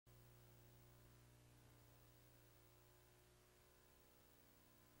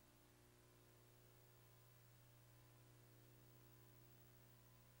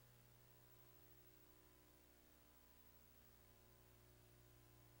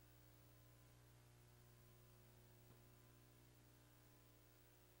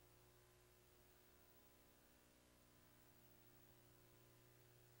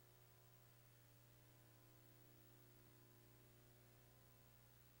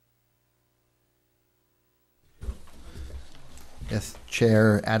Yes.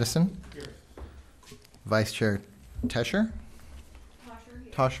 Chair Addison? Here. Vice Chair Tesher?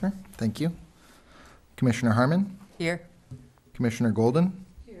 Tosher. Tosher, thank you. Commissioner Harmon? Here. Commissioner Golden?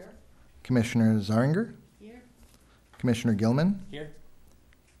 Here. Commissioner Zaringer? Here. Commissioner Gilman? Here.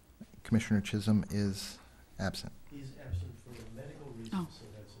 Commissioner Chisholm is absent. He's absent for medical reasons, Oh. so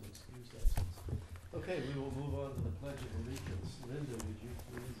that's an excused absence. Okay, we will move on to the Pledge of Allegiance. Linda, would you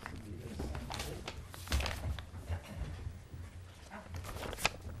please lead us?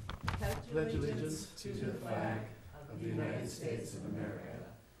 Pledge allegiance to the flag of the United States of America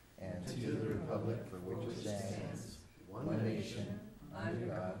And to the republic for which it stands, one nation, under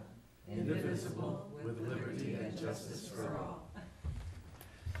God, indivisible, with liberty and justice for all.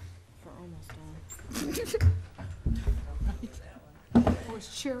 For almost all. Of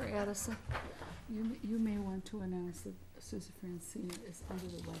course, Chair Addison, you may want to announce that Susan Francina is under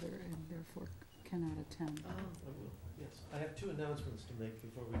the weather and therefore cannot attend. I will, yes. I have two announcements to make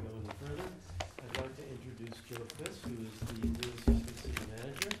before we go any further. I'd like to introduce Joe Fiss, who is the new Assistant City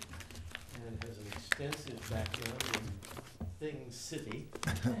Manager and has an extensive background in Things City.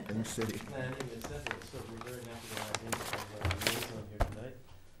 Things City. Planning, et cetera, so we're very happy to have him as our liaison here tonight.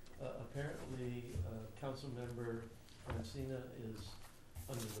 Apparently, Councilmember Francina is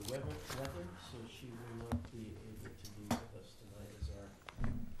under the weather, so she will not be able to be with us tonight as our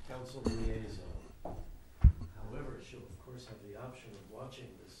council liaison. However, she'll of course have the option of watching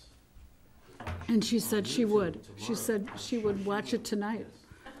this. And she said she would. tomorrow. She said I'm she sure would watch it tonight,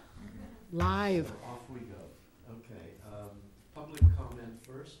 Yes. live. So off we go. Okay, public comment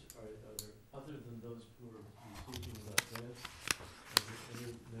first. Are there, other than those who are speaking about grants, are there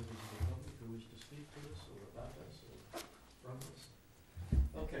any members of the public who wish to speak to us or about us or from us?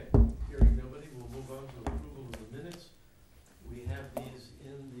 Okay, hearing nobody, we'll move on to approval of the minutes. We have these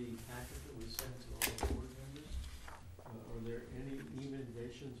in the packet that we sent to all the board members. Are there any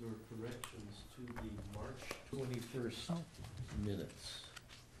emendations or corrections to the March 21st minutes?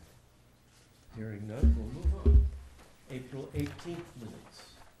 Hearing none, we'll move on. April 18th minutes.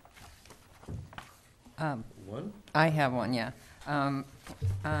 One? I have one, yeah. Wait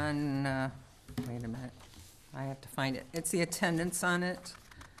a minute, I have to find it. It's the attendance on it.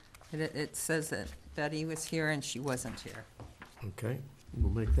 It says that Betty was here and she wasn't here. Okay,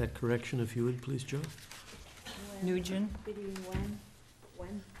 we'll make that correction if you would, please, Joe. Nugent?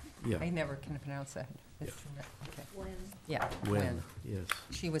 When? Yeah, I never can pronounce that. Okay, When? yeah. when, yes.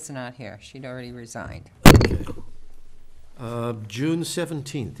 She was not here. She'd already resigned. Okay. June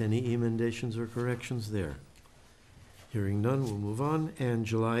 17th, any emendations or corrections there? Hearing none, we'll move on. And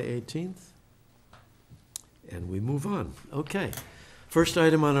July 18th? And we move on. Okay. First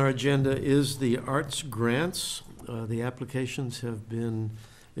item on our agenda is the arts grants. The applications have been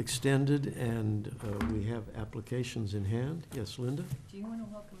extended, and we have applications in hand. Yes, Linda? Do you want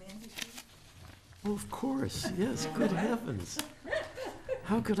to welcome Andy? Oh, of course, yes, good heavens.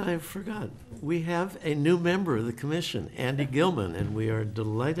 How could I have forgotten? We have a new member of the commission, Andy Gilman, and we are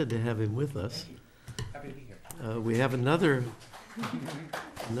delighted to have him with us. Happy to be here. We have another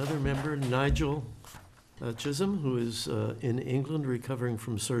member, Nigel Chisholm, who is in England recovering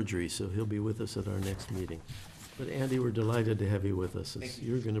from surgery, so he'll be with us at our next meeting. But Andy, we're delighted to have you with us. Thank you.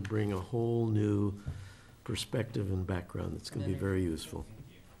 You're going to bring a whole new perspective and background that's going to be very useful.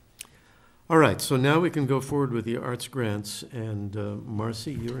 All right, so now we can go forward with the arts grants, and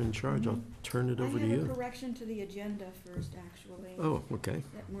Marcy, you're in charge. I'll turn it over to I have a you. correction to the agenda first, actually. Oh, okay.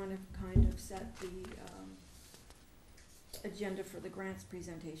 That might have kind of set the agenda for the grants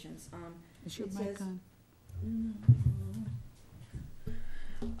presentations. Is your It mic says- on?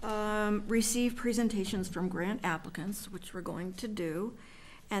 Receive presentations from grant applicants, which we're going to do,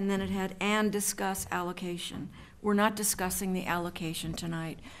 and then it had and discuss allocation. We're not discussing the allocation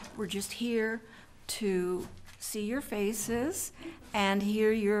tonight. We're just here to see your faces and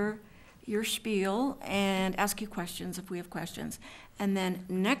hear your spiel and ask you questions if we have questions. And then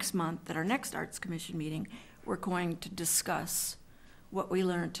next month, at our next Arts Commission meeting, we're going to discuss what we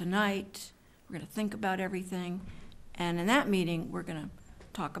learned tonight. We're going to think about everything. And in that meeting, we're going to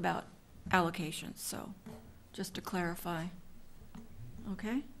talk about allocations. So just to clarify.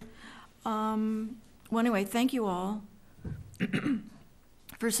 Okay? Well, anyway, thank you all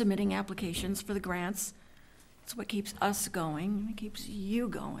for submitting applications for the grants. It's what keeps us going. It keeps you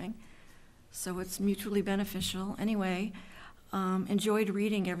going. So it's mutually beneficial. Anyway, enjoyed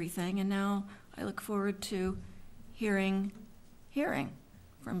reading everything, and now I look forward to hearing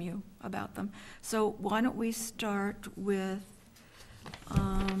from you about them. So why don't we start with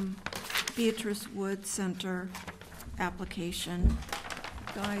Beatrice Wood Center application.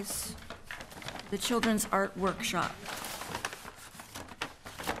 Guys, the Children's Art Workshop.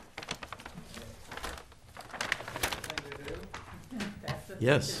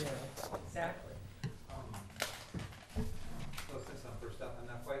 Yes. Exactly. So since I'm first up, I'm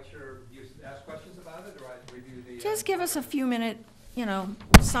not quite sure, you ask questions about it, or I review the? Just give us a few minute,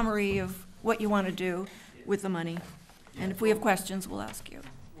 summary of what you want to do with the money. And if we have questions, we'll ask you.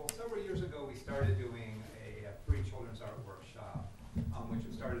 Well, several years ago, we started doing a free children's art workshop, which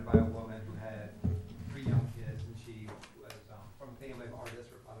was started by a woman who had 3 young kids, and she was from a family of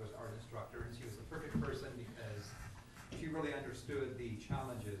artists. Her father was an art instructor, and she was the perfect person because she really understood the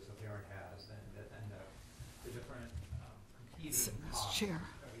challenges a parent has and the different competing costs. Chair.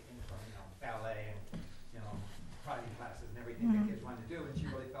 Everything from, ballet and, karate classes and everything that kids wanted to do, and she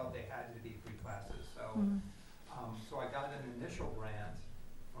really felt they had to be free classes. So, so I got an initial grant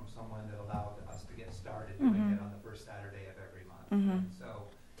from someone that allowed us to get started doing it on the first Saturday of every month. And so,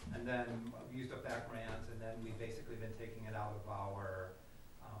 and then we used up that grant, and then we've basically been taking it out of our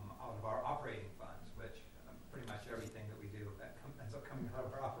operating funds, which pretty much everything that we do that ends up coming out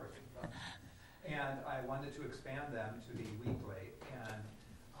of our operating funds. And I wanted to expand them to be weekly. And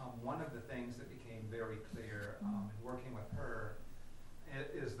one of the things that became very clear in working with her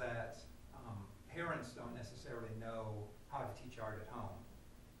is that parents don't necessarily know how to teach art at home.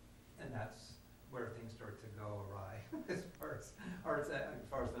 And that's where things start to go awry as far as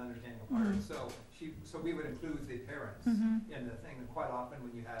the understanding of art. So we would include the parents in the thing. And quite often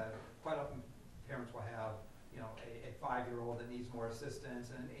parents will have a 5-year-old that needs more assistance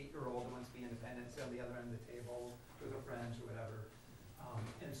and an 8-year-old that wants to be independent, sit on the other end of the table with their friends or whatever.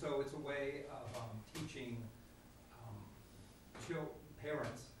 And so it's a way of teaching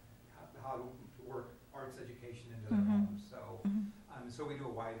parents how to work arts education into their homes. So we do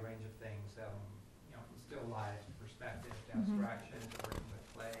a wide range of things, from still life to perspective to abstraction to working with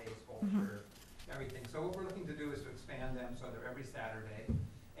clay, sculpture, everything. So what we're looking to do is to expand them so they're every Saturday.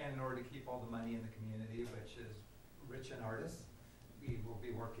 And in order to keep all the money in the community, which is rich in artists, we will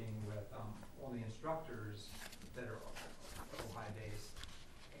be working with only instructors that are Ojai based.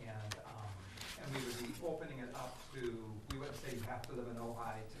 And we would be opening it up to, we wouldn't say you have to live in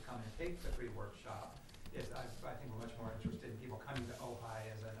Ojai to come and take the free workshop. I think we're much more interested in people coming to Ojai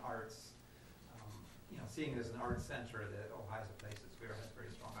as an arts, seeing it as an arts center, that Ojai is a place that's has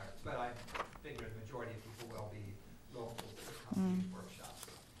very strong arts. But I figure the majority of people will be locals that would come to these workshops.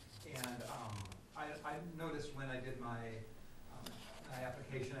 And I noticed when I did my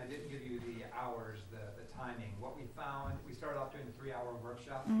application, I didn't give you the hours, the timing. What we found, we started off doing the 3-hour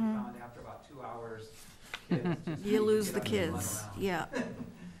workshop. We found after about 2 hours, kids just You lose get the up and run kids, around. yeah.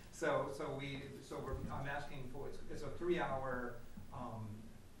 I'm asking for, it's a 3-hour,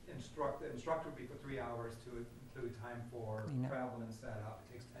 the instructor would be for 3 hours to include time for travel and setup.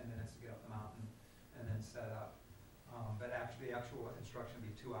 It takes 10 minutes to get up the mountain and then set up. But actually, the actual instruction would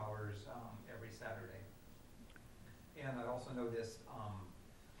be 2 hours every Saturday. And I also noticed,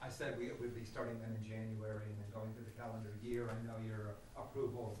 I said we would be starting them in January and then going through the calendar year. I know your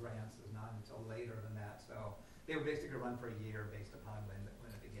approval of grants is not until later than that. So they would basically run for a year based upon when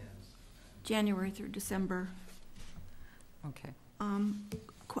it begins. January through December. Okay.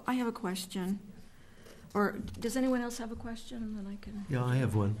 I have a question. Or does anyone else have a question? And then I can. Yeah, I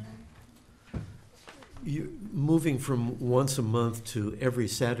have one. Moving from once a month to every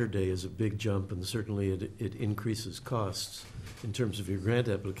Saturday is a big jump, and certainly it increases costs in terms of your grant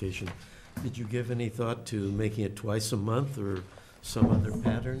application. Did you give any thought to making it twice a month or some other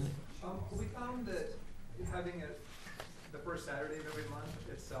pattern? We found that having it the first Saturday of every month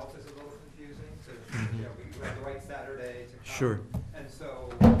itself is a little confusing. We have the right Saturday to come. Sure. And so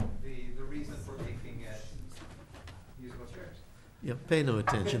the reason for making it musical chairs. Yeah, pay no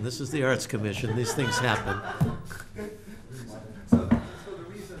attention. This is the Arts Commission. These things happen. So the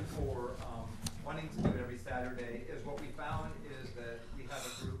reason for wanting to do it every Saturday is what we found is that we have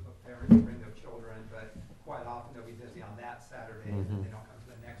a group of parents who bring their children, but quite often they'll be busy on that Saturday and they don't come to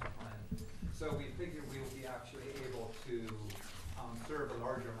the next one. So we figure we will be actually able to serve a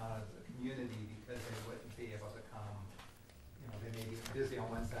larger amount of the community because they wouldn't be able to come. They may be busy on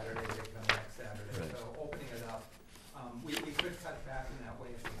one Saturday, they come next Saturday. Right. So opening it up, we could cut back in that way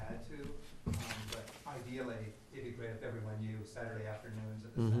if we had to, but ideally, it'd be great if everyone knew Saturday afternoons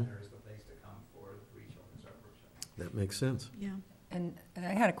at the center is the place to come for the free children's art workshop. That makes sense. Yeah. And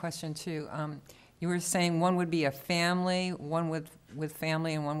I had a question too. You were saying one would be a family, one with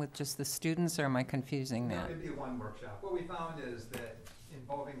family and one with just the students, or am I confusing No, that? it'd be one workshop. What we found is that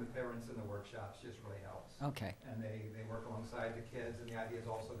involving the parents in the workshops just really helps. Okay. And they work alongside the kids, and the idea is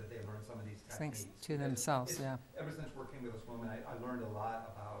also that they learn some of these Thanks techniques. to themselves, yeah. Ever since working with this woman, I learned a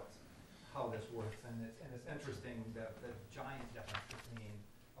lot about how this works, and it's interesting the giant difference between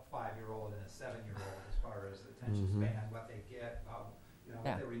a 5-year-old and a 7-year-old as far as attention span, what they get, you know,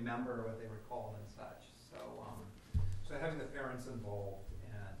 Yeah. what they remember, what they recall and such. So, so having the parents involved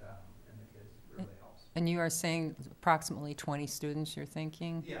and the kids really helps. And you are saying approximately 20 students you're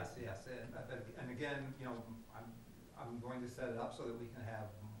thinking? Yes, yes, and again, you know, I'm going to set it up so that we can have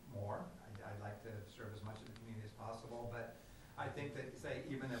more. I'd like to serve as much of the community as possible, but I think that, say,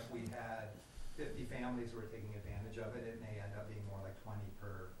 even if we had 50 families who are taking advantage of it, it may end up being more like 20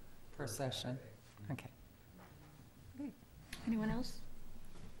 per session. Saturday. Okay. Anyone else?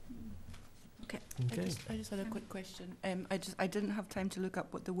 Okay. Okay. I just had a quick question. I didn't have time to look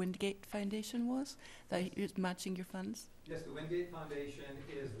up what the Wingate Foundation was, that is matching your funds. Yes, the Wingate Foundation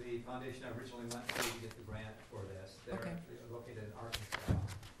is the foundation I originally went to get the grant for this. They're Okay. actually located in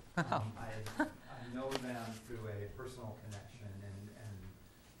Arkansas. I know them through a personal connection, and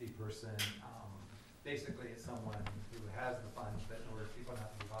the person, basically is someone who has the funds, but in order for people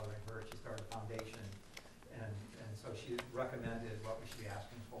not to be bothering her, she started a foundation, and so she recommended what we should be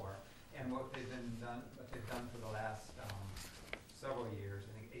asking for. And what they've done for the last several years,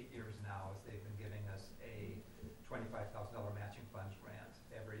 I think 8 years now, is they've been giving us a $25,000 matching funds grant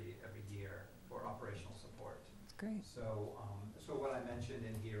every year for operational support. That's great. So, so what I mentioned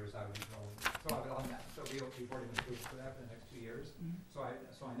in here is I would be going, so we'll be boarding approved for that for the next 2 years. So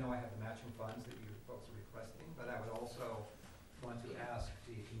I know I have the matching funds that you folks are requesting, but I would also want to ask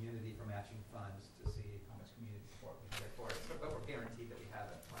the community for matching funds to see how much community support we can get for it. But we're guaranteed that we have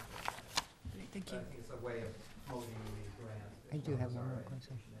it. Great, thank But you. I think it's a way of promoting the grant. I do have one our more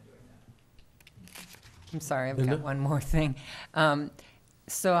question. education in doing that. I'm sorry, I've Linda? got one more thing.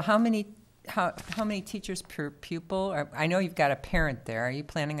 So how many teachers per pupil? I know you've got a parent there. Are you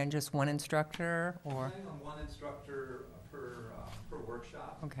planning on just one instructor or? Planning on one instructor per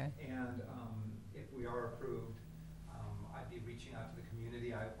workshop. Okay, And if we are approved, I'd be reaching out to the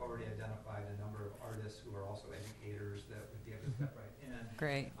community. I've already identified a number of artists who are also educators that would be able to step right in.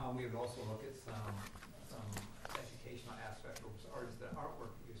 great. We would also look at some educational aspects of artists that aren't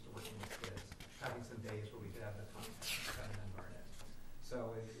used to working with kids, having some days where we could have the content come in and learn it.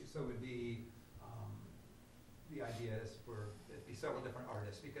 So it would be, the idea is for, it'd be several different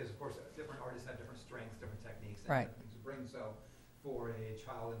artists, because of course, different artists have different strengths, different techniques, and Right. different things to bring. So for a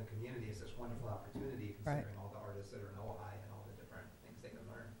child in the community, it's this wonderful opportunity, Right. considering all the artists that are in Ojai and all the different things they can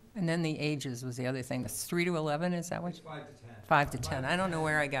learn. And then the ages was the other thing. It's 3 to 11, is that what? It's 5 to 10. 5 to 10. I don't know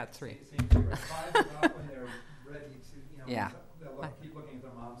where I got 3. Seems to be right. 5 is about when they're ready to, you know, Yeah. they'll keep looking at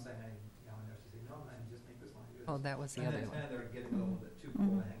their mom saying, you know, and they're just saying, no, man, just make this line, do this. Oh, that was the And other then one. 10, they're getting a little bit too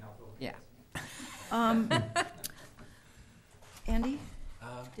cool to hang out with little Yeah. kids. Andy,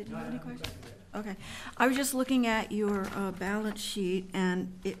 did you have any questions? Okay. I was just looking at your balance sheet,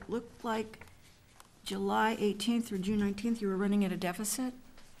 and it looked like July 18th through June 19th, you were running at a deficit?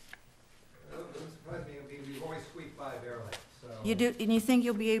 It doesn't surprise me, I mean, we've always squeaked by barely, so. You do, and you think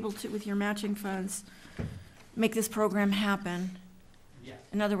you'll be able to, with your matching funds, make this program happen? Yes,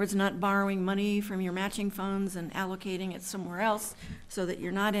 In other words, not borrowing money from your matching funds and allocating it somewhere else so that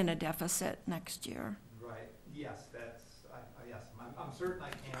you're not in a deficit next year? right, yes, yes, I'm certain I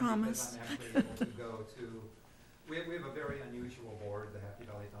can. Promise. Because I'm actually able to go to, we have a very unusual board, the Happy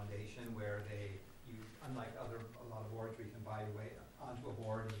Valley Foundation, where unlike a lot of boards where you can buy your way onto a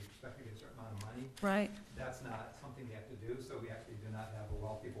board and you expect to get a certain amount of money, Right. that's not something we have to do, so we actually do not have a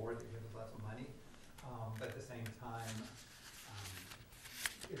wealthy board that gives us lots of money. But at the same time,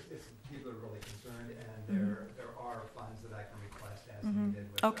 it's, people are really concerned, and there are funds that I can request as needed,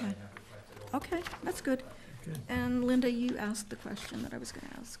 which I Okay. have requested over. Okay, that's good. Okay. And Linda, you asked the question that I was going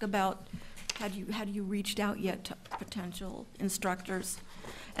to ask about, had you reached out yet to potential instructors?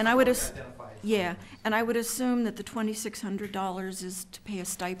 And I would, Identified. yeah, and I would assume that the $2,600 is to pay a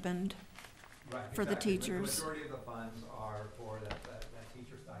stipend. Right, for the exactly. teachers. The majority of the funds are for that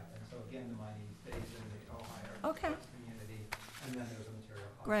teacher stipend, so again, the money stays in the Ohio Okay. arts community, and then there's a material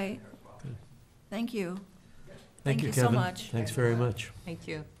cost in Great. there as well. Thank you. Thank you, you so Kevin. much. Thanks very much. Thank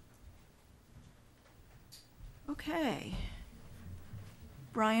you. Okay.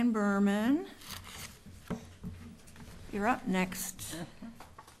 Brian Berman, you're up next.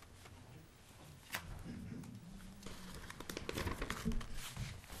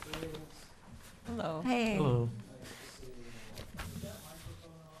 Hello. Hey. Hello.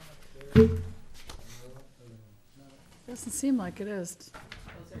 Doesn't seem like it is. Those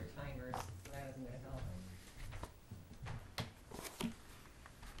are timers. That isn't gonna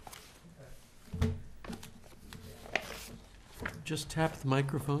help. Just tap the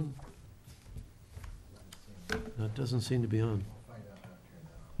microphone. No, it doesn't seem to be on.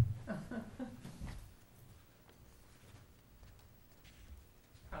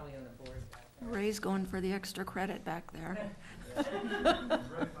 Probably on the board back there. Ray's going for the extra credit back there.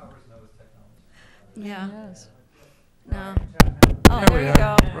 Yeah. Yes. No. Oh, there you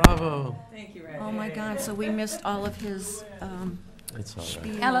go. Bravo. Thank you, Ray. Oh, my God, so we missed all of his It's all right.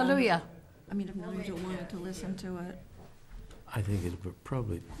 spiel. Hallelujah. I mean, if Nigel wanted to listen to it. I think it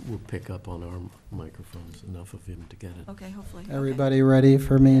probably will pick up on our microphones enough of him to get it. Okay, hopefully. Okay. Everybody ready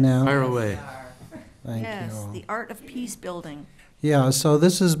for me now? Fire away. Thank Yes, you all. the art of peace building. Yeah, so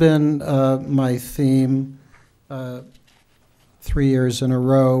this has been my theme 3 years in a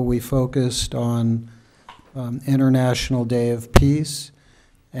row. We focused on International Day of Peace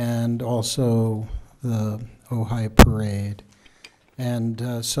and also the Ojai Parade.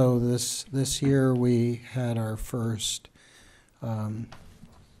 And so this year we had our first,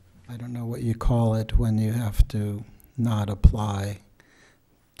 I don't know what you call it when you have to not apply,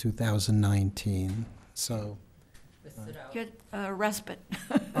 2019. So Get respite.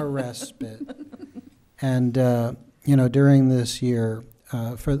 a respite. And, you know, during this year,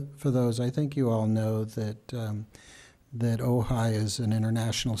 for those, I think you all know that that Ojai is an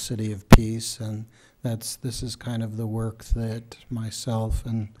international city of peace, and this is kind of the work that myself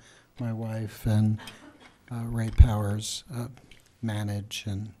and my wife and Ray Powers manage.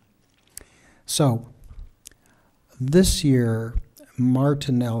 And so this year,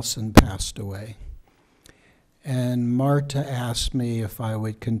 Marta Nelson passed away. And Marta asked me if I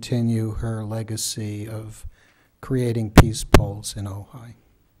would continue her legacy of creating peace poles in Ojai.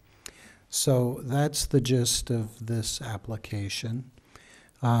 So that's the gist of this application.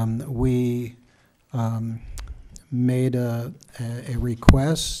 We made a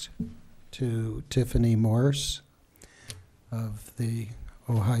request to Tiffany Morse of the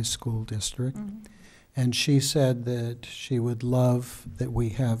Ojai School District, and she said that she would love that we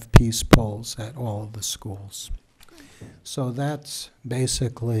have peace poles at all of the schools. So that's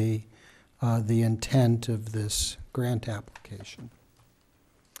basically the intent of this grant application.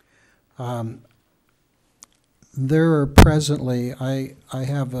 There are presently, I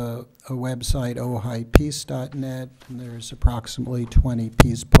have a website, ojaipeace.net, and there's approximately 20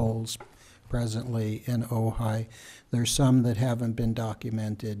 peace poles presently in Ojai. There's some that haven't been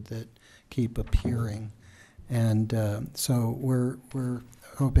documented that keep appearing. And so we're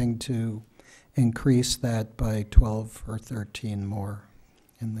hoping to increase that by 12 or 13 more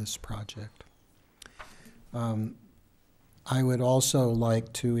in this project. I would also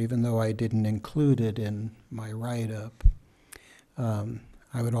like to, even though I didn't include it in my write-up,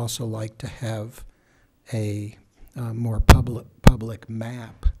 I would also like to have a more public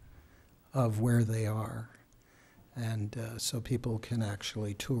map of where they are, and so people can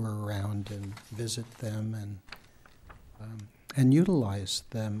actually tour around and visit them and utilize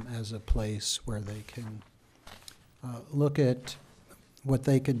them as a place where they can look at what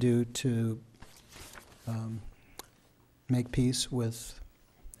they could do to make peace with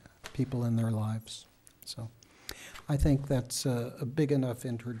people in their lives. So I think that's a big enough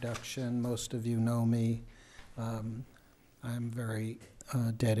introduction. Most of you know me. I'm very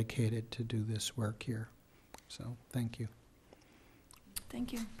dedicated to do this work here. So thank you.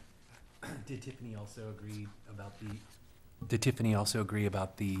 Thank you. Did Tiffany also agree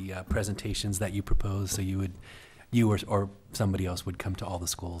about the presentations that you proposed? So you or somebody else would come to all the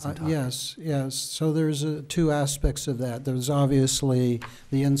schools and talk? Yes. So there's two aspects of that. There's obviously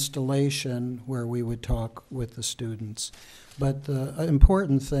the installation where we would talk with the students. But the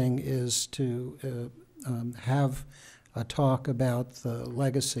important thing is to have a talk about the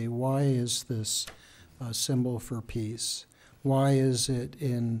legacy. Why is this a symbol for peace? Why is it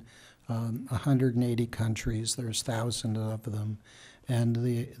in 180 countries? There's thousands of them. And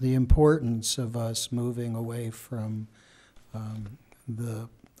the importance of us moving away from the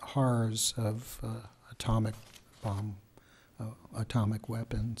horrors of atomic bomb, atomic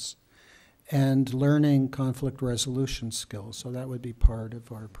weapons, and learning conflict resolution skills. So that would be part of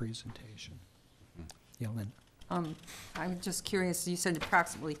our presentation. Yeah, Lynn. I'm just curious, you said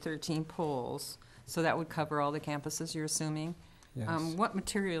approximately 13 poles, so that would cover all the campuses, you're assuming? Yes. What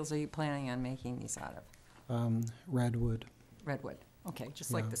materials are you planning on making these out of? Redwood. Redwood, okay,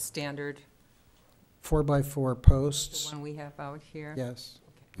 just like Yeah. the standard, 4x4 the posts. one we have out here? Yes.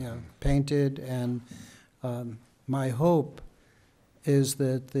 Yeah, painted, and my hope is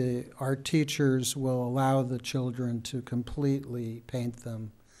that our teachers will allow the children to completely paint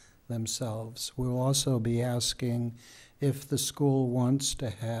them themselves. We'll also be asking if the school wants to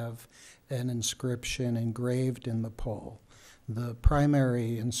have an inscription engraved in the pole. The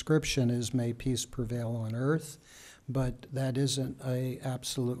primary inscription is "May peace prevail on earth," but that isn't an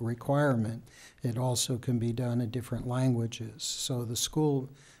absolute requirement. It also can be done in different languages. So the school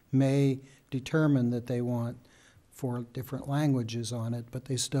may determine that they want 4 different languages on it, but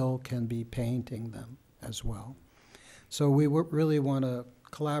they still can be painting them as well. So we really want to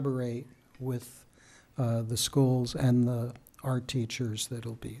collaborate with the schools and the art teachers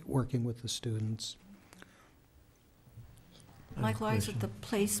that'll be working with the students. I have a Likewise, with question. the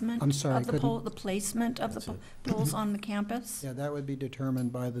placement I'm sorry, of the couldn't- pole, the placement of the That's it. poles on the campus? Yeah, that would be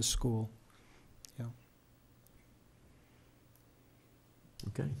determined by the school.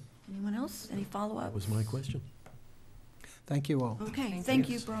 Okay, Anyone else? Any that follow-up? was my question. Thank you all. Okay, Thank thank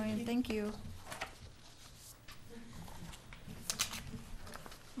you. you, Brian, thank you.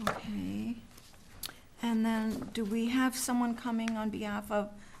 Okay. And then, do we have someone coming on behalf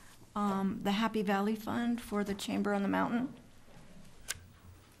of the Happy Valley Fund for the Chamber on the Mountain?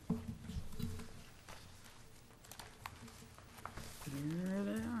 Here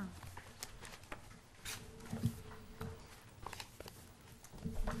they are.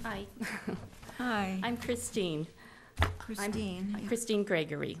 Hi, Hi, I'm Christine. Christine. I'm Christine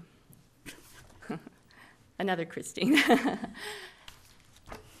Gregory. Another Christine.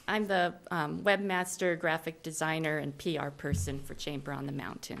 I'm the webmaster, graphic designer, and PR person for Chamber on the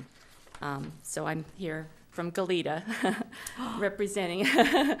Mountain. So I'm here from Goleta, representing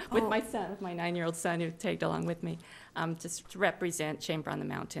with my son, with my 9-year-old son who tagged along with me, just to represent Chamber on the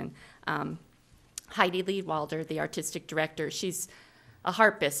Mountain. Heidi Leadwalder, the artistic director, she's a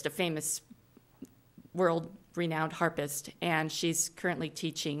harpist, a famous world-renowned harpist, and she's currently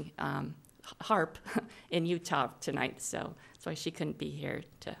teaching harp in Utah tonight, so that's why she couldn't be here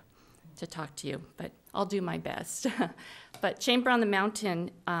to talk to you, but I'll do my best. But Chamber on the Mountain,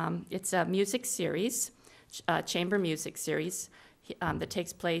 it's a music series, chamber music series, that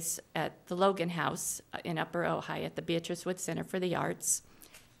takes place at the Logan House in Upper Ojai at the Beatrice Wood Center for the Arts,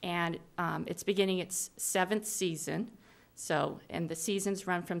 and it's beginning its 7th season. So, and the seasons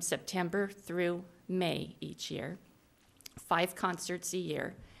run from September through May each year, 5 concerts a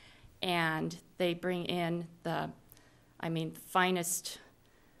year, and they bring in the finest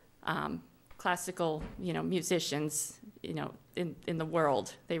classical, musicians, in the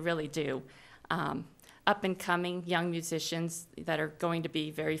world. They really do. Up and coming young musicians that are going to be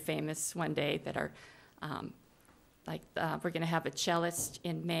very famous one day. That are we're going to have a cellist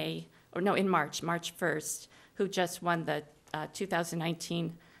in March 1st, who just won the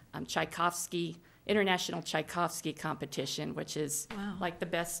 2019 International Tchaikovsky competition, which is Wow. like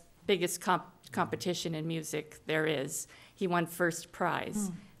the biggest competition in music there is. He won first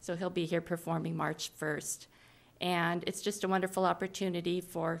prize. So he'll be here performing March 1st. And it's just a wonderful opportunity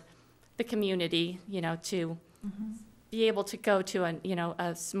for the community, to be able to go to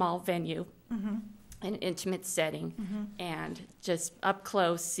a small venue, an intimate setting, and just up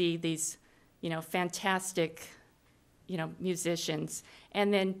close see these, fantastic, musicians,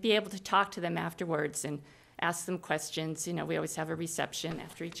 and then be able to talk to them afterwards and ask them questions. We always have a reception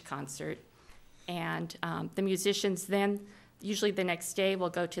after each concert. And the musicians then, usually the next day, will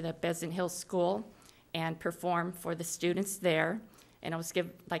go to the Besant Hill School and perform for the students there. And always give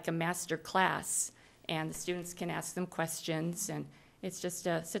like a master class, and the students can ask them questions. And it's just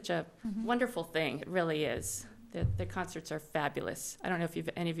such a wonderful thing. It really is. The concerts are fabulous. I don't know if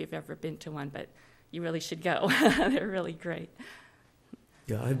any of you have ever been to one, but you really should go. They're really great.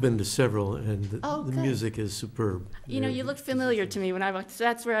 Yeah, I've been to several, and the Good. music is superb. You look familiar to me when I walked. So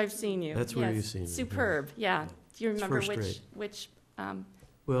that's where I've seen you. That's where Yes, you've seen me, yeah. Superb. Yeah. Do you It's remember first rate. which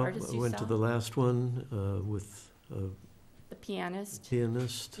Well, artists I you went to saw? the last one with a the pianist?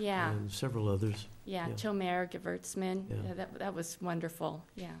 pianist Yeah. and several others. Yeah, Yeah. Tomer Gewurzman. Yeah. Yeah, that was wonderful.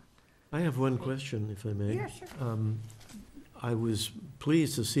 Yeah. I have one question, if I may. Yeah, sure. I was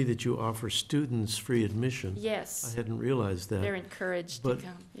pleased to see that you offer students free admission. Yes, I hadn't realized that. they're encouraged to But-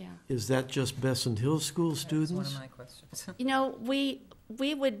 come. Yeah. Is that just Besant Hill School That's students? one of my questions.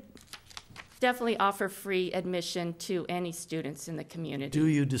 We would definitely offer free admission to any students in the community. Do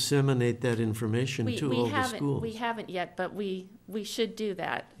you disseminate that information to all the schools? We haven't yet, but we should do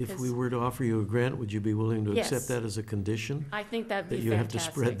that. If 'cause we were to offer you a grant, would you be willing to accept Yes. that as a condition? I think that'd be That you have to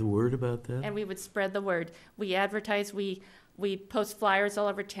fantastic. spread the word about that? And we would spread the word. We advertise, we post flyers all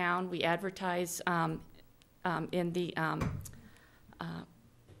over town. We advertise in the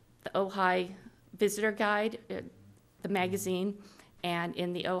Ojai Visitor Guide, the magazine, and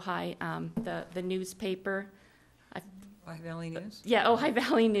in the Ojai, the newspaper. Ojai Valley News? Yeah, Ojai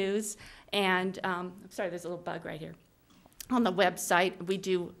Valley News. And, I'm sorry, there's a little bug right here. On the website, we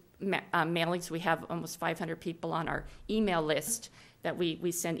do mailings. We have almost 500 people on our email list that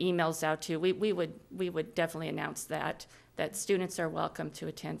we send emails out to. We would definitely announce that students are welcome to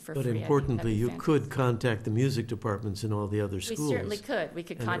attend for free. But I think importantly, that'd be you could fantastic. contact the music departments in all the other We schools. certainly could. We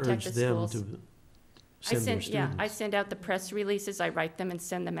could and contact urge the them schools. to send their students. I send out the press releases, I write them and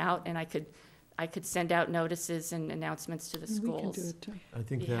send them out, and I could send out notices and announcements to the We can do schools. it too. I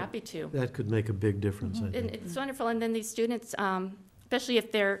think Be that, happy to. that could make a big difference, I And think. it's wonderful, and then these students, especially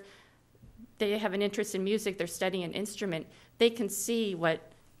if they have an interest in music, they're studying an instrument, they can see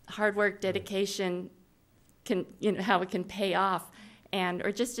what hard work, dedication can, how it can pay off,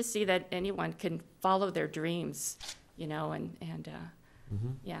 or just to see that anyone can follow their dreams, and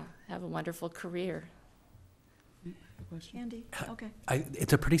Mhm. yeah, have a wonderful career. Question. Andy, okay.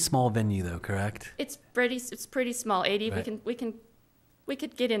 It's a pretty small venue, though, correct? It's pretty small, 80, Right. we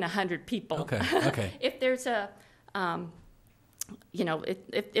could get in 100 people. Okay, okay. If there's a,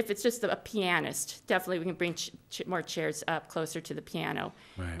 if it's just a pianist, definitely we can bring more chairs up closer to the piano.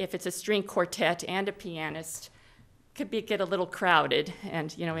 Right. If it's a string quartet and a pianist, get a little crowded,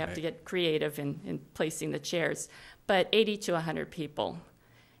 and we have Right. to get creative in placing the chairs. But 80 to 100 people,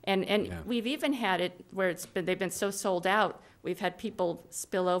 and Yeah. we've even had it where they've been so sold out. We've had people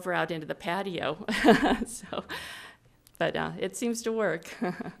spill over out into the patio. But it seems to work.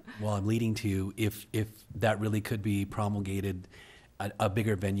 Well, I'm leading to, if that really could be promulgated, a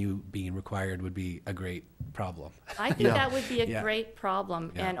bigger venue being required would be a great problem. I think Yeah. that would be a Yeah. great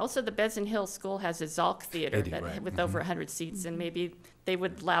problem. Yeah. And also the Besan Hill School has a Zalk Theater They do, right. with over 100 seats, and maybe they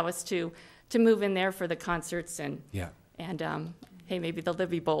would allow us to move in there for the concerts and, Yeah. hey, maybe the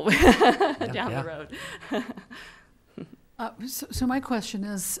Libby Bowl down Yeah. the road. So my question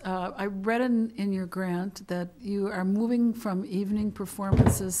is, I read in your grant that you are moving from evening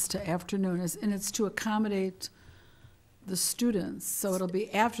performances to afternoon, and it's to accommodate the students, so it'll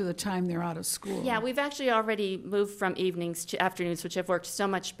be after the time they're out of school. Yeah, we've actually already moved from evenings to afternoons, which have worked so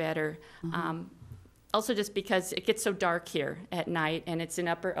much better. Also just because it gets so dark here at night, and it's in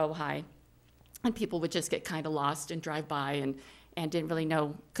Upper Ojai, and people would just get kind of lost and drive by and didn't really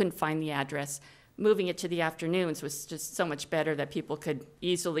couldn't find the address. Moving it to the afternoons was just so much better that people could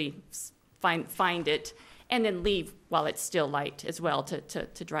easily find it and then leave while it's still light as well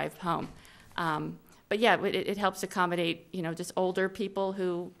to drive home. But yeah, it helps accommodate, just older people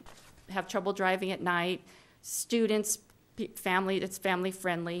who have trouble driving at night, students, family, it's family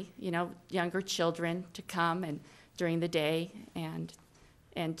friendly, younger children to come and during the day, and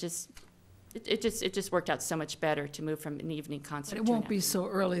just it just worked out so much better to move from an evening concert. But it to an won't be afternoon. so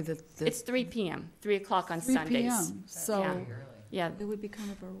early that. It's 3 p.m., 3 o'clock on 3 Sundays. p.m., so, Yeah, It would be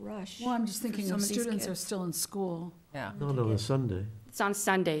kind of a rush. well, I'm just for thinking some of these students are kids. still in school. Yeah. Not on a Sunday. it's on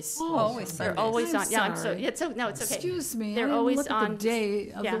Sundays. Oh, Always They're Sundays. always I'm on. Yeah, I'm so. sorry. It's no, it's okay. Excuse me, I They're didn't always look at on- the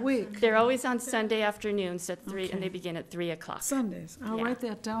day of yeah. the week. They're always on Sunday afternoons at 3, Okay. and they begin at 3 o'clock. Sundays, I'll Yeah. write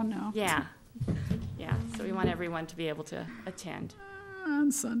that down now. Yeah, yeah. So we want everyone to be able to attend.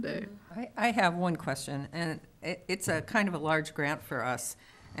 On Sunday. I have one question, and it's a kind of a large grant for us.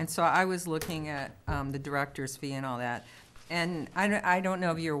 And so I was looking at the director's fee and all that. And I don't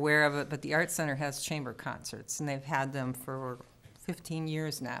know if you're aware of it, but the Art Center has chamber concerts, and they've had them for 15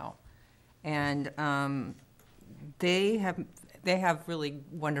 years now. And they have really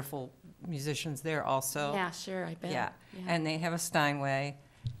wonderful musicians there also. Yeah, sure. I bet. Yeah, and they have a Steinway,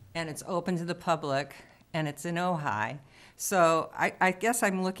 and it's open to the public, and it's in Ojai. So I guess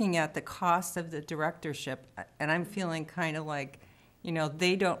I'm looking at the cost of the directorship, and I'm feeling kind of like,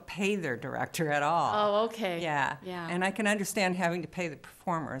 they don't pay their director at all. Oh, okay. Yeah. Yeah. And I can understand having to pay the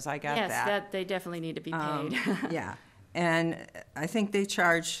performers, I got yes, that. they definitely need to be paid. Yeah, and I think they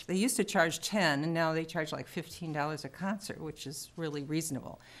used to charge 10, and now they charge like $15 a concert, which is really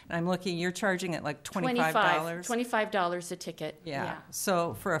reasonable. And I'm looking, you're charging it like $25? $25 a ticket. Yeah,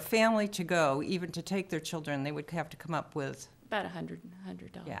 so for a family to go, even to take their children, they would have to come up with, About $100.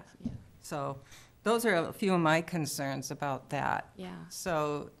 Yeah. so those are a few of my concerns about that. Yeah.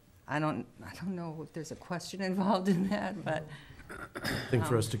 So I don't know if there's a question involved in that, but I think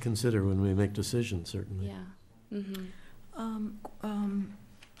for us to consider when we make decisions, certainly. Yeah. Mm-hmm.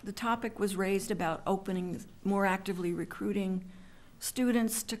 The topic was raised about opening, more actively recruiting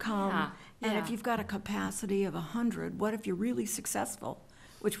students to come. Yeah, And if yeah. you've got a capacity of 100, what if you're really successful,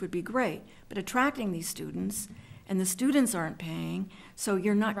 which would be great, but attracting these students, and the students aren't paying, so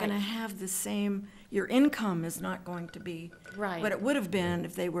you're not going to Right. have the same, your income is not going to be Right. what it would have been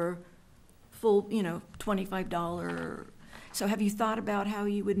if they were full, $25. So have you thought about how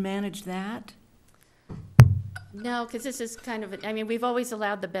you would manage that? No, because this is kind of, we've always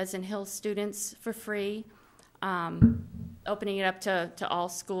allowed the Besan Hill students for free, opening it up to all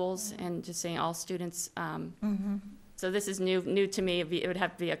schools and just saying all students. So this is new to me. It would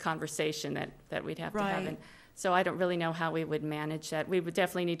have to be a conversation that we'd have to have. Right. And so I don't really know how we would manage that. We would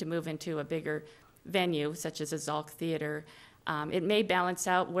definitely need to move into a bigger venue, such as a Zalk Theater. It may balance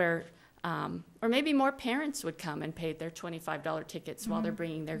out where Or maybe more parents would come and pay their $25 tickets while they're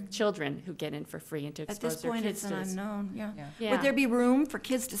bringing their children who get in for free and to At expose this their point, kids it's to an this. unknown, yeah. Yeah. Would there be room for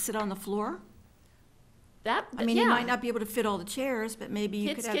kids to sit on the floor? I mean, you yeah. might not be able to fit all the chairs, but maybe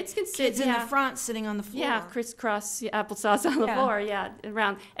you could have Kids can sit, kids in the yeah. front sitting on the floor. Yeah, crisscross applesauce on the Yeah. floor, yeah,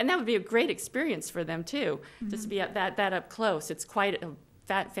 around. And that would be a great experience for them, too, just to be that up close. It's quite a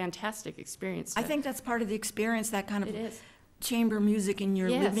fantastic experience. I think that's part of the experience, that kind of it is. chamber music in your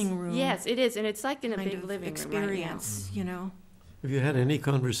Yes, living room. Yes, it is, and it's like in a kind big of living room right now. experience, you know? Have you had any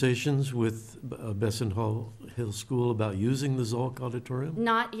conversations with Besson Hill School about using the Zolk Auditorium?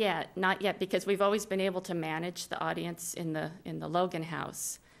 Not yet, because we've always been able to manage the audience in the Logan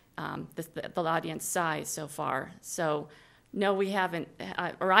House, the audience size so far. So, no, we haven't,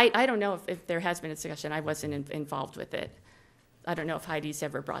 or I don't know if there has been a discussion. I wasn't involved with it. I don't know if Heidi's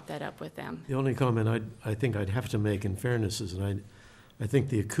ever brought that up with them. The only comment I think I'd have to make in fairness is, I think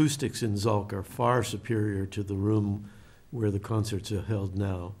the acoustics in Zolk are far superior to the room where the concerts are held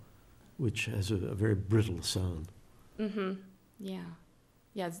now, which has a very brittle sound. Mm-hmm, yeah.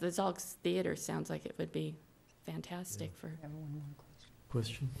 Yeah, the Zolk's Theater sounds like it would be fantastic for, I have one more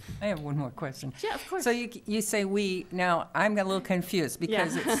Question? I have one more question. yeah, of course. So you say we, now I'm a little confused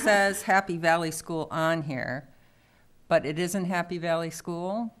because Yeah. it says Happy Valley School on here, but it isn't Happy Valley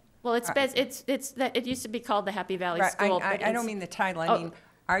School? Well, it used to be called the Happy Valley Right, School. I but don't it's- mean the title, I Oh. mean,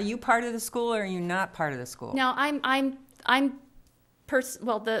 are you part of the school or are you not part of the school? No,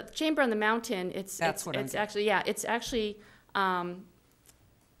 well, the Chamber on the Mountain, it's actually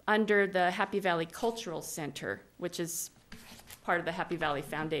under the Happy Valley Cultural Center, which is part of the Happy Valley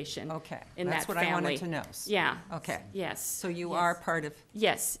Foundation. Okay, in that's that what I wanted family. to know. Yeah. Okay. Yes. So you yes. are part of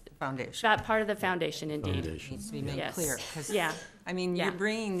Yes, the foundation? that part of the foundation, indeed. Foundation. Needs to be made Yes. clear, 'cause, Yeah. I mean, Yeah. you're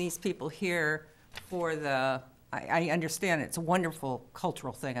bringing these people here for I understand it's a wonderful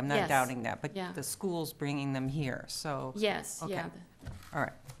cultural thing, I'm not Yes. doubting that, but Yeah. the school's bringing them here, so, Yes, Okay. yeah. all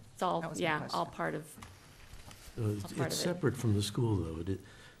right. It's all, That was my yeah, question. all part of, It's part of it. separate from the school, though.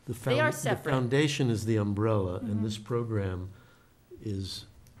 They are The separate. foundation is the umbrella, and this program is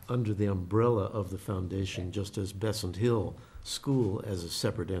under the umbrella of the foundation, just as Besant Hill School as a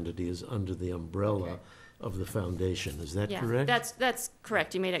separate entity is under the umbrella of the foundation. Is that yeah. correct? That's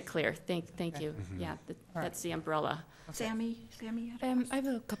correct. You made it clear. Thank you. Yeah, right. that's the umbrella. Sammy you had a I have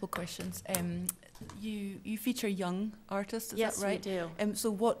a couple questions. You feature young artists, is Yes, that right? we do.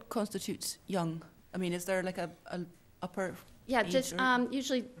 So what constitutes young? I mean, is there like a upper Yeah, age just or-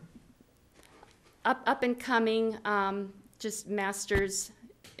 usually up and coming, just masters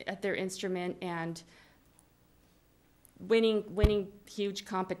at their instrument and winning huge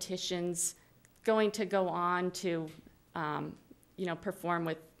competitions, going to go on to perform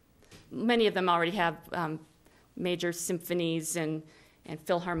with. Many of them already have major symphonies and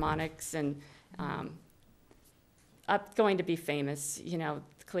philharmonics and going to be famous.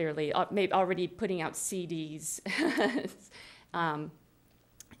 Clearly, maybe already putting out CDs.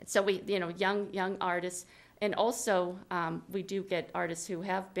 So we, young artists, and also we do get artists who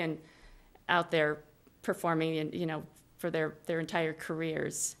have been out there performing, and for their entire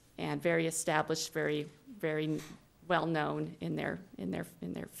careers, and very established, very well known in their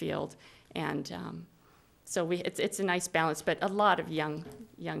field, and so it's a nice balance, but a lot of young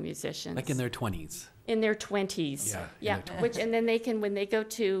musicians. Like in their 20s. In their 20s. Yeah, in their Which, and then they can, when they go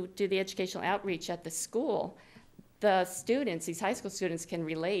to do the educational outreach at the school, the students, these high school students, can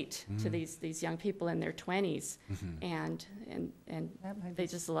relate to these young people in their 20s, and That might they be-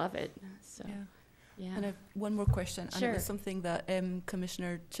 just love it. So, Yeah. yeah. And I have one more question, and it Sure. was something that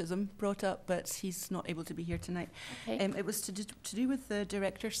Commissioner Chisholm brought up, but he's not able to be here tonight. Okay. It was to do with the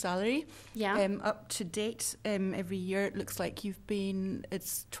director's salary. Yeah. Up to date, every year it looks like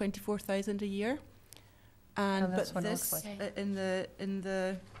it's 24,000 a year. And Oh, that's but what it looks this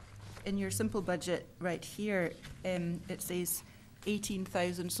like. in your simple budget right here, it says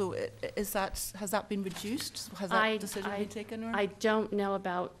 18,000. So has that been reduced? Has that decision been taken? Or? I don't know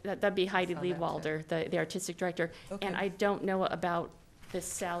about that. That'd be Heidi Saw that Leewalder, the artistic director, and Okay. I don't know about the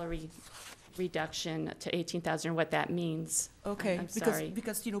salary reduction to 18,000 or what that means. Okay, I'm sorry.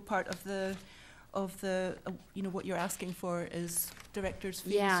 because part of the what you're asking for is director's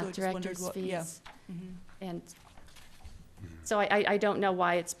fees. Yeah, so I just wondered director's what, fees. Yeah. Mhm. And so I don't know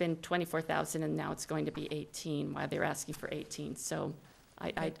why it's been 24,000 and now it's going to be 18, why they're asking for 18. So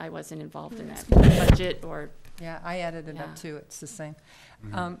I wasn't involved in that budget or, Yeah, I added it Yeah. up too, it's the same.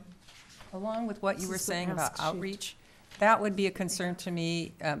 Along with what you were This is the saying about ask sheet. outreach, that would be a concern to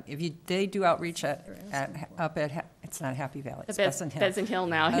me, if they do outreach up at, it's not Happy Valley, it's Besant Hill. Pheasant Hill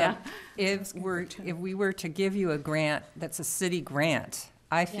now, yeah. If we were to give you a grant that's a city grant,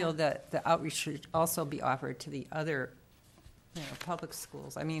 I feel that the outreach should also be offered to the other, public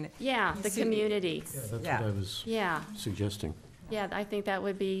schools. I mean. Yeah, the community. Yeah, that's Yeah. what I was Yeah, suggesting. yeah, I think that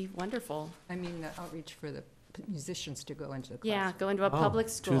would be wonderful. I mean, the outreach for the musicians to go into the Yeah, classroom. go into a public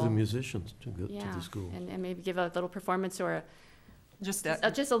school. To the musicians, to go to Yeah, the school. and maybe give a little performance or Just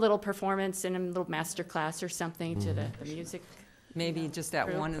just a little performance and a little master class or something to the music. maybe just at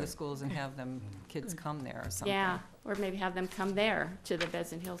Group. one of the schools and have them, kids come there or something. Yeah, or maybe have them come there to the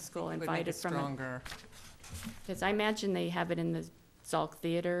Pheasant Hill School, Would make invited it from it. stronger. Because I imagine they have it in the Zalk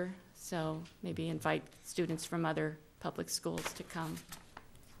Theater, so maybe invite students from other public schools to come.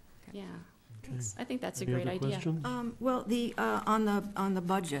 Yeah, Okay. I think that's a Any great other idea. questions? Well, on the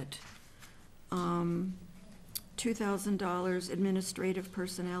budget, $2,000 administrative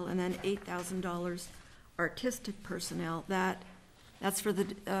personnel and then $8,000 artistic personnel, that's for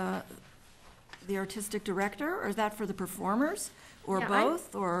the artistic director, or is that for the performers? Or Yeah,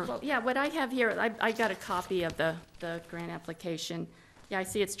 both, or? Well, yeah, what I have here, I got a copy of the grant application. Yeah, I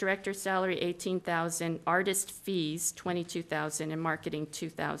see it's director salary, 18,000, artist fees, 22,000, and marketing,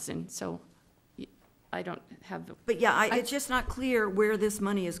 2,000. So I don't have, But yeah, it's just not clear where this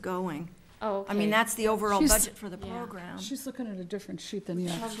money is going. oh, okay. I mean, that's the overall She's- budget for the Yeah. program. She's looking at a different sheet than you.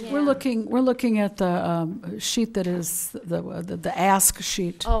 Oh, yeah. We're looking at the sheet that is the ask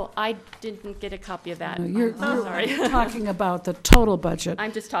sheet. Oh, I didn't get a copy of that. No, you're Sorry. talking about the total budget.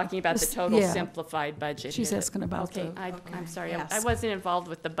 I'm just talking about the This- total yeah. simplified budget. She's here. asking about Okay, the- I'm sorry, I Yes. wasn't involved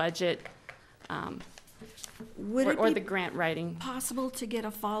with the budget, Would or it the be grant writing. possible to get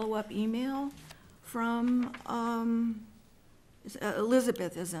a follow-up email from,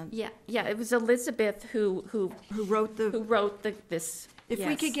 Elizabeth isn't, Yeah, it was Elizabeth who who wrote the, wrote this. if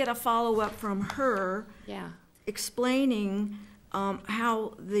we could yes. get a follow-up from her Yeah, explaining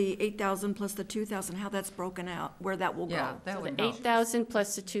how the 8,000 plus the 2,000, how that's broken out, where that will Yeah, go. that so would the help. 8,000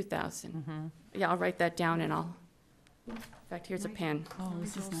 plus the 2,000. Yeah, I'll write that down and in fact, here's a pen. Oh,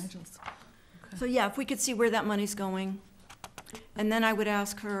 this is Nigel's. So, yeah, if we could see where that money's going. And then I would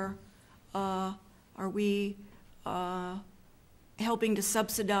ask her, are we helping to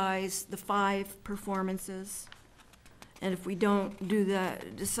subsidize the 5 performances? And if we don't do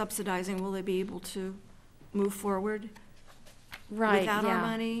that, the subsidizing, will they be able to move forward Right, without our yeah.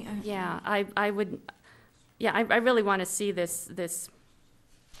 money? Yeah, I would, yeah, I really want to see this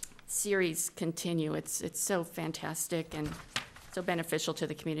series continue. It's so fantastic and so beneficial to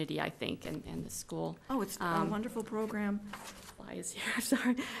the community, I think, and the school. Oh, it's a wonderful program. Fly is here,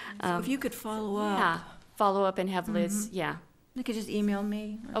 sorry. So if you could follow up, Yeah, follow up and have Liz, yeah. you could just email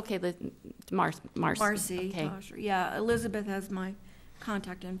me. Okay, Liz, Marcy. Marcy, Okay. Tosher. Yeah, Elizabeth has my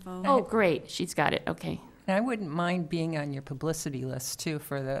contact info. Oh, great, she's got it, okay. And I wouldn't mind being on your publicity list too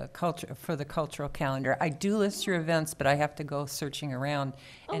for the cultural calendar. I do list your events, but I have to go searching around.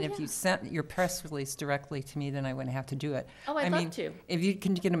 Oh, And if yeah. you sent your press release directly to me, then I wouldn't have to do it. Oh, I'd I love mean, to. If you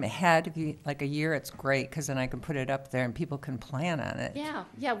can get them ahead, if you like a year, it's great because then I can put it up there and people can plan on it.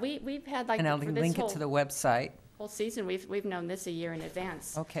 Yeah, we've had like, And I'll for this link it to the website. whole season, we've known this a year in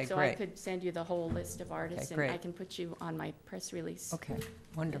advance. Okay, So I great. could send you the whole list of artists, Okay, and I great. can put you on my press release. Okay,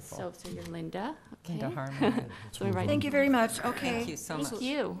 wonderful. So you're Linda, okay? Linda Harmon. So we write- Thank you very much. Okay. Thank you so much. Thank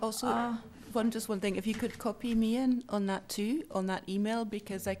you. Also, just one thing, if you could copy me in on that too, on that email,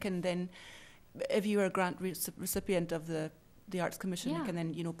 because I can then, if you are a grant recipient of the Arts Commission, Yeah. I can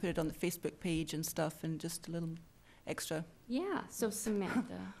then, put it on the Facebook page and stuff, and just a little extra. Yeah, so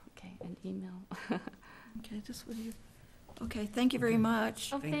Samantha, okay, an email. Okay, just with you. Okay, thank you very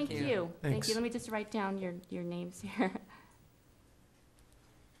much. Oh, Thank thank you. you. Thank Thanks. you. Let me just write down your names here.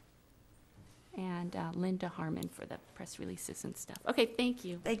 And Linda Harmon for the press releases and stuff. Okay, thank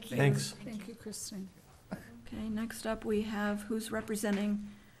you. Thank you. Thanks. Thank you, Christine. Okay, next up, we have who's representing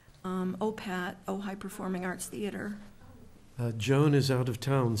OPAT, Ojai Performing Arts Theater. Joan is out of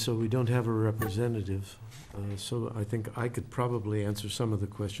town, so we don't have a representative. So I think I could probably answer some of the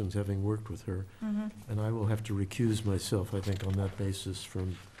questions, having worked with her. And I will have to recuse myself, I think, on that basis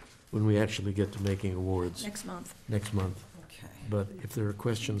from when we actually get to making awards Next month. next month. Okay. But if there are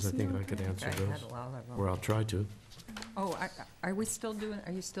questions, I think I could answer I had those, a lot of them. or I'll try to. Oh, are we still doing,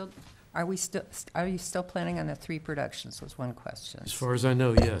 are you still planning on the 3 productions was one question. As far as I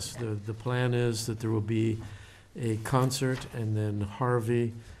know, yes. The plan is that there will be a concert, and then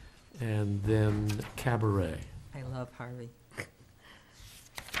Harvey, and then cabaret. I love Harvey.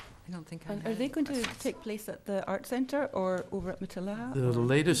 I don't think I And had are they any going to questions. take place at the Art Centre or over at Matilaha? The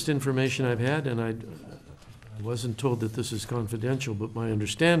latest information I've had, and I wasn't told that this is confidential, but my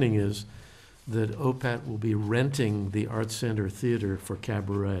understanding is that OPAT will be renting the Arts Center Theater for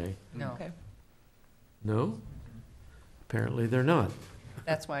cabaret. No. Okay. No? Apparently they're not.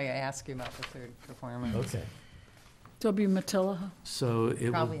 That's why I asked you about the third performance. Okay. There'll be Matillaha. So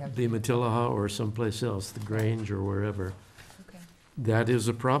it Probably will have to be be- Matillaha or someplace else, the Grange or wherever. Okay. That is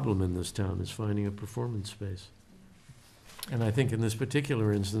a problem in this town, is finding a performance space. And I think in this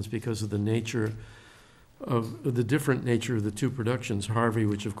particular instance, because of the nature of, the different nature of the two productions, Harvey,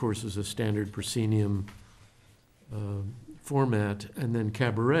 which of course is a standard proscenium format, and then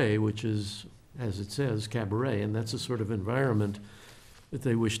Cabaret, which is, as it says, cabaret, and that's a sort of environment that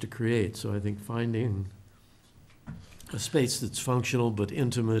they wish to create. So I think finding a space that's functional but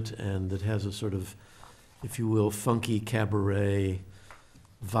intimate and that has a sort of, if you will, funky cabaret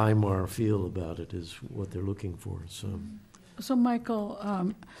Weimar feel about it is what they're looking for, so. So, Michael,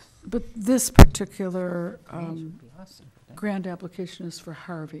 but this particular Grange would be awesome for that. grant application is for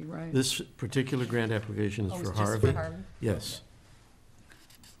Harvey, right? This particular grant application is Oh, for it's just Harvey? Harvey? Yes.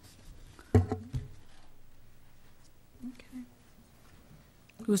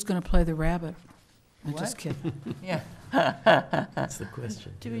 Who's going to play the rabbit? I'm just What? kidding. Yeah. That's the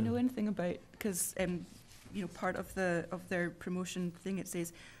question. Do we yeah. know anything about, because, part of their promotion thing, it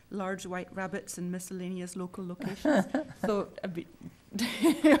says large white rabbits in miscellaneous local locations. So,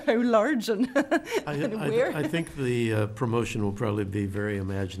 how large and and where? I think the promotion will probably be very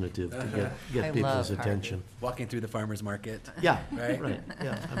imaginative to I get people's love Harvey. attention. Walking through the farmer's market. Yeah, Right? right,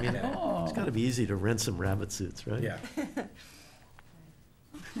 yeah. I mean, it's gotta be easy to rent some rabbit suits, right? Yeah.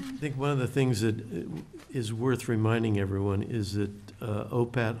 I think one of the things that is worth reminding everyone is that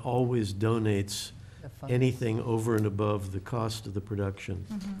OPAT always donates The fun- anything over and above the cost of the production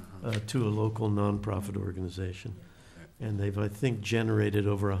to a local nonprofit organization. And they've, I think, generated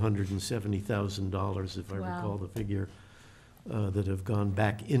over $170,000, if I Wow. recall the figure, that have gone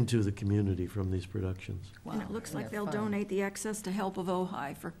back into the community from these productions. And it looks like They're they'll fun. donate the excess to Help of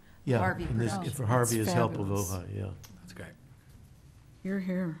Ojai for Yeah, Harvey and this, production. for Harvey That's is Help of fabulous. Ojai, yeah. That's great. You're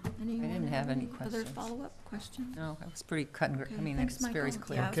here. Anyone didn't have any other questions. follow-up questions? No, that was pretty cut and, Okay, I mean, thanks, it's very Michael.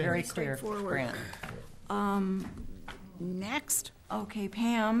 clear, Yeah, it's very pretty clear straightforward. grant. Next. Okay,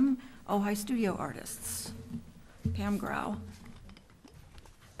 Pam, Ojai Studio Artists. Pam Grau.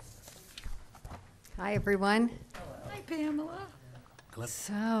 Hi, everyone. Hi, Pamela.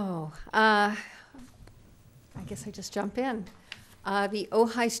 So, I guess I just jump in. The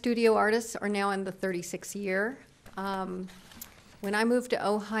Ojai Studio Artists are now in the 36th year. When I moved to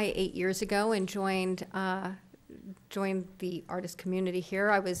Ojai 8 years ago and joined the artist community here,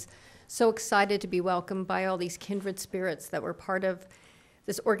 I was so excited to be welcomed by all these kindred spirits that were part of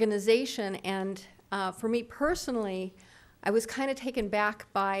this organization. And for me personally, I was kind of taken back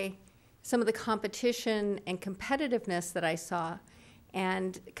by some of the competition and competitiveness that I saw.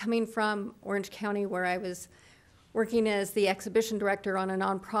 And coming from Orange County, where I was working as the exhibition director on a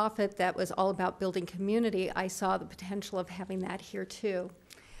nonprofit that was all about building community, I saw the potential of having that here too.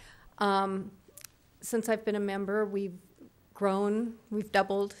 Since I've been a member, we've grown, we've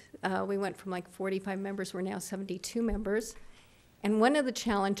doubled. We went from like 45 members, we're now 72 members. And one of the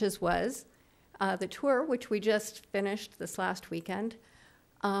challenges was the tour, which we just finished this last weekend,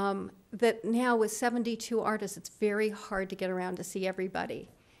 that now with 72 artists, it's very hard to get around to see everybody.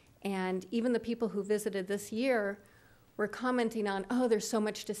 And even the people who visited this year were commenting on, oh, there's so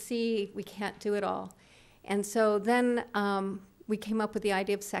much to see, we can't do it all. And so then we came up with the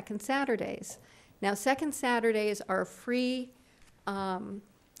idea of Second Saturdays. Now, Second Saturdays are a free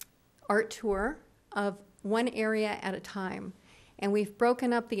art tour of one area at a time. And we've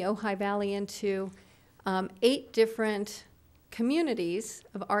broken up the Ojai Valley into 8 different communities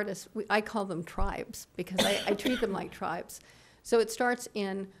of artists. I call them tribes because I treat them like tribes. So it starts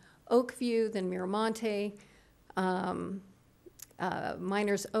in Oakview, then Miramonte,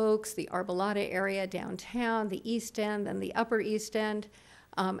 Miners Oaks, the Arbolada area downtown, the East End, then the Upper East End,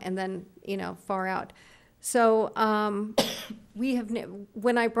 and then, far out. So we have,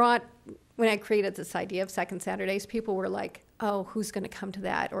 when I created this idea of Second Saturdays, people were like, oh, who's going to come to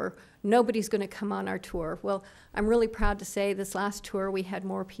that? Or nobody's going to come on our tour. Well, I'm really proud to say this last tour we had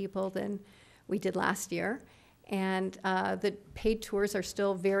more people than we did last year. And the paid tours are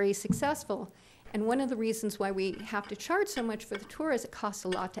still very successful. And one of the reasons why we have to charge so much for the tour is it costs a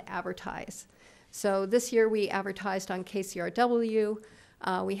lot to advertise. So this year we advertised on KCRW.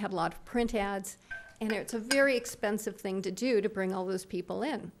 We had a lot of print ads. And it's a very expensive thing to do to bring all those people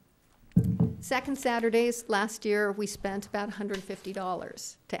in. Second Saturdays, last year, we spent about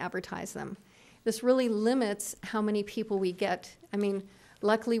 $150 to advertise them. This really limits how many people we get. I mean,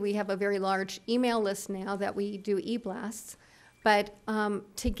 luckily, we have a very large email list now that we do e-blasts. But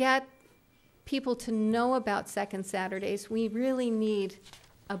to get people to know about Second Saturdays, we really need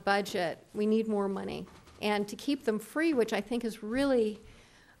a budget. We need more money. And to keep them free, which I think is really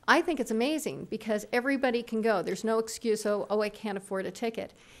I think it's amazing because everybody can go. There's no excuse, oh, I can't afford a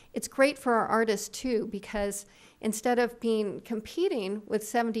ticket. It's great for our artists too, because instead of competing with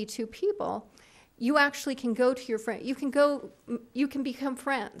 72 people, you actually can go to your friend. You can become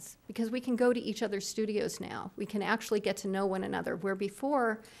friends because we can go to each other's studios now. We can actually get to know one another, where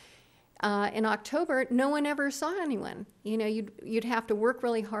before, in October, no one ever saw anyone. You know, you'd have to work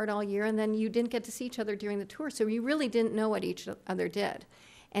really hard all year, and then you didn't get to see each other during the tour, so you really didn't know what each other did.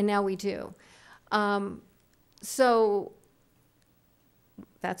 And now we do. So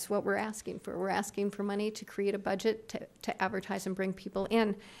that's what we're asking for. We're asking for money to create a budget to advertise and bring people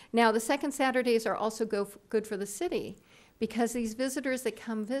in. Now, the second Saturdays are also good for the city because these visitors that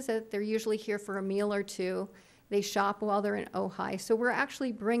come visit, they're usually here for a meal or two. They shop while they're in Ojai. So we're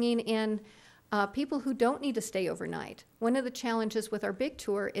actually bringing in people who don't need to stay overnight. One of the challenges with our big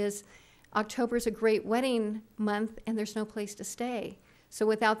tour is October is a great wedding month and there's no place to stay. So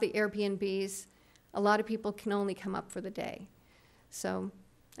without the Airbnbs, a lot of people can only come up for the day. So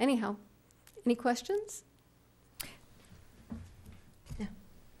anyhow, any questions?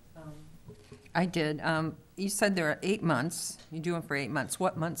 I did. You said there are 8 months. You do them for 8 months.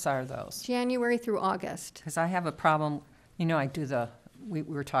 What months are those? January through August. Because I have a problem. You know, we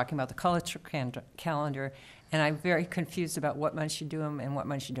were talking about the culture calendar, and I'm very confused about what months you do them and what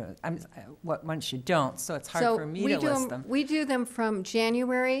months you do. What months you don't. So it's hard for me to list them. We do them from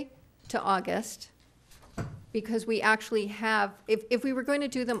January to August because we actually have, if we were going to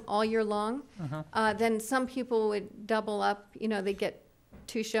do them all year long, then some people would double up, you know, they get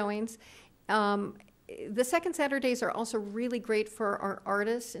 2 showings. The second Saturdays are also really great for our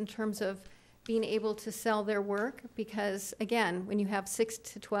artists in terms of being able to sell their work because, again, when you have 6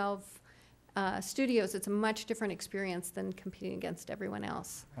 to 12 studios, it's a much different experience than competing against everyone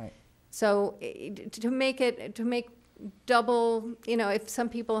else. Right. So to make double, you know, if some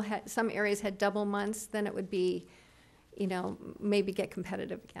areas had double months, then it would be, you know, maybe get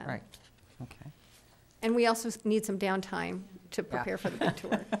competitive again. Right. Okay. And we also need some downtime to prepare for the big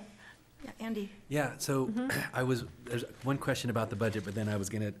tour. Yeah, Andy? Yeah, so there's one question about the budget, but then I was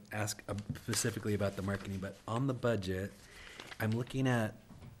going to ask specifically about the marketing. But on the budget, I'm looking at,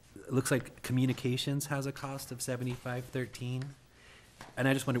 it looks like communications has a cost of $7513. And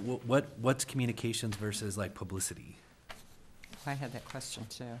I just wondered, what's communications versus like publicity? I had that question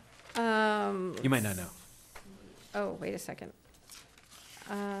too. You might not know. Oh, wait a second.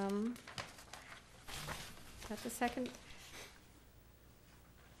 Is that the second?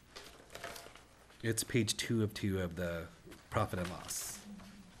 It's page 2 of 2 of the profit and loss.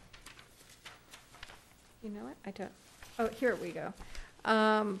 You know what? I don't. Oh, here we go.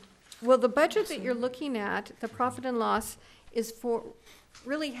 Well, the budget that you're looking at, the profit and loss,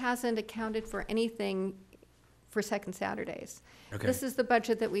 really hasn't accounted for anything for second Saturdays. Okay. This is the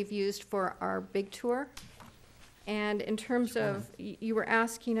budget that we've used for our big tour. And in terms of, you were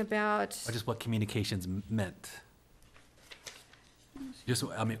asking about. Or just what communications meant. Just,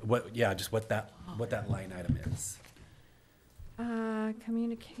 I mean, just what that line item is.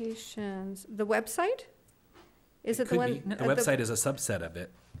 Communications, the website? Is it the Could one? be. The website is a subset of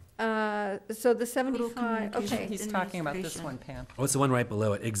it. So the 75, okay. He's talking about this one, Pam. Oh, it's the one right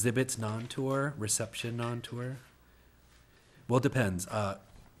below it. Exhibits non-tour, reception non-tour. Well, it depends. I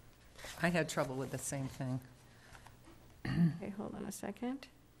had trouble with the same thing. Okay, hold on a second.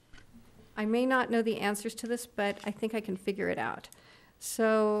 I may not know the answers to this, but I think I can figure it out.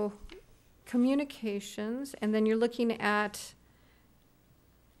 So communications, and then you're looking at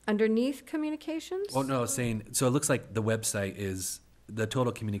underneath communications? Oh, no, I was saying, so it looks like the website is, the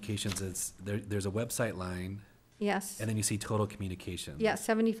total communications is, there's a website line, Yes. and then you see total communications. Yeah,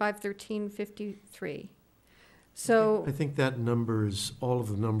 751353. So I think that numbers, all of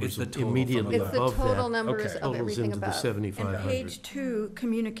the numbers It's the total from immediately it's the above total that numbers Okay. of totals everything into the above. And 7,500. page 2,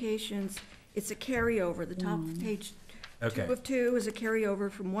 communications, it's a carryover. The top of page Okay. 2 of 2 is a carryover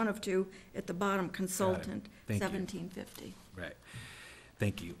from 1 of 2 at the bottom, consultant, Thank you. 1750. Right.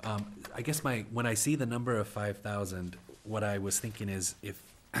 Thank you. I guess when I see the number of 5,000, what I was thinking is if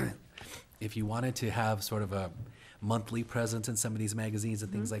you wanted to have sort of a monthly presence in some of these magazines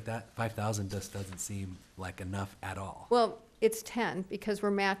and things like that, 5,000 just doesn't seem like enough at all. Well, it's 10 because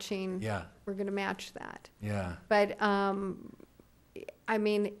we're matching. Yeah. We're going to match that. Yeah. But, I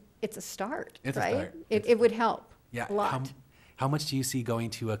mean, it's a start, It's a right? start. It would help Yeah. a lot. How much do you see going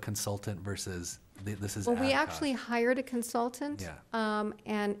to a consultant versus this is Well, we ad cost? actually hired a consultant. Yeah.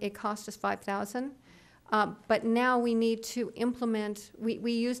 And it cost us $5,000. But now we need to implement,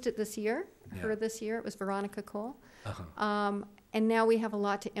 we used it this year, Yeah. her this year, it was Veronica Cole. Uh-huh. And now we have a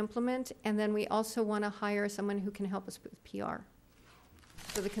lot to implement, and then we also want to hire someone who can help us with PR.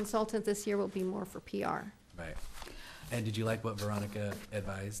 So the consultant this year will be more for PR. Right. And did you like what Veronica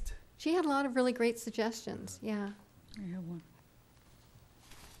advised? She had a lot of really great suggestions, yeah. I have one.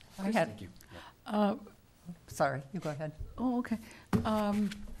 I had, Thank you. sorry, you go ahead. Oh, okay.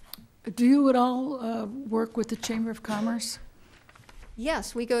 Do you at all work with the Chamber of Commerce?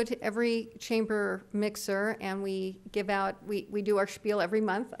 Yes, we go to every chamber mixer and we give out, we do our spiel every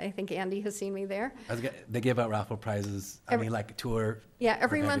month. I think Andy has seen me there. They give out raffle prizes, Every- like a tour. Yeah,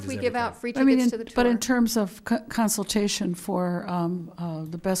 every for month we packages give every out time. free I mean, tickets to the tour. but in terms of consultation for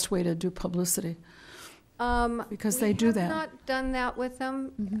the best way to do publicity. Because they do that. We have not done that with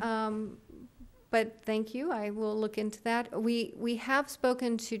them, but thank you, I will look into that. We have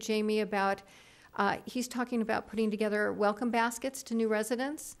spoken to Jamie about, he's talking about putting together welcome baskets to new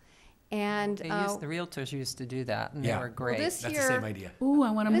residents, and. The realtors used to do that, and they Yeah. were great. this That's year- the same idea. Ooh, I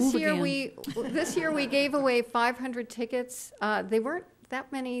want to move This year, again. this year we gave away 500 tickets. They weren't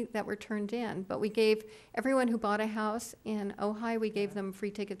that many that were turned in, but we gave everyone who bought a house in Ojai, we gave them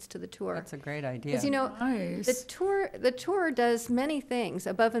free tickets to the tour. That's a great idea. Because, you know, Nice. the tour does many things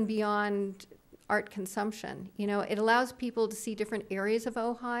above and beyond art consumption. You know, it allows people to see different areas of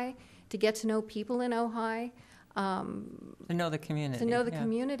Ojai, to get to know people in Ojai, To know the community. to know the yeah.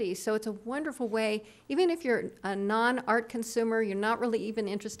 community. So it's a wonderful way, even if you're a non-art consumer, you're not really even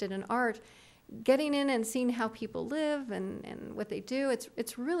interested in art, getting in and seeing how people live and what they do,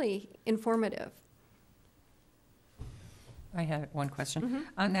 it's really informative. I had one question. Mm-hmm.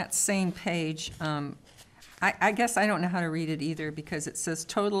 On that same page, I guess I don't know how to read it either because it says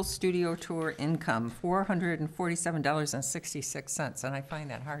total studio tour income, $447.66, and I find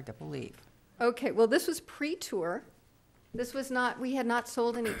that hard to believe. Okay, well, this was pre-tour. This was not, we had not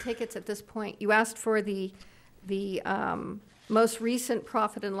sold any tickets at this point. You asked for the most recent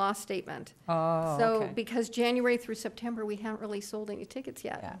profit and loss statement. Oh, So, okay. because January through September, we haven't really sold any tickets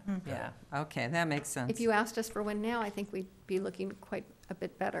yet. Yeah, yeah, okay, that makes sense. If you asked us for one now, I think we'd be looking quite a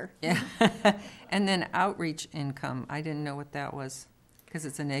bit better. Yeah, and then outreach income, I didn't know what that was, because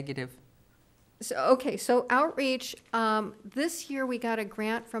it's a negative. So, okay, so outreach, this year we got a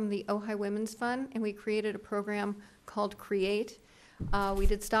grant from the Ojai Women's Fund, and we created a program called Create. We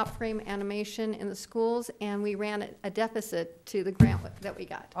did stop frame animation in the schools, and we ran a deficit to the grant that we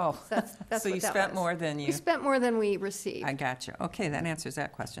got. Oh, So that's so what you that spent was. more than We you, spent more than we received. I gotcha. Okay, that answers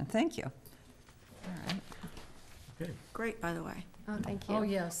that question. Thank you. All right. Great, by the way. Oh, thank you. Oh,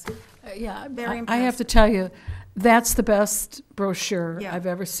 yes. Yeah, Very I have to tell you, that's the best brochure Yeah. I've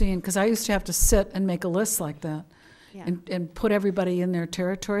ever seen, because I used to have to sit and make a list like that Yeah. and put everybody in their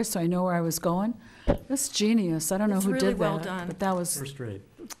territory so I know where I was going. That's genius. I don't know It's who really did well that, done. but that was First rate.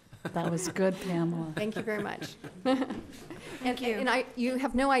 good, Pamela. Thank you very much. Thank you. And you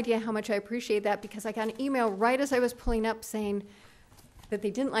have no idea how much I appreciate that, because I got an email right as I was pulling up saying that they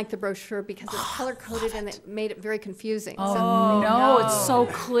didn't like the brochure because it's color-coded and it made it very confusing. So- Oh, no, it's so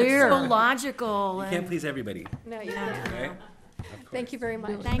clear. So logical. You can't please everybody, No, you can't. right? Thank you very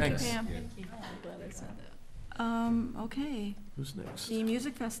much. Thank you, Thanks. Pam. Okay, Who's next? the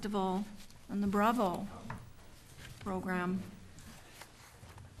music festival and the Bravo program.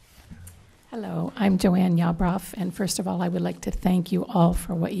 Hello, I'm Joanne Yabroff, and first of all, I would like to thank you all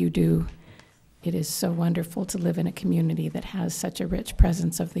for what you do. It is so wonderful to live in a community that has such a rich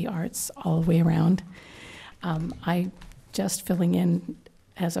presence of the arts all the way around. I just filling in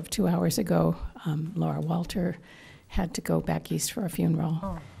as of 2 hours ago, Laura Walter had to go back east for a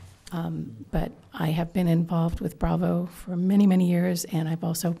funeral. But I have been involved with Bravo for many, many years, and I've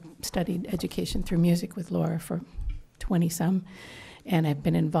also studied education through music with Laura for 20-some. And I've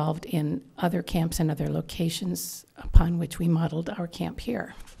been involved in other camps and other locations upon which we modeled our camp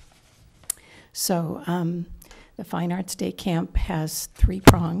here. So the Fine Arts Day Camp has 3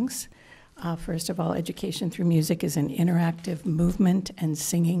 prongs. First of all, education through music is an interactive movement and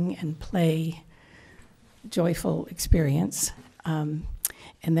singing and play, joyful experience. And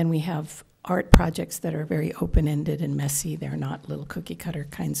then we have art projects that are very open-ended and messy. They're not little cookie-cutter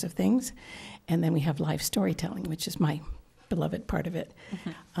kinds of things. And then we have live storytelling, which is my beloved part of it.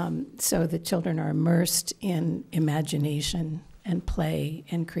 So the children are immersed in imagination and play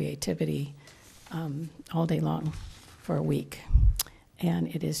and creativity all day long for a week.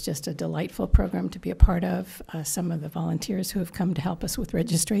 And it is just a delightful program to be a part of. Some of the volunteers who have come to help us with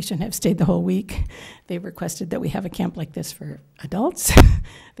registration have stayed the whole week. They've requested that we have a camp like this for adults.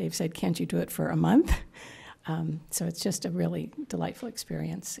 They've said, can't you do it for a month? So it's just a really delightful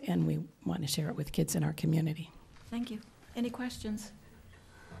experience, and we want to share it with kids in our community. Thank you. Any questions?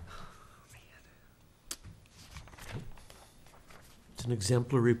 It's an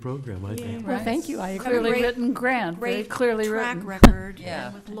exemplary program, I think. Well, thank you, I agree. Clearly Great- written grant, very Great clearly track written. record. Yeah.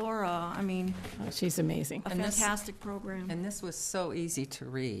 And with Laura, I mean, Oh, she's amazing. a And this- fantastic program. And this was so easy to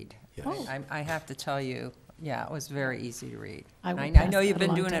read. Yes. Oh. I have to tell you, yeah, it was very easy to read. I will I pass know you've that been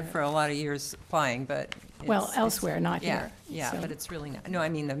along doing to it her. for a lot of years applying, but. Well, it's- elsewhere, not Yeah, here. yeah, So, but it's really not, no, I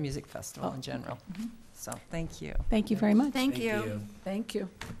mean the music festival Oh. in general. So, thank you. Thank you very much. Thank you. Thank you.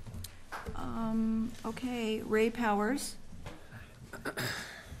 Okay, Ray Powers.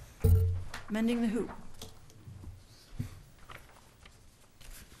 Mending the Hoop.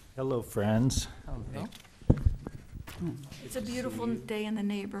 Hello, friends. Oh, It's a beautiful day in the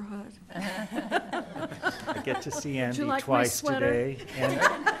neighborhood. I get to see you Andy like my twice sweater? today.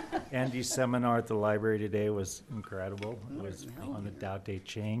 Andy's seminar at the library today was incredible. It was on the Tao Te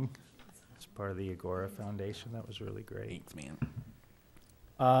Ching. It's part of the Agora Foundation. That was really great. Thanks, man.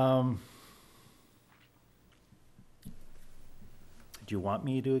 Do you want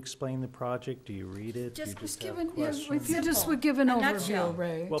me to explain the project? Do you read it? Do you Just have If questions? you just would give an A overview, nutshell.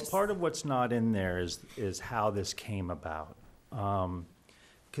 Ray. Well, part of what's not in there is how this came about.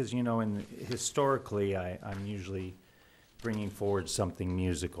 Because, historically, I'm usually bringing forward something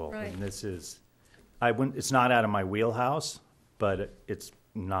musical. Right. And this is, it's not out of my wheelhouse, but it's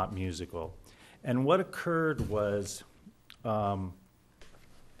not musical. And what occurred was,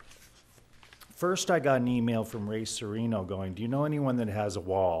 first I got an email from Ray Serino going, do you know anyone that has a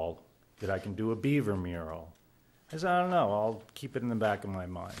wall that I can do a beaver mural? I said, I don't know, I'll keep it in the back of my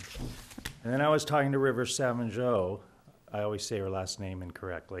mind. And then I was talking to River Savangeau, I always say her last name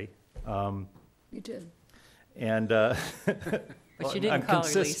incorrectly. You did. And But you didn't I'm call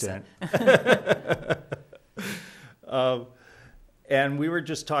her Lisa. consistent. And we were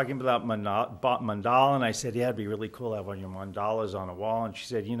just talking about mandala, and I said, yeah, it'd be really cool to have one of your mandalas on a wall. And she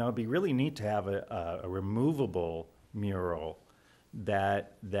said, it'd be really neat to have a removable mural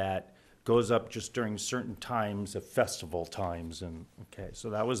that goes up just during certain times of festival times. And okay, so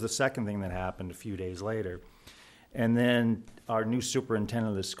that was the second thing that happened a few days later. And then our new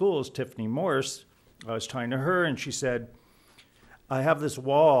superintendent of the schools, Tiffany Morse, I was talking to her, and she said, I have this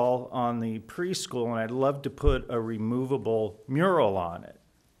wall on the preschool, and I'd love to put a removable mural on it.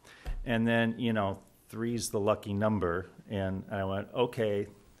 And then, 3's the lucky number. And I went, okay,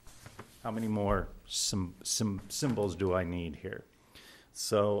 how many more symbols do I need here?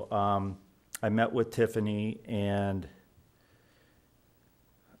 So I met with Tiffany and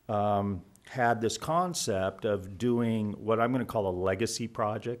had this concept of doing what I'm going to call a legacy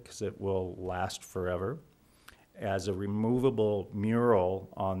project, because it will last forever, as a removable mural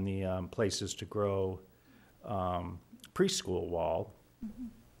on the Places to Grow preschool wall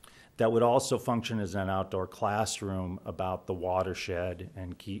that would also function as an outdoor classroom about the watershed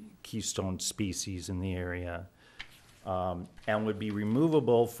and keystone species in the area, and would be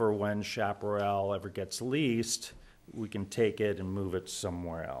removable for when Chaparral ever gets leased, we can take it and move it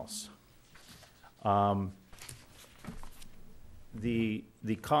somewhere else. The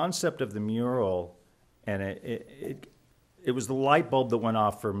concept of the mural, and it was the light bulb that went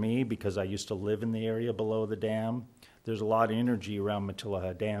off for me because I used to live in the area below the dam. There's a lot of energy around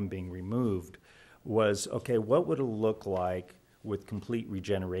Matilaha Dam being removed. Was, okay, what would it look like with complete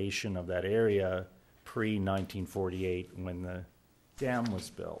regeneration of that area pre-1948 when the dam was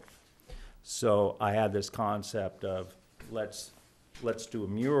built? So I had this concept of let's do a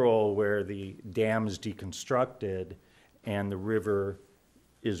mural where the dam is deconstructed and the river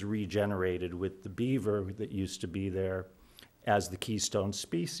is regenerated with the beaver that used to be there as the keystone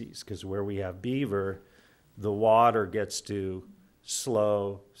species. Because where we have beaver, the water gets to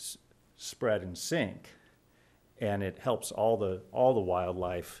slow, spread, and sink, and it helps all the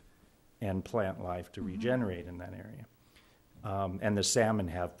wildlife and plant life to regenerate in that area. And the salmon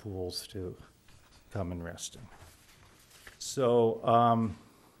have pools to come and rest in. So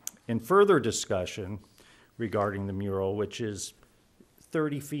in further discussion regarding the mural, which is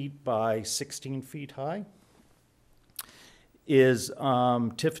 30 feet by 16 feet high, is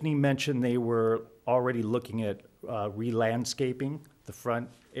Tiffany mentioned they were already looking at re-landscaping the front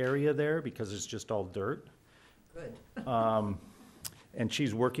area there because it's just all dirt. Good. And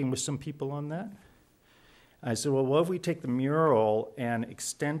she's working with some people on that. I said, well, what if we take the mural and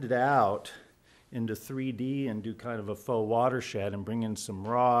extend it out into 3D and do kind of a faux watershed and bring in some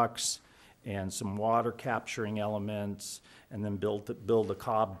rocks and some water capturing elements, and then build a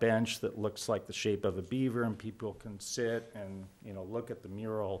cob bench that looks like the shape of a beaver, and people can sit and look at the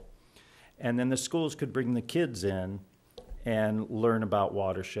mural. And then the schools could bring the kids in and learn about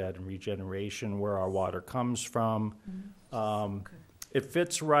watershed and regeneration, where our water comes from. It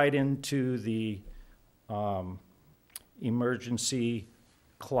fits right into the emergency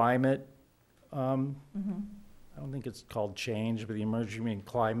climate, I don't think it's called change, but the emerging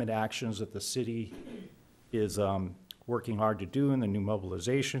climate actions that the city is working hard to do in the new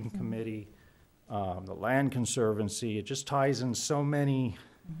mobilization committee, the land conservancy. It just ties in so many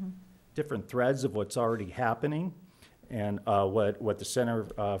different threads of what's already happening, and what the Center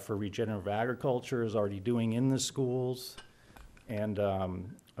for Regenerative Agriculture is already doing in the schools, and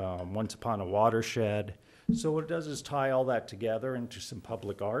Once Upon a Watershed. So what it does is tie all that together into some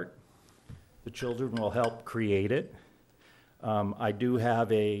public art. The children will help create it. I do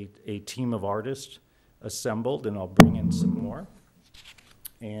have a team of artists assembled, and I'll bring in some more.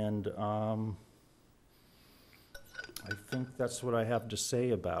 And I think that's what I have to say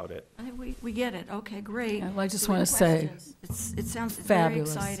about it. We get it. Okay, great. Yeah, well, I just Do we want have to say, questions? It sounds very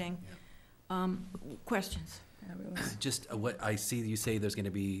fabulous. exciting. Questions? Just what I see you say there's going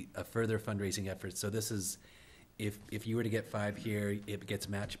to be a further fundraising effort. So this is, if you were to get 5 here, it gets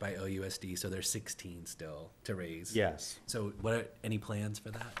matched by OUSD, so there's 16 still to raise. Yes. So what are any plans for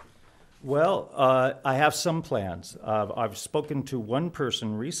that? Well, I have some plans. I've spoken to one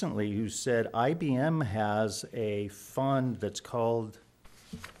person recently who said IBM has a fund that's called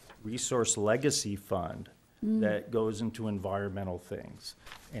Resource Legacy Fund that goes into environmental things,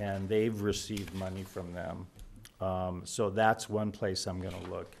 and they've received money from them. So that's one place I'm going to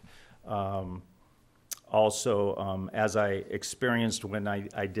look. Also, as I experienced when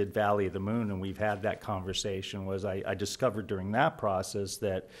I did Valley of the Moon, and we've had that conversation, was I discovered during that process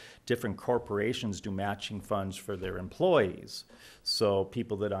that different corporations do matching funds for their employees. So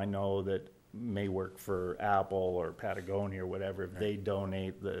people that I know that may work for Apple or Patagonia or whatever, if they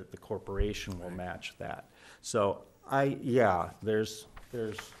donate, the corporation will match that. So there's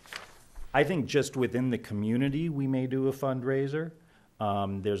I think just within the community, we may do a fundraiser.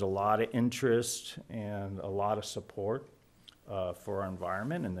 There's a lot of interest and a lot of support for our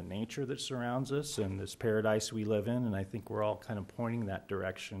environment and the nature that surrounds us and this paradise we live in, and I think we're all kind of pointing that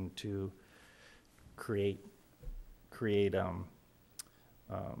direction to create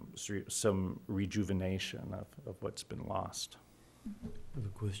some rejuvenation of what's been lost. I have a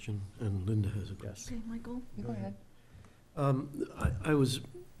question, and Linda has a question. Okay, Michael? Go ahead. I was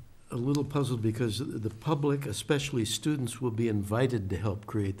a little puzzled because the public, especially students, will be invited to help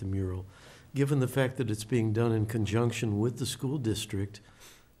create the mural. Given the fact that it's being done in conjunction with the school district,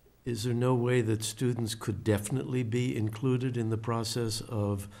 is there no way that students could definitely be included in the process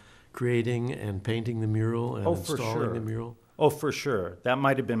of creating and painting the mural and installing the mural? Oh, for sure. That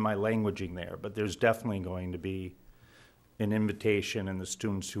might have been my languaging there, but there's definitely going to be an invitation, and the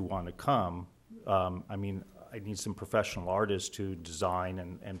students who want to come. I need some professional artists to design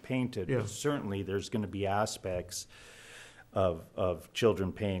and paint it. Yeah. But certainly, there's going to be aspects of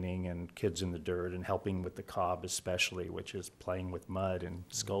children painting and kids in the dirt and helping with the cob especially, which is playing with mud and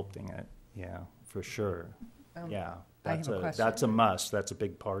sculpting it. Yeah, for sure. Yeah, I have a question. that's a must. That's a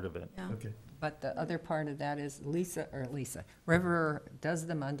big part of it. Yeah. Okay. But the other part of that is River does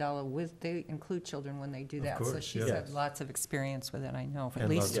the mandala they include children when they do Of that. So course, she's yeah. had lots of experience with it, I know, at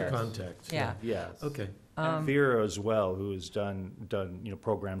And lots least. of contacts. Yeah. Yes. Okay. And Vera as well, who has done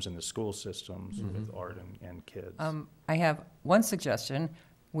programs in the school systems with art and kids. I have one suggestion,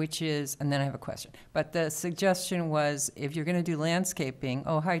 which is, and then I have a question. But the suggestion was, if you're going to do landscaping,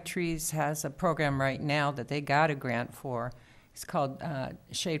 Ojai Trees has a program right now that they got a grant for. It's called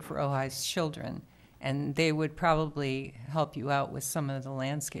Shade for Ojai's Children, and they would probably help you out with some of the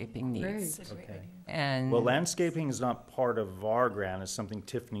landscaping needs. Okay. And Well, landscaping is not part of our grant. It's something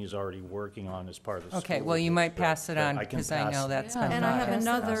Tiffany's already working on as part of the okay, school well, you might district, pass it but on I can because I pass know it. that's Yeah. been. And I have Pass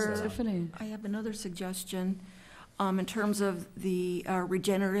another, Tiffany. I have another suggestion, in terms of the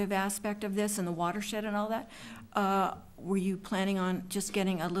regenerative aspect of this and the watershed and all that. Were you planning on just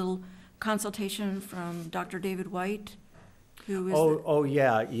getting a little consultation from Dr. David White, who is,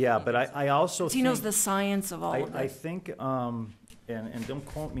 Yeah, but I also he knows think, the science of all of I it. think, and don't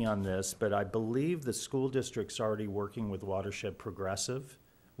quote me on this, but I believe the school district's already working with Watershed Progressive,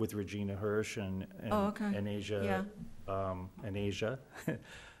 with Regina Hirsch and Oh, okay. Asia.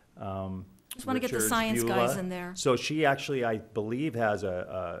 Just want to get the Richards, science guys Beulah. in there. So she actually, I believe, has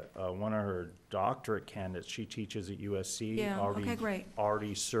one of her doctorate candidates. She teaches at USC. Yeah, okay, great.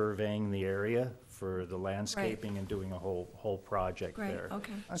 Already surveying the area for the landscaping and doing a whole project Great, there.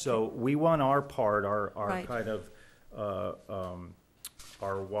 okay. So we want our part, our Right. kind of,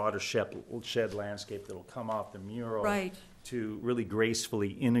 our watershed landscape that'll come off the mural. Right. To really gracefully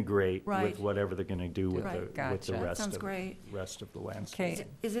integrate Right. with whatever they're gonna do with Right. the Gotcha. That rest sounds of, great. rest of the landscape. Okay,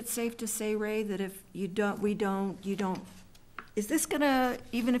 Is it safe to say, Ray, that if you don't, is this gonna,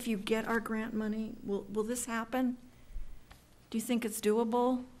 even if you get our grant money, will this happen? Do you think it's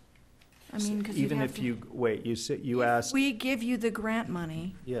doable? I mean, because you Even have if to. you, wait, you If asked, we give you the grant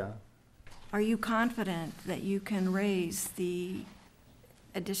money, yeah. are you confident that you can raise the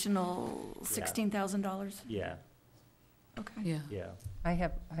additional $16,000? Yeah, Okay. Yeah. yeah. I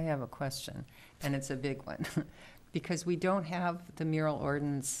have a question, and it's a big one. Because we don't have the mural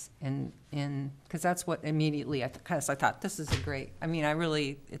ordinance because that's what immediately, I thought, this is a great, I mean,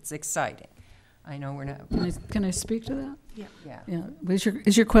 it's exciting. I know we're not, Can I speak to that? yeah. Yeah.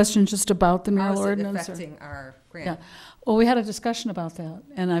 Is your question just about the mural How is it ordinance? or- affecting our Yeah. grant? Well, we had a discussion about that,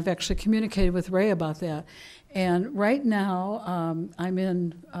 and I've actually communicated with Ray about that. And right now, I'm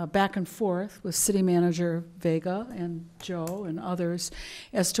in back and forth with City Manager Vega and Joe and others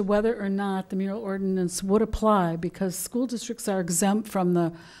as to whether or not the mural ordinance would apply, because school districts are exempt from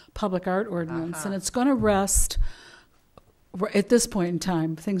the public art ordinance, and it's going to rest, at this point in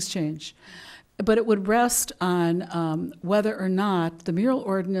time, things change, but it would rest on whether or not the mural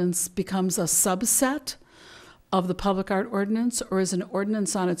ordinance becomes a subset of the public art ordinance or is an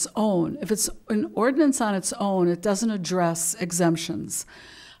ordinance on its own. If it's an ordinance on its own, it doesn't address exemptions.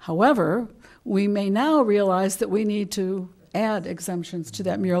 However, we may now realize that we need to add exemptions to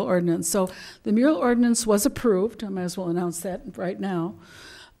that mural ordinance. So the mural ordinance was approved, I might as well announce that right now,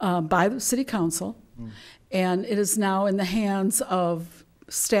 by the City Council, and it is now in the hands of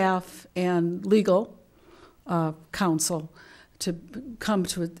staff and legal counsel to come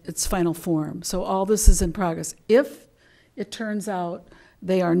to its final form. So all this is in progress. If it turns out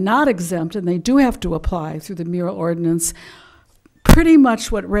they are not exempt and they do have to apply through the mural ordinance, pretty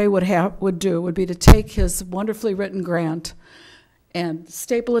much what Ray would do would be to take his wonderfully written grant and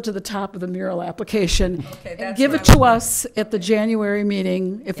staple it to the top of the mural application, Okay, and that's give what it I to was- us at the January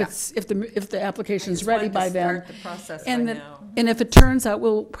meeting if Yeah. if the application's Just ready wanted to by then. start the process And right then- now. And if it turns out,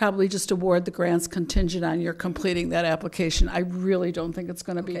 we'll probably just award the grants contingent on your completing that application. I really don't think it's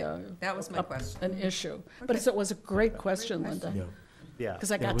going to be Okay, that was my question. an issue. But it was a great question, Linda, Yeah. Yeah,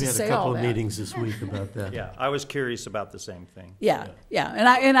 because I Yeah, got we to had a say couple all of that. meetings this week about that. yeah, I was curious about the same thing. Yeah, yeah,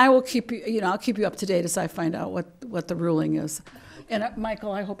 and I will keep you, I'll keep you up to date as I find out what the ruling is. And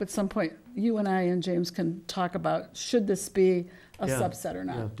Michael, I hope at some point you and I and James can talk about, should this be a Yeah, subset or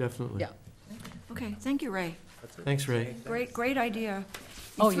not? Yeah, definitely. Yeah. Okay, thank you, Ray. Thanks, Ray. Great idea.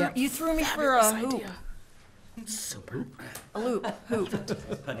 Oh, yeah. You threw me for a Fabulous hoop. idea. A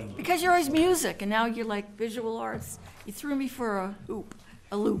hoop. Because you're always music, and now you're like visual arts. You threw me for a hoop,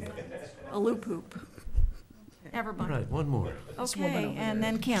 a loop hoop. Never All mind. right, one more. This woman Okay, over and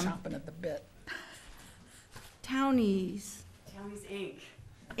there then Kim. chomping at the bit. Townies, Townies Inc.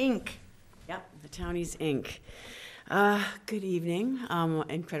 Inc. Yep, the Townies Inc. Good evening,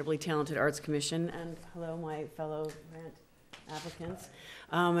 incredibly talented Arts Commission, and hello, my fellow grant applicants.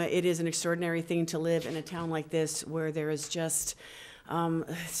 It is an extraordinary thing to live in a town like this where there is just,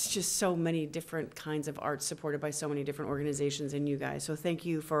 it's just so many different kinds of arts supported by so many different organizations and you guys. So thank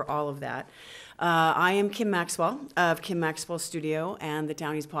you for all of that. I am Kim Maxwell of Kim Maxwell Studio and the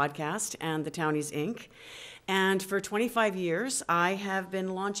Townies Podcast and the Townies Inc. And for 25 years, I have been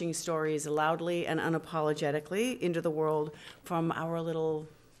launching stories loudly and unapologetically into the world from our little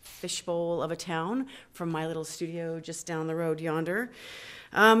fishbowl of a town, from my little studio just down the road yonder.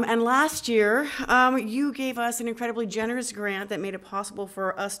 And last year, you gave us an incredibly generous grant that made it possible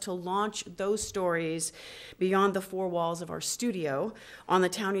for us to launch those stories beyond the four walls of our studio on the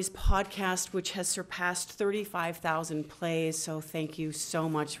Townies Podcast, which has surpassed 35,000 plays. So thank you so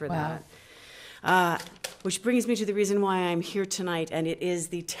much for that. Which brings me to the reason why I'm here tonight, and it is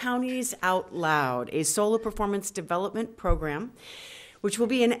the Townies Out Loud, a solo performance development program, which will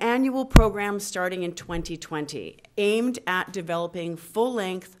be an annual program starting in 2020, aimed at developing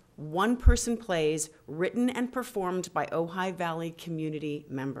full-length, one-person plays written and performed by Ojai Valley community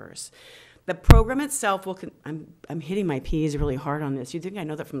members. The program itself will, I'm hitting my P's really hard on this. You'd think I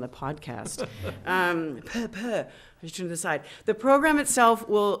know that from the podcast. Just turn to the side. The program itself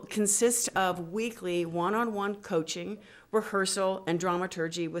will consist of weekly one-on-one coaching, rehearsal, and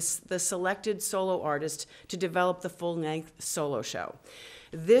dramaturgy with the selected solo artist to develop the full-length solo show.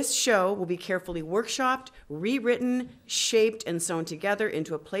 This show will be carefully workshopped, rewritten, shaped, and sewn together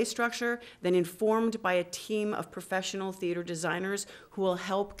into a play structure, then informed by a team of professional theater designers who will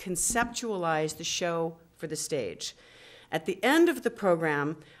help conceptualize the show for the stage. At the end of the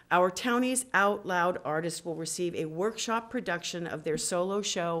program, our Townies Out Loud artists will receive a workshop production of their solo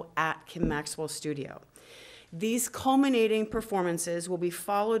show at Kim Maxwell Studio. These culminating performances will be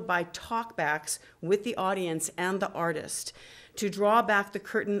followed by talkbacks with the audience and the artist to draw back the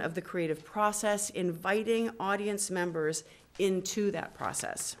curtain of the creative process, inviting audience members into that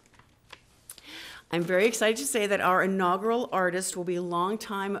process. I'm very excited to say that our inaugural artist will be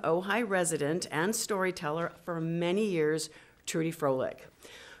longtime Ojai resident and storyteller for many years, Trudy Froelich,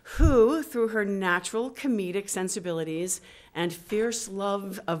 who, through her natural comedic sensibilities and fierce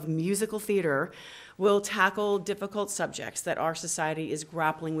love of musical theater, will tackle difficult subjects that our society is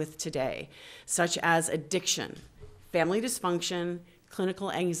grappling with today, such as addiction, family dysfunction,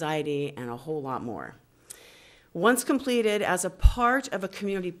 clinical anxiety, and a whole lot more. Once completed as a part of a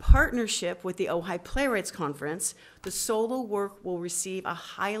community partnership with the Ojai Playwrights Conference, the solo work will receive a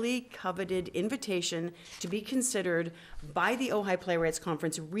highly coveted invitation to be considered by the Ojai Playwrights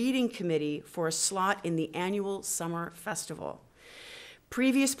Conference Reading Committee for a slot in the annual Summer Festival.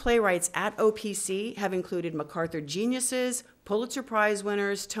 Previous playwrights at OPC have included MacArthur Geniuses, Pulitzer Prize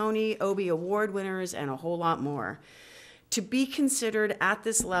winners, Tony, Obie Award winners, and a whole lot more. To be considered at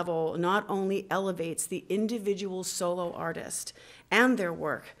this level not only elevates the individual solo artist and their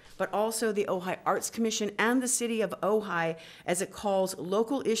work, but also the Ojai Arts Commission and the city of Ojai as it calls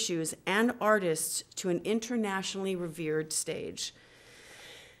local issues and artists to an internationally revered stage.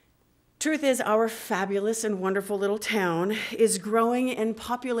 Truth is, our fabulous and wonderful little town is growing in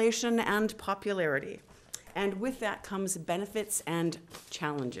population and popularity, and with that comes benefits and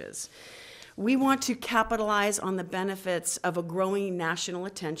challenges. We want to capitalize on the benefits of a growing national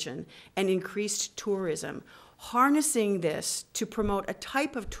attention and increased tourism, harnessing this to promote a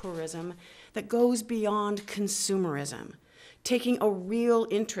type of tourism that goes beyond consumerism, taking a real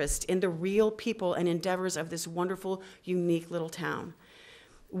interest in the real people and endeavors of this wonderful, unique little town.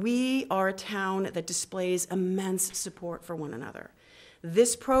 We are a town that displays immense support for one another.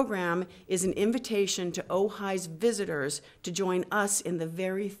 This program is an invitation to Ojai's visitors to join us in the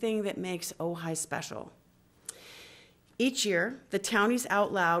very thing that makes Ojai special. Each year, the Townies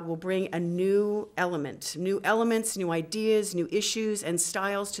Out Loud will bring a new elements, new ideas, new issues, and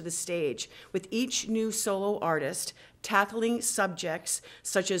styles to the stage, with each new solo artist tackling subjects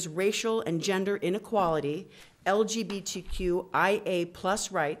such as racial and gender inequality, LGBTQIA+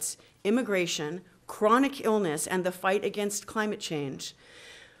 rights, immigration, chronic illness, and the fight against climate change.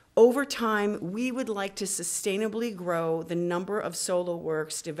 Over time, we would like to sustainably grow the number of solo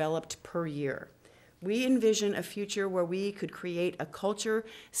works developed per year. We envision a future where we could create a culture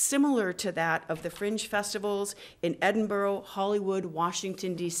similar to that of the fringe festivals in Edinburgh, Hollywood,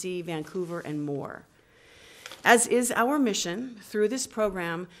 Washington, D.C., Vancouver, and more. As is our mission, through this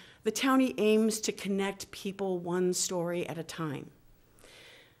program, the Townie aims to connect people one story at a time.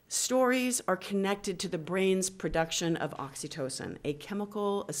 Stories are connected to the brain's production of oxytocin, a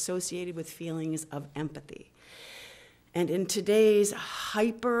chemical associated with feelings of empathy. And in today's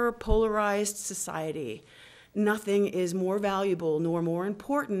hyper-polarized society, nothing is more valuable nor more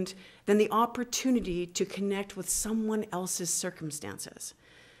important than the opportunity to connect with someone else's circumstances.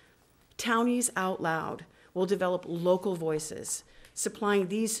 Townies Out Loud will develop local voices, supplying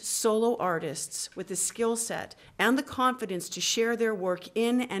these solo artists with the skill set and the confidence to share their work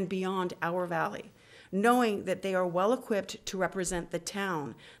in and beyond our valley, knowing that they are well equipped to represent the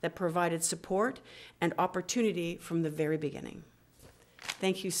town that provided support and opportunity from the very beginning.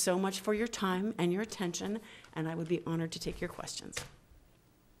 Thank you so much for your time and your attention, and I would be honored to take your questions.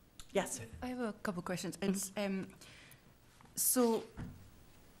 Yes? I have a couple questions. It's,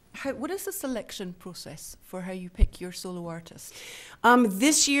 what is the selection process for how you pick your solo artist?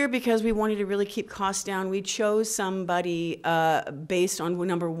 This year, because we wanted to really keep costs down, we chose somebody based on,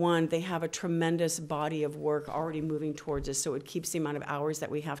 number one, they have a tremendous body of work already moving towards us, so it keeps the amount of hours that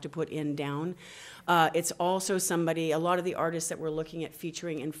we have to put in down. It's also somebody, a lot of the artists that we're looking at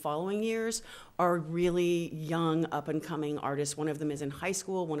featuring in following years are really young, up-and-coming artists. One of them is in high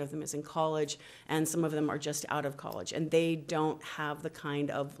school, one of them is in college, and some of them are just out of college. And they don't have the kind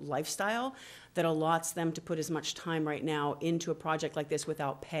of lifestyle that allots them to put as much time right now into a project like this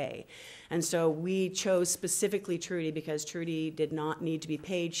without pay. And so we chose specifically Trudy because Trudy did not need to be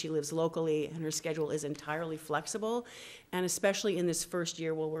paid. She lives locally, and her schedule is entirely flexible. And especially in this first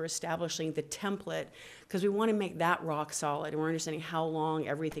year where we're establishing the template, because we want to make that rock solid, and we're understanding how long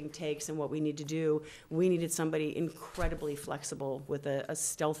everything takes and what we need to do. We needed somebody incredibly flexible with a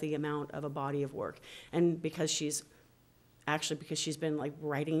stealthy amount of a body of work. And because she's been like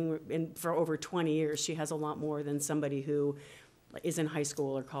writing for over 20 years, she has a lot more than somebody who is in high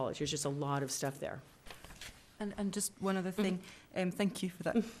school or college. There's just a lot of stuff there. And just one other thing, thank you for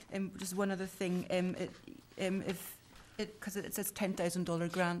that. Just one other thing, because it says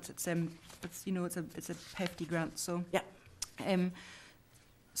 $10,000 grant, it's a hefty grant. So yeah.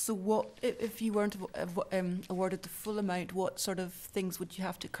 So what if you weren't awarded the full amount? What sort of things would you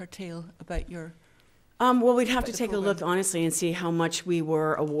have to curtail about your Well, we'd have to the take a look, honestly, and see how much we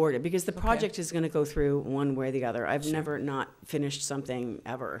were awarded, because the project is going to go through one way or the other. I've never not finished something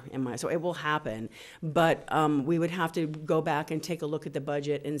ever in my, so it will happen. But we would have to go back and take a look at the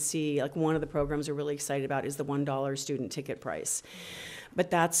budget and see, like, one of the programs we're really excited about is the $1 student ticket price.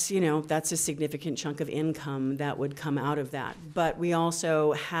 But that's, you know, that's a significant chunk of income that would come out of that. But we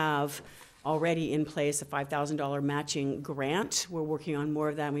also have already in place a $5,000 matching grant. We're working on more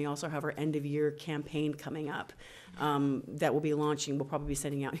of that, and we also have our end-of-year campaign coming up that we'll be launching. We'll probably be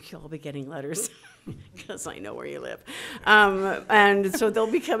sending out, you'll all be getting letters, because I know where you live. And so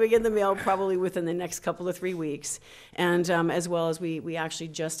they'll be coming in the mail probably within the next couple of 3 weeks. And as well as we actually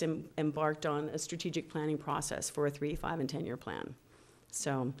just embarked on a strategic planning process for a 3, 5, and 10-year plan.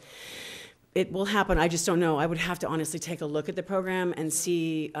 So it will happen. I just don't know. I would have to honestly take a look at the program and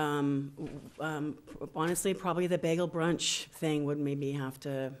see, honestly, probably the bagel brunch thing would maybe have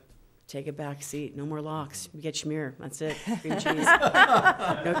to take a back seat. No more lox. We get schmear. That's it. Cream cheese.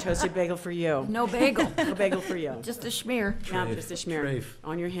 No toasted bagel for you. No bagel. No bagel for you. Just a schmear. Yeah, just a schmear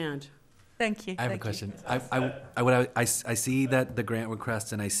on your hand. Thank you. I have a question. I see that the grant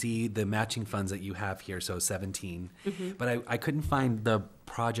request and I see the matching funds that you have here, so 17, but I couldn't find the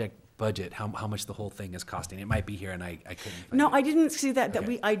project budget, how much the whole thing is costing. It might be here and I couldn't find No, it. I didn't see that.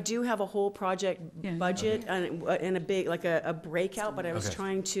 Okay. I do have a whole project Yeah. budget and a big, like a breakout, but I was Okay.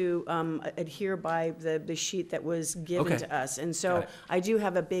 trying to adhere by the sheet that was given Okay. to us. And Got so it. I do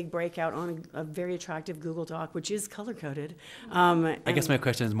have a big breakout on a very attractive Google Doc, which is color-coded. I guess my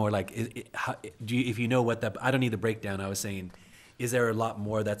question is more like, if you know what I don't need the breakdown, I was saying, is there a lot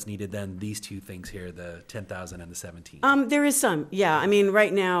more that's needed than these two things here, the 10,000 and the 17? There is some, yeah. I mean,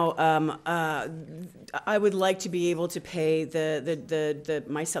 right now, I would like to be able to pay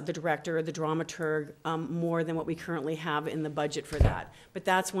myself, the director, the dramaturg, more than what we currently have in the budget for that. But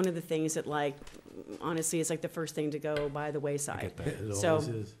that's one of the things that, like, honestly, is like the first thing to go by the wayside. It So- always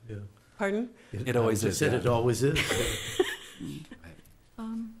is, yeah. Pardon? It always I is, said yeah. it always is.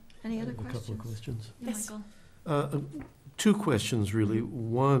 Any other A couple of questions. Yes. Two questions, really.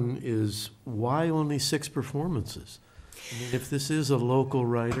 One is, why only 6 performances? I mean, if this is a local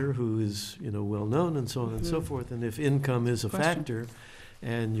writer who is, well-known and so on and so forth, and if income is a factor,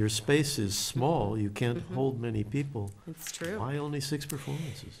 and your space is small, you can't hold many people, It's true. why only 6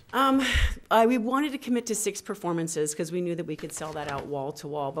 performances? We wanted to commit to 6 performances because we knew that we could sell that out wall to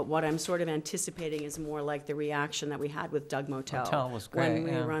wall. But what I'm sort of anticipating is more like the reaction that we had with Doug Motel. Motel was when great,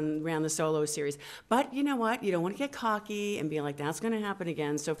 we yeah. ran the solo series. But you know what? You don't want to get cocky and be like, that's going to happen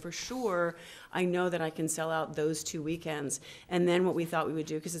again. So for sure, I know that I can sell out those 2 weekends. And then what we thought we would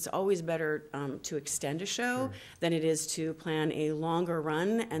do, because it's always better to extend a show than it is to plan a longer run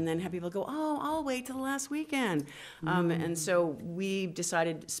and then have people go, oh, I'll wait till the last weekend. And so we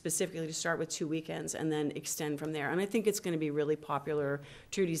decided specifically to start with 2 weekends and then extend from there. And I think it's going to be really popular.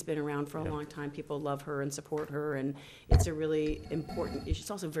 Trudy's been around for a long time. People love her and support her, and it's a really important issue.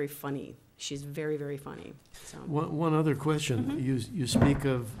 It's also very funny. She's very, very funny. So. One other question. You speak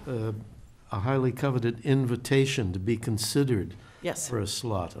of a highly coveted invitation to be considered Yes. for a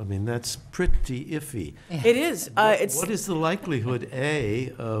slot. I mean, that's pretty iffy. It is. What is the likelihood,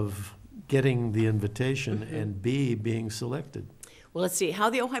 A, of getting the invitation, and B, being selected? Well, let's see. How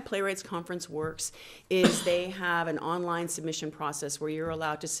the Ojai Playwrights Conference works is they have an online submission process where you're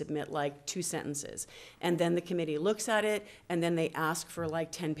allowed to submit like 2 sentences. And then the committee looks at it, and then they ask for like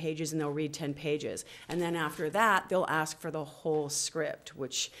 10 pages, and they'll read 10 pages. And then after that, they'll ask for the whole script,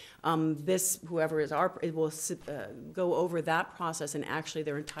 which whoever is it will go over that process, and actually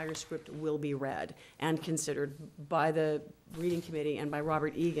their entire script will be read and considered by the reading committee and by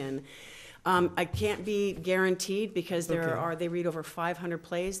Robert Egan. I can't be guaranteed because they read over 500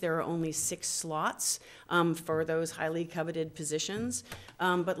 plays. There are only 6 slots for those highly coveted positions.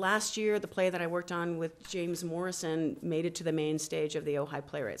 But last year, the play that I worked on with James Morrison made it to the main stage of the Ojai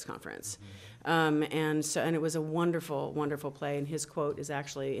Playwrights Conference. And it was a wonderful, wonderful play, and his quote is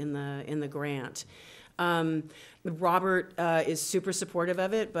actually in the grant. Robert is super supportive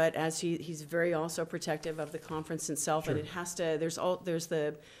of it, but as he's very also protective of the conference itself, and it has to. There's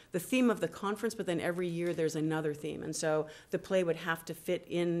the theme of the conference, but then every year there's another theme, and so the play would have to fit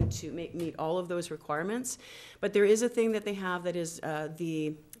in to meet all of those requirements. But there is a thing that they have that is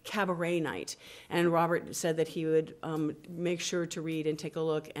the cabaret night, and Robert said that he would make sure to read and take a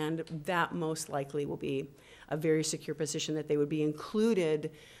look, and that most likely will be a very secure position that they would be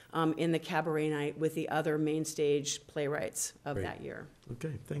included in the cabaret night with the other main stage playwrights of that year.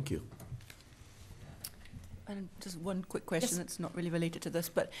 Okay, thank you. And just one quick question that's not really related to this,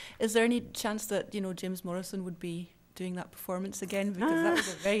 but is there any chance that, James Morrison would be doing that performance again, because that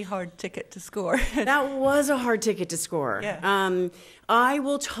was a very hard ticket to score. That was a hard ticket to score. Yeah. I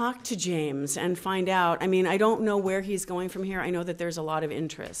will talk to James and find out. I mean, I don't know where he's going from here. I know that there's a lot of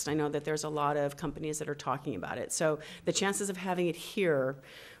interest. I know that there's a lot of companies that are talking about it. So the chances of having it here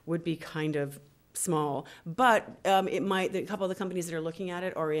would be kind of small, but it might. A couple of the companies that are looking at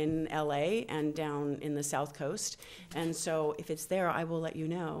it are in LA and down in the South Coast, and so if it's there, I will let you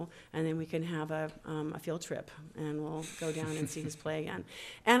know, and then we can have a field trip, and we'll go down and see his play again.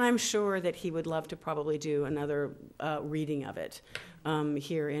 And I'm sure that he would love to probably do another reading of it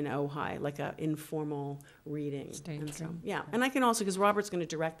here in Ojai, like a informal reading. And so, yeah, and I can also, because Robert's going to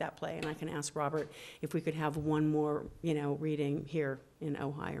direct that play, and I can ask Robert if we could have one more, reading here in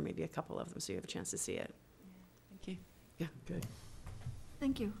Ojai, or maybe a couple of them, so you have a chance to see it. Thank you. Yeah. Okay.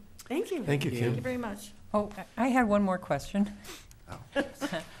 Thank you. Thank you. Thank you, Thank Kim. you very much. Oh, I had one more question.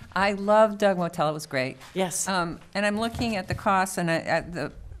 I love Doug Motel, it was great. Yes. And I'm looking at the costs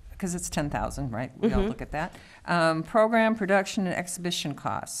and because it's 10,000, right? We all look at that. Program, production, and exhibition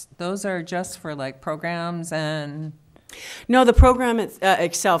costs. Those are just for like programs and? No, the program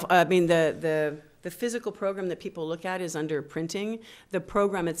itself, I mean, the physical program that people look at is under printing. The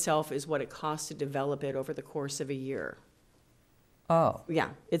program itself is what it costs to develop it over the course of a year. Oh. Yeah,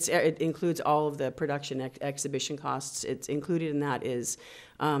 it includes all of the production exhibition costs. It's included in that is,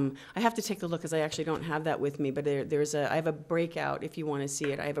 I have to take a look because I actually don't have that with me, but I have a breakout, if you want to see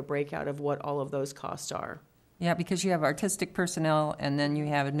it. I have a breakout of what all of those costs are. Yeah, because you have artistic personnel, and then you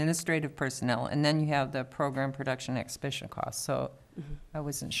have administrative personnel, and then you have the program, production, exhibition costs. So I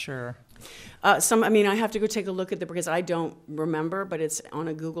wasn't sure. I have to go take a look at because I don't remember, but it's on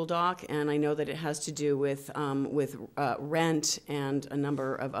a Google Doc, and I know that it has to do with rent and a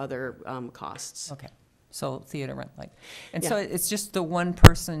number of other costs. Okay. So theater rent, and Yeah. so it's just the one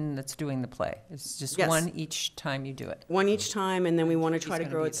person that's doing the play. It's just Yes. one each time you do it. One each time, and then we want to He's try to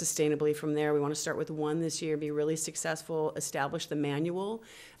gonna grow be it sustainably from there. We want to start with one this year, be really successful, establish the manual,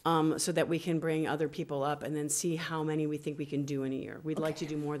 so that we can bring other people up and then see how many we think we can do in a year. We'd like to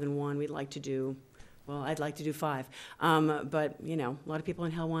do more than one. We'd like to do, well, I'd like to do 5. But, a lot of people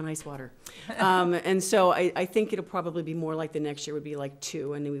in hell want ice water. And so I think it'll probably be more like the next year would be like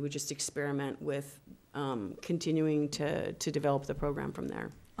 2, and then we would just experiment with continuing to develop the program from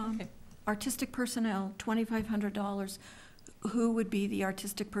there. Okay. Artistic personnel, $2,500. Who would be the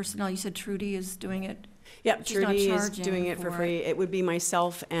artistic personnel? You said Trudy is doing it. Yeah, She's not Trudy is charging doing it for for free. It would be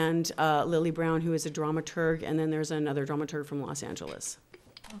myself and Lily Brown, who is a dramaturg, and then there's another dramaturg from Los Angeles.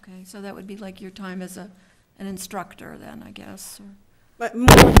 Okay, so that would be like your time as an instructor then, I guess, or But more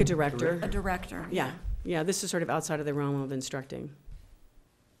like a director. a director. Yeah, yeah, this is sort of outside of the realm of instructing.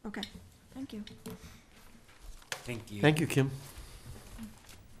 Okay, thank you. Thank you. Thank you, Kim.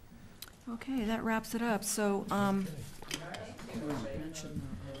 Okay, that wraps it up. So,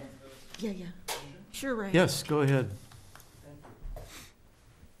 yeah. Sure, Ray. Yes, go ahead.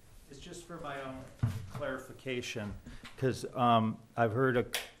 It's just for my own clarification, because I've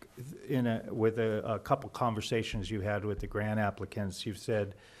heard with a couple conversations you had with the grant applicants, you've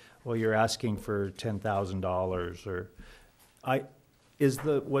said, well, you're asking for $10,000, or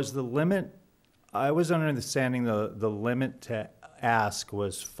was the limit? I was understanding the limit to ask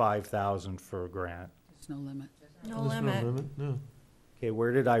was 5,000 for a grant. There's no limit. No There's limit. No. Okay,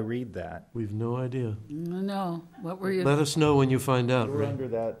 where did I read that? We've no idea. No, what were you, Let us know when you find out, You were Ray. under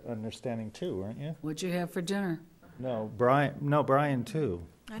that understanding too, weren't you? what'd you have for dinner? No, Brian too.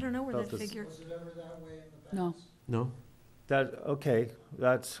 I don't know where Felt that this- figure. No. No?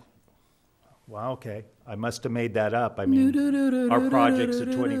 Wow, okay. I must have made that up. I mean, our project's a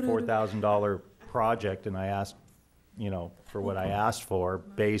 $24,000 project, and I asked, for what I asked for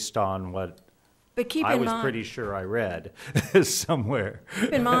based on what But keep I in was mind, pretty sure I read somewhere.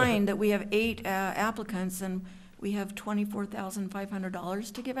 keep in mind that we have 8 applicants and we have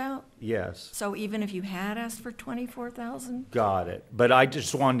 $24,500 to give out. Yes, So even if you had asked for 24,000, got it. But I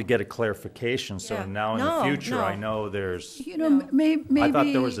just wanted to get a clarification, so Yeah. now in the No, future, I no. know there's, You know, No. maybe. I thought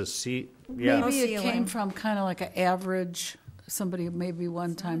there was a seat, yeah. Maybe it ceiling. came from kind of like an average, somebody maybe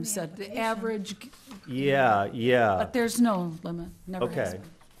one time said, the average, Yeah. but there's no limit, never has Okay. been.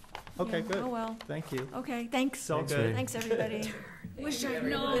 Okay, Yeah. good. Oh, well. Thank you. Okay, thanks. It's all Thanks, good. Ray. Thanks, everybody. Wish I'd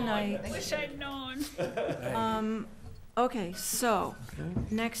Good night. Wish I'd known. Okay, so, Okay.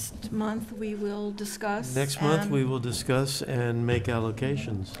 next month we will discuss. Next month, and we will discuss and make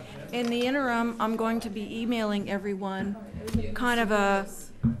allocations. In the interim, I'm going to be emailing everyone kind of a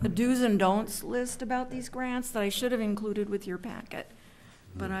do's and don'ts list about these grants that I should have included with your packet.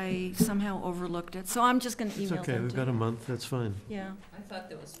 but I somehow overlooked it. So I'm just gonna It's email okay, them we've to got a you. month, that's fine. Yeah. I thought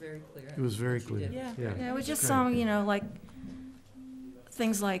that was very clear. It was very what you clear. did. Yeah. Yeah. Yeah, it was just Great. some, you know, like,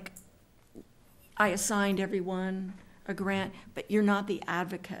 things like, I assigned everyone a grant, but you're not the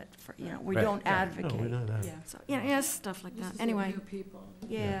advocate for, you know, we Right. don't No, advocate. we're not that. Yeah. So, yeah, stuff like This that. is Anyway, new people.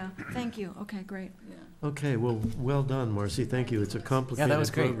 yeah, thank you. Okay, great. Yeah. Okay, well, well done, Marcy, thank you. It's a complicated was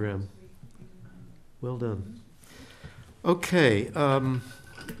great. program. Well done. Okay,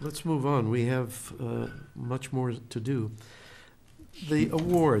 let's move on. We have much more to do. The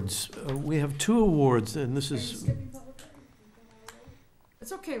awards, we have 2 awards, and this is,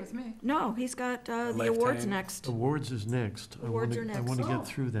 It's okay with me. No, he's got, the awards Lifetime. next. awards is next. Awards are I next. want to Oh. get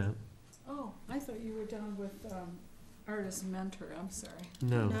through that. Oh, I thought you were done with artist mentor, I'm sorry.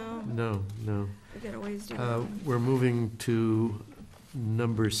 No, No. no. We got a ways to go. We're moving to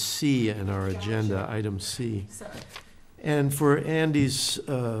number C in our agenda, item C. Sorry. And for Andy's,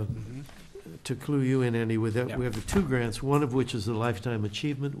 Mhm. to clue you in, Andy, with that, Yeah. we have the 2 grants, one of which is the Lifetime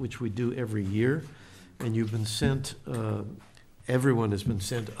Achievement, which we do every year. And you've been sent, everyone has been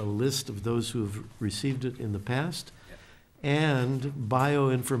sent a list of those who have received it in the past, and bio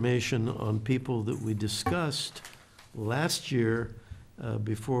information on people that we discussed last year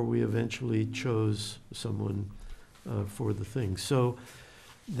before we eventually chose someone for the thing. So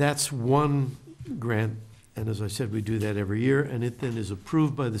that's one grant, and as I said, we do that every year, and it then is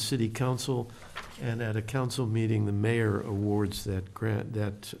approved by the city council, and at a council meeting, the mayor awards that grant,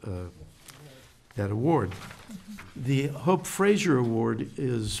 that award. The Hope Fraser Award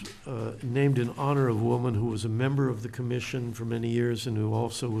is named in honor of a woman who was a member of the commission for many years and who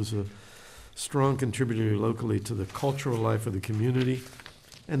also was a strong contributor locally to the cultural life of the community.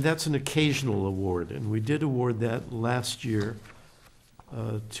 And that's an occasional award, and we did award that last year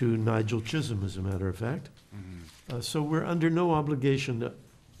to Nigel Chisholm, as a matter of fact. So we're under no obligation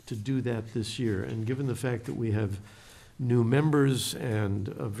to do that this year, and given the fact that we have new members and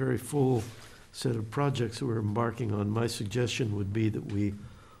a very full set of projects that we're embarking on, my suggestion would be that we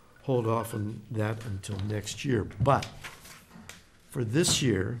hold off on that until next year. But for this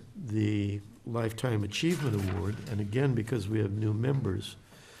year, the Lifetime Achievement Award, and again, because we have new members,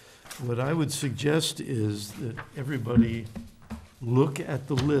 what I would suggest is that everybody look at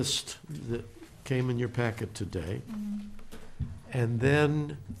the list that came in your packet today, and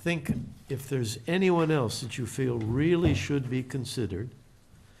then think if there's anyone else that you feel really should be considered.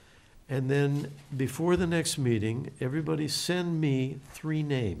 And then, before the next meeting, everybody send me 3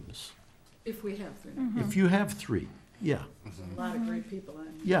 names. If we have three. If you have 3, yeah, A lot of great people on.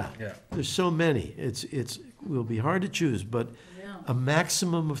 yeah. Yeah. There's so many. It will be hard to choose, but Yeah. a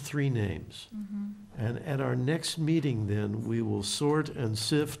maximum of 3 names. And at our next meeting, then, we will sort and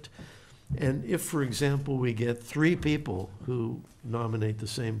sift. And if, for example, we get 3 people who nominate the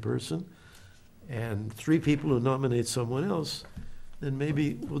same person, and 3 people who nominate someone else, then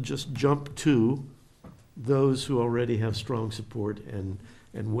maybe we'll just jump to those who already have strong support and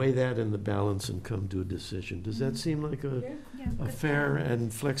weigh that in the balance and come to a decision. Does that seem like a fair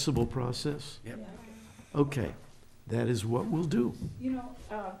and flexible process? Yep. Okay, that is what we'll do. You know,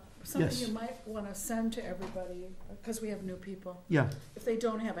 something Yes. you might want to send to everybody, because we have new people, Yeah, if they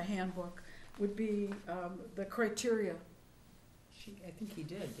don't have a handbook, would be the criteria. I think he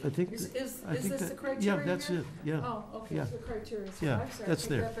did. I think, Is I think this the that, criteria yeah, that's here? it, yeah, Oh, okay, Yeah. the criteria. Yeah, I'm sorry, that's take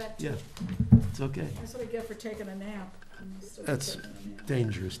there. that back Yeah. too. it's okay. That's what I get for taking a nap. I'm still That's taking a nap.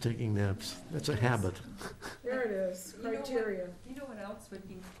 dangerous, taking naps. That's a habit. There it is, You know what? criteria. You know what else would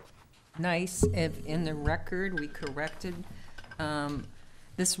be nice if in the record we corrected,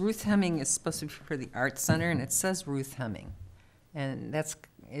 this Ruth Hemming is supposed to be for the Arts Center, and it says Ruth Hemming. And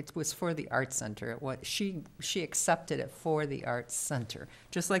it was for the Arts Center. She accepted it for the Arts Center.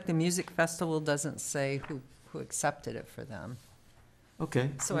 Just like the music festival doesn't say who accepted it for them.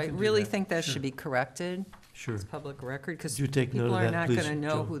 Okay. So we I can do really that. think that Sure. should be corrected. Sure. It's public record, because Would you take note people of are that, not please, gonna know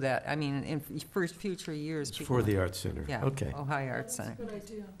Joe? who that, I mean, in future years, It's people. for the Arts Center. Yeah, Okay, Ojai Arts Center. Good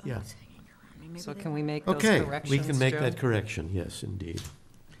idea. yeah. So can we make those Okay, corrections, we can make Joe? that correction, yes, indeed.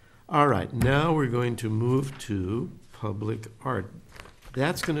 All right, now we're going to move to public art.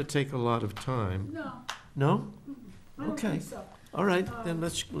 That's going to take a lot of time. No, No? I don't Okay. think so. All right, then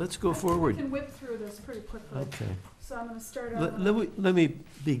let's go I think forward. we can whip through this pretty quickly. Okay. So I'm gonna start out. Let me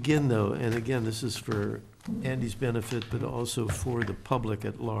begin, though, and again, this is for Andy's benefit, but also for the public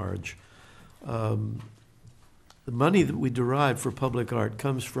at large. The money that we derive for public art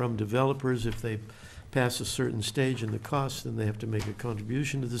comes from developers. If they pass a certain stage in the cost, then they have to make a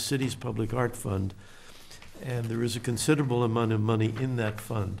contribution to the city's public art fund. And there is a considerable amount of money in that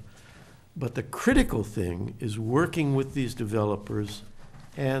fund. But the critical thing is working with these developers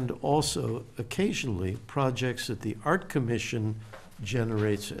and also occasionally projects that the Art Commission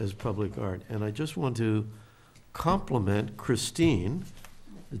generates as public art. And I just want to compliment Christine,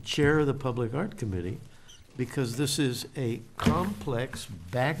 the chair of the Public Art Committee, because this is a complex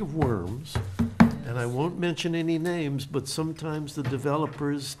bag of worms, and I won't mention any names, but sometimes the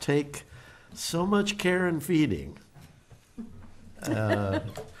developers take so much care and feeding.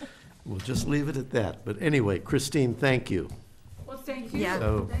 We'll just leave it at that. But anyway, Christine, thank you. Well, thank you. Yeah.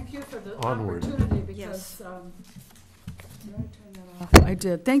 So, Thank you for the onward. opportunity because, Yes. did I turn that off? I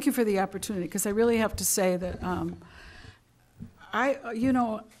did. Thank you for the opportunity because I really have to say that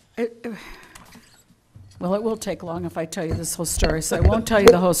well, it will take long if I tell you this whole story, so I won't tell you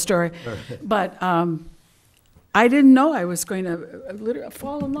the whole story. But I didn't know I was going to literally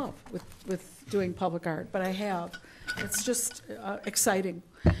fall in love with doing public art, but I have. It's just exciting.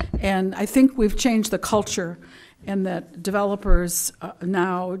 And I think we've changed the culture and that developers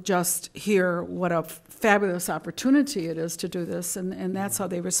now just hear what a fabulous opportunity it is to do this, and that's how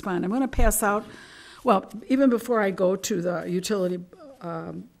they respond. I'm going to pass out, well, even before I go to the utility,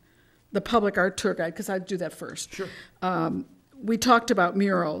 the public art tour guide, because I'd do that first. Sure. We talked about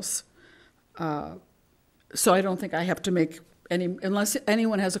murals, so I don't think I have to make any, unless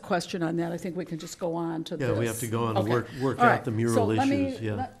anyone has a question on that, I think we can just go on to this. Yeah, we have to go on and Okay. work All out right. the mural So let me- issues,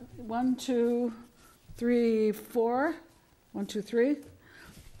 yeah. 1, 2, 3, 4. 1, 2, 3.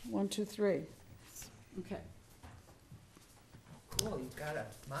 1, 2, 3. Okay. Cool, you've got a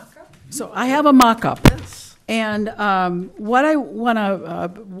mock-up? So I have a mock-up. And what I want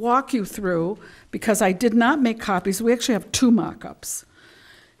to walk you through, because I did not make copies, we actually have 2 mock-ups.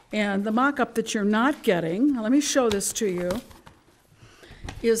 And the mock-up that you're not getting, let me show this to you,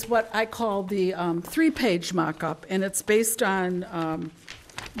 is what I call the 3-page mock-up, and it's based on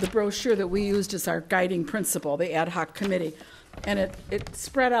the brochure that we used as our guiding principle, the ad hoc committee. And it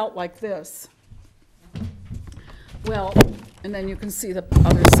spread out like this. Well, and then you can see the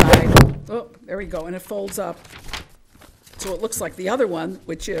other side. Oh, there we go, and it folds up. So it looks like the other one,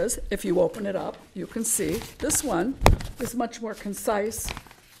 which is, if you open it up, you can see this one is much more concise,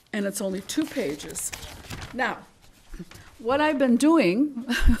 and it's only 2 pages. Now, what I've been doing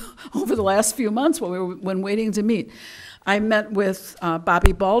over the last few months when waiting to meet, I met with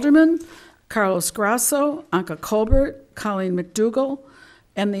Bobby Balderman, Carlos Grasso, Anka Colbert, Colleen McDougall,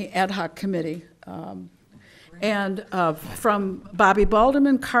 and the ad hoc committee. And from Bobby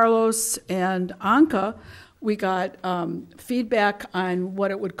Balderman, Carlos, and Anka, we got feedback on what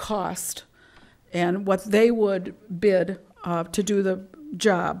it would cost and what they would bid to do the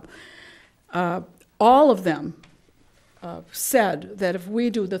job. All of them said that if we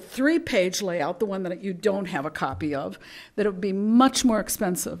do the 3-page layout, the one that you don't have a copy of, that it would be much more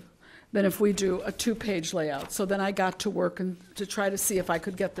expensive than if we do a 2-page layout. So then I got to work to try to see if I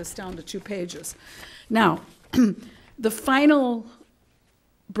could get this down to 2 pages. Now, the final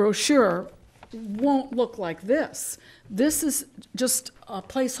brochure won't look like this. This is just a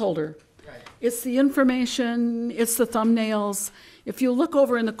placeholder. Right. It's the information, it's the thumbnails. If you look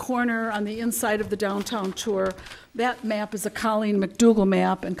over in the corner on the inside of the downtown tour, that map is a Colleen McDougall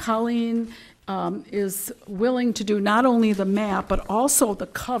map, and Colleen is willing to do not only the map, but also the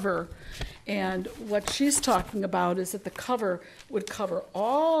cover. And what she's talking about is that the cover would cover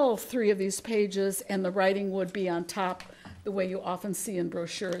all 3 of these pages, and the writing would be on top, the way you often see in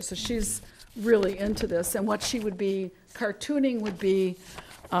brochures. So she's really into this, and what she would be cartooning would be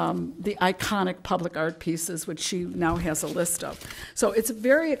the iconic public art pieces, which she now has a list of. So it's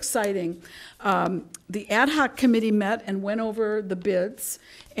very exciting. The ad hoc committee met and went over the bids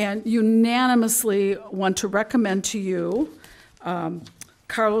and unanimously want to recommend to you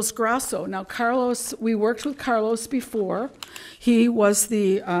Carlos Grasso. Now, Carlos, we worked with Carlos before. He was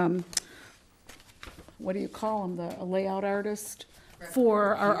the, what do you call him, the layout artist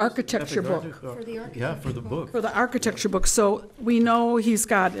for our architecture book. For the architecture Yeah, for the book. For the architecture book. So we know he's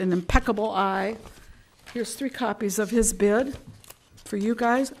got an impeccable eye. Here's 3 copies of his bid for you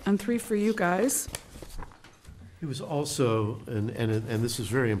guys and 3 for you guys. He was also, and this is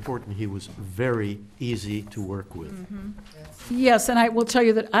very important, he was very easy to work with. Yes, and I will tell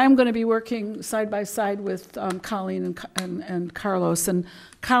you that I'm going to be working side by side with Colleen and Carlos. And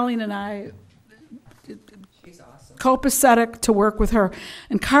Colleen and I, She's awesome. copacetic to work with her.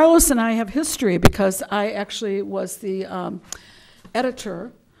 And Carlos and I have history because I actually was the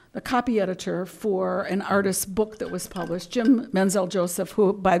editor, the copy editor for an artist's book that was published. Jim Menzel Joseph,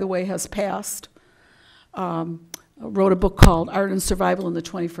 who, by the way, has passed, wrote a book called Art and Survival in the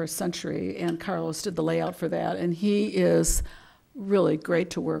 21st Century, and Carlos did the layout for that, and he is really great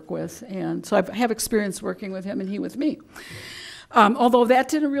to work with. And so I have experience working with him and he with me. Although that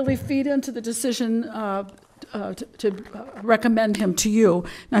didn't really feed into the decision to recommend him to you.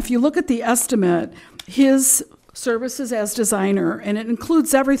 Now, if you look at the estimate, his services as designer, and it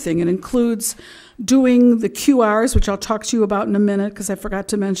includes everything. It includes doing the QRs, which I'll talk to you about in a minute because I forgot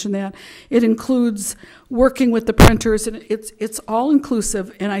to mention that. It includes working with the printers, and it's all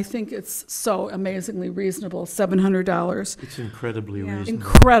inclusive, and I think it's so amazingly reasonable, $700. It's incredibly reasonable.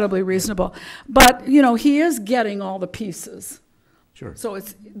 Incredibly reasonable. But, you know, he is getting all the pieces. Sure. So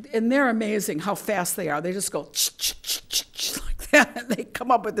and they're amazing how fast they are. They just go like that. They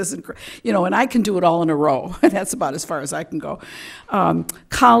come up with this, and I can do it all in a row. That's about as far as I can go.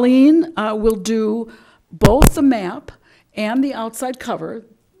 Colleen will do both the map and the outside cover,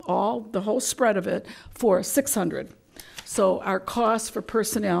 the whole spread of it, for $600. So our cost for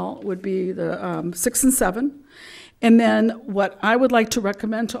personnel would be the 6 and 7. And then what I would like to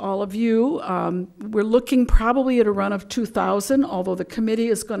recommend to all of you, we're looking probably at a run of 2,000, although the committee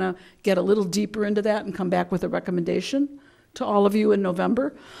is going to get a little deeper into that and come back with a recommendation to all of you in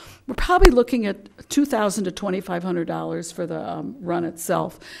November. We're probably looking at $2,000 to $2,500 for the run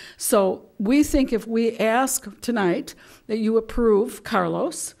itself. So we think if we ask tonight that you approve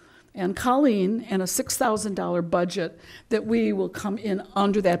Carlos and Colleen and a $6,000 budget, that we will come in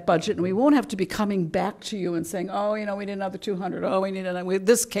under that budget, and we won't have to be coming back to you and saying, oh, we need another 200, oh, we need another,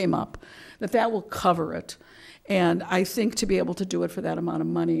 this came up, that will cover it. And I think to be able to do it for that amount of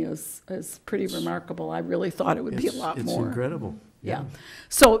money is pretty remarkable. I really thought it would be a lot more. It's incredible. Yeah.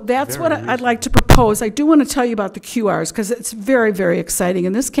 So that's Very what I'd like to propose. I do want to tell you about the QRs because it's very, very exciting.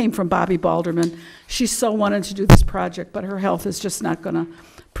 And this came from Bobby Balderman. She so wanted to do this project, but her health is just not going to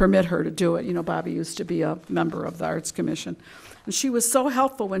permit her to do it. Bobby used to be a member of the Arts Commission. And she was so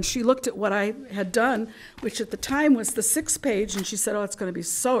helpful when she looked at what I had done, which at the time was the 6-page, and she said, oh, it's going to be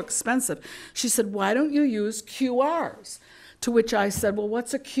so expensive. She said, why don't you use QRs? To which I said, well,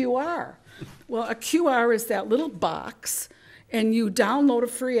 what's a QR? Well, a QR is that little box, and you download a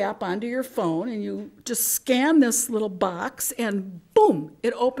free app onto your phone, and you just scan this little box, and boom,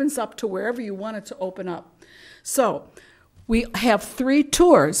 it opens up to wherever you want it to open up. So we have 3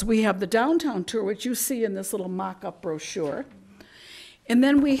 tours. We have the downtown tour, which you see in this little mock-up brochure. And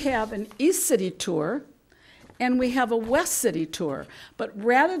then we have an East City tour, and we have a West City tour. But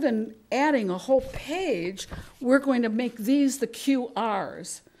rather than adding a whole page, we're going to make these the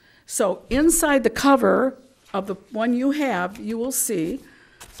QRs. So inside the cover of the one you have, you will see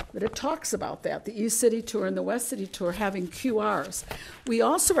that it talks about that, the East City tour and the West City tour having QRs. We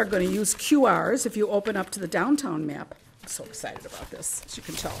also are going to use QRs if you open up to the downtown map. I'm so excited about this, as you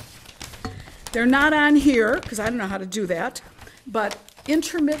can tell. They're not on here, because I don't know how to do that, but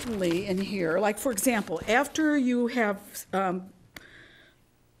intermittently in here, like for example, after you have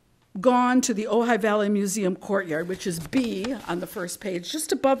gone to the Ojai Valley Museum courtyard, which is B on the first page,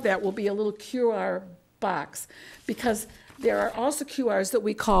 just above that will be a little QR box, because there are also QRs that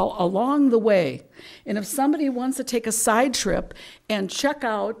we call along the way. And if somebody wants to take a side trip and check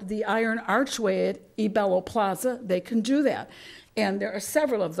out the Iron Archway at Ebello Plaza, they can do that. And there are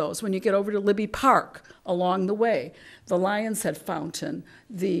several of those. When you get over to Libby Park, along the way, the Lion's Head Fountain,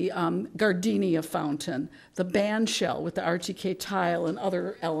 the Gardenia Fountain, the band shell with the RTK tile and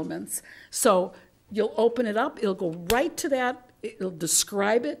other elements. So you'll open it up, it'll go right to that, it'll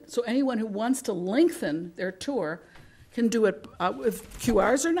describe it, so anyone who wants to lengthen their tour can do it with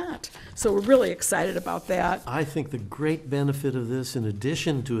QRs or not. So we're really excited about that. I think the great benefit of this, in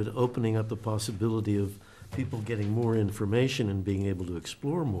addition to it opening up the possibility of people getting more information and being able to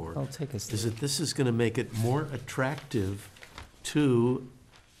explore more, is that this is going to make it more attractive to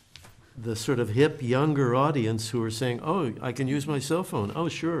the sort of hip, younger audience who are saying, oh, I can use my cell phone. Oh,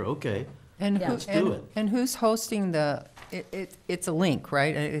 sure, okay. And let's do it. And who's hosting it's a link,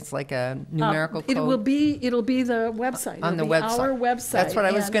 right? It's like a numerical code? It'll be the website. On the website. Our website. That's what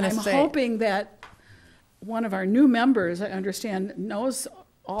I was going to say. I'm hoping that one of our new members, I understand, knows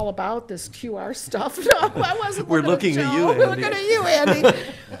all about this QR stuff. No, I wasn't. We're looking at you, Andy. We're looking at you,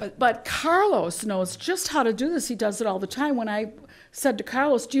 Andy. But Carlos knows just how to do this. He does it all the time. When I said to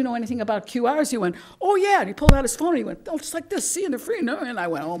Carlos, do you know anything about QRs? He went, oh, yeah. And he pulled out his phone and he went, oh, it's like this. See, and they're free. No. And I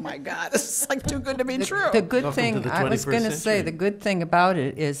went, oh, my God, this is like too good to be true. The good Welcome thing, to the I was 21st going to say, century. the good thing about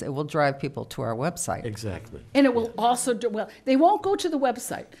it is it will drive people to our website. Exactly. And it will also do, well, they won't go to the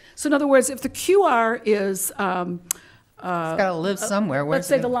website. So in other words, if the QR is, It's got to live somewhere. let's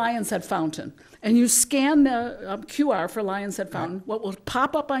say the Lion's Head Fountain, and you scan the QR for Lion's Head Fountain, what will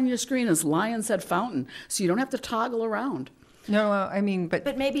pop up on your screen is Lion's Head Fountain, so you don't have to toggle around. No, I mean,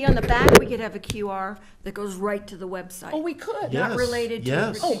 But maybe on the back, we could have a QR that goes right to the website. Oh, we could. Not Yes, related to.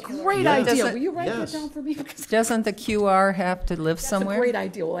 yes. Oh, great Yes. idea. Does Will you write that yes. down for me? Because doesn't the QR have to live that's somewhere? a great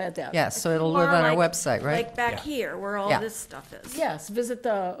idea. We'll add that. Yes, so it'll live on our Like- website, right? Like back here, where all Yeah. this stuff is. Yes, visit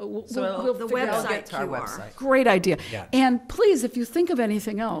the, So it'll- we'll The figure out. website get to our QR. website. Great idea. Yeah. And please, if you think of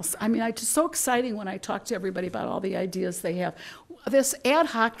anything else, I mean, it's so exciting when I talk to everybody about all the ideas they have. This ad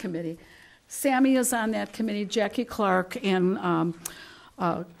hoc committee, Sammy is on that committee, Jackie Clark, and,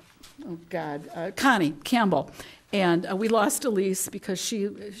 Connie Campbell. And we lost Elise because she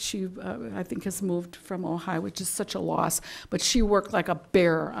I think has moved from Ojai, which is such a loss. But she worked like a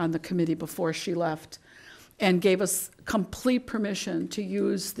bear on the committee before she left and gave us complete permission to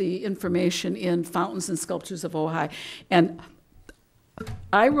use the information in Fountains and Sculptures of Ojai. And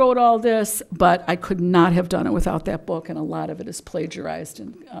I wrote all this, but I could not have done it without that book, and a lot of it is plagiarized,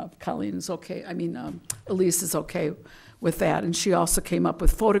 and Colleen is okay, Elise is okay with that. And she also came up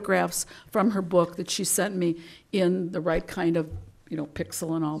with photographs from her book that she sent me in the right kind of,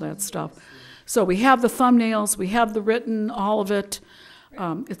 pixel and all that stuff. So we have the thumbnails, we have the written, all of it.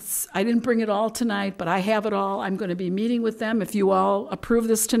 I didn't bring it all tonight, but I have it all. I'm going to be meeting with them if you all approve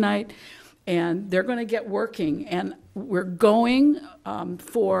this tonight, and they're going to get working. And we're going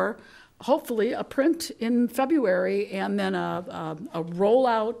for hopefully a print in February, and then a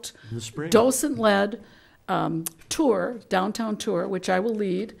rollout In the spring. docent-led tour, downtown tour, which I will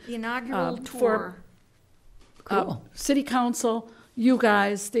lead. The inaugural for tour. City Council, you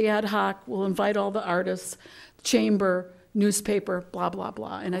guys, the ad hoc, will invite all the artists, chamber, newspaper, blah, blah,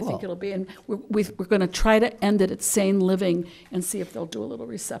 blah. And I think Cool. it'll be, and we're going to try to end it at Sane Living and see if they'll do a little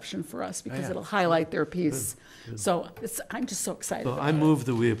reception for us, because it'll highlight their piece. So I'm just so excited. So about I it. move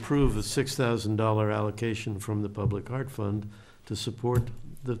that we approve a $6,000 allocation from the Public Art Fund to support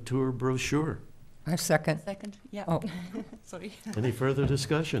the tour brochure. I second. Second, yeah. Oh. Sorry. Any further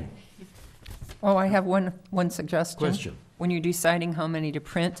discussion? Oh, I have one suggestion. Question. When you're deciding how many to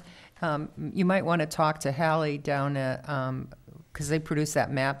print, you might want to talk to Hallie down at, because they produce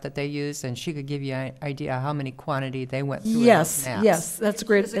that map that they use, and she could give you an idea how many quantity they went through in those Yes, maps. yes, that's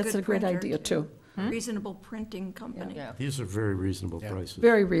great. She's a That's good a great printer, idea, too. Reasonable printing company. Yeah. These are very reasonable Yeah. prices.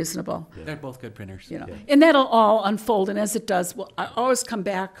 Very reasonable. They're both good printers. Yeah. Yeah. And that'll all unfold, and as it does, I always come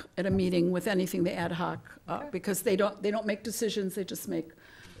back at a meeting with anything the ad hoc, because they don't make decisions, they just make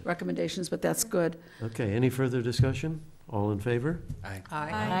recommendations, but that's good. Okay, any further discussion? All in favor? Aye.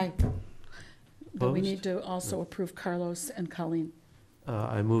 Aye. But we Opposed? need to also approve Carlos and Colleen.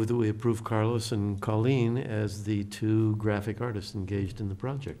 I move that we approve Carlos and Colleen as the two graphic artists engaged in the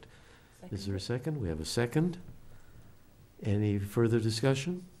project. Is there a second? We have a second. Any further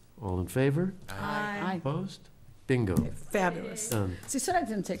discussion? All in favor? Aye. Opposed? Bingo. Fabulous. Done. See, so that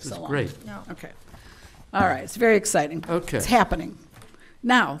didn't take This so is long. great. No. Okay. All right, it's very exciting. Okay. It's happening.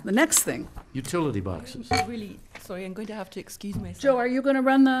 Now, the next thing. Utility boxes. Really, sorry, I'm going to have to excuse myself. Joe, are you going to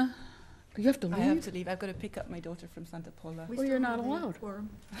run the, you have to I have leave? to leave. I've got to pick up my daughter from Santa Paula. We Well, still you're not have a allowed. quorum.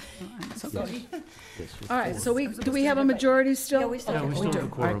 It's okay. Sorry. Yes, All right, so I'm do we have a majority still? Yeah, we still have a quorum. do. have a All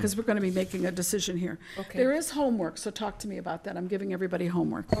right, quorum. because we're going to be making a decision here. Okay. There is homework, so talk to me about that. I'm giving everybody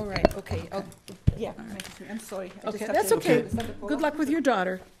homework. All right, okay. Yeah, I'm sorry. I just Okay, have that's to okay. go to Santa Paula. Good luck with your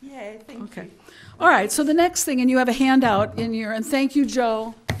daughter. Yeah, thank Okay. you. All right, so the next thing, and you have a handout in your, and thank you,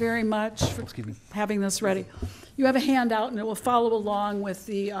 Joe, very much for having this ready. You have a handout, and it will follow along with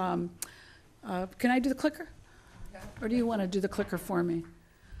the, can I do the clicker? Or do you want to do the clicker for me?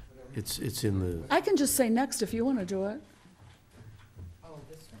 It's in the, I can just say next if you want to do it.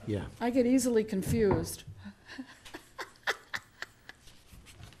 yeah. I get easily confused.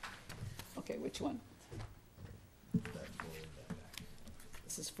 Okay, which one?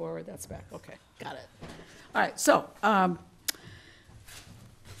 This is forward, that's back, okay, got it. All right, so,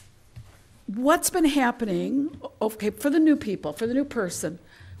 what's been happening, okay, for the new people, for the new person,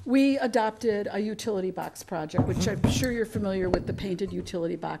 we adopted a utility box project, which I'm sure you're familiar with, the painted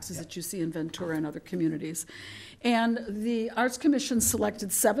utility boxes that you see in Ventura and other communities. And the Arts Commission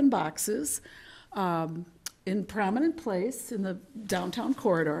selected 7 boxes in prominent place in the downtown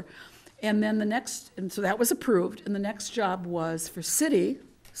corridor. And then and so that was approved, and the next job was for city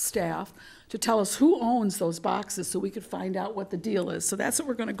staff to tell us who owns those boxes so we could find out what the deal is. So that's what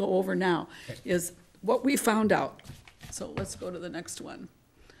we're gonna go over now, is what we found out. So let's go to the next one.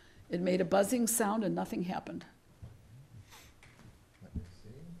 It made a buzzing sound and nothing happened.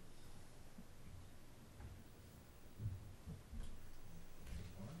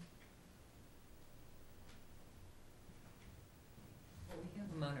 Well, we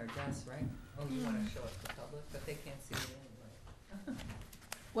have them on our desk, right? Oh, you want to show it to the public, but they can't see it anyway.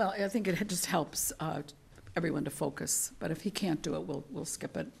 Well, I think it just helps everyone to focus. But if he can't do it, we'll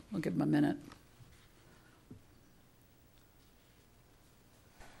skip it. We'll give him a minute.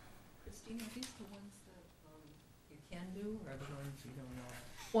 Christine, are these the ones that you can do, or the ones you don't know?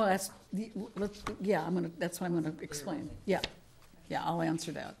 Well, that's what I'm gonna explain. Yeah, I'll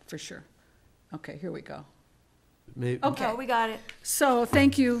answer that for sure. Okay, here we go. Okay. Oh, we got it. So,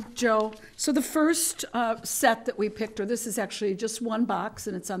 thank you, Joe. So the first set that we picked, or this is actually just one box,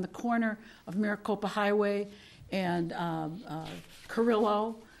 and it's on the corner of Maricopa Highway and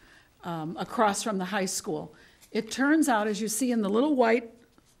Carrillo, across from the high school. It turns out, as you see in the little white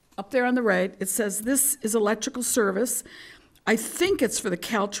up there on the right, it says this is electrical service. I think it's for the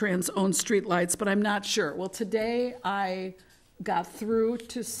Caltrans owned streetlights, but I'm not sure. Well, today I got through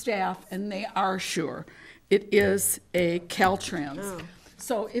to staff, and they are sure. It is a Caltrans. Oh.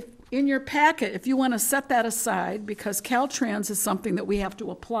 So if in your packet, if you want to set that aside, because Caltrans is something that we have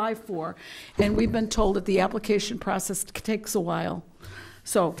to apply for, and we've been told that the application process takes a while.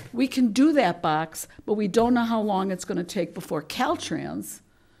 So we can do that box, but we don't know how long it's going to take before Caltrans,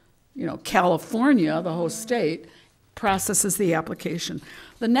 California, the host state, processes the application.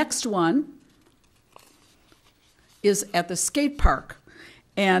 The next one is at the skate park.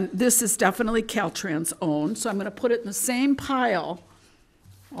 And this is definitely Caltrans owned, so I'm going to put it in the same pile,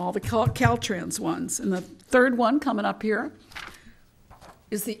 all the Caltrans ones. And the third one coming up here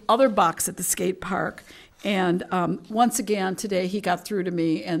is the other box at the skate park. And once again, today he got through to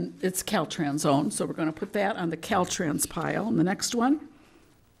me, and it's Caltrans owned, so we're going to put that on the Caltrans pile. And the next one,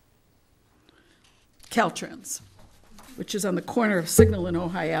 Caltrans, which is on the corner of Signal and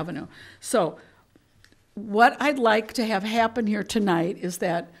Ojai Avenue. So what I'd like to have happen here tonight is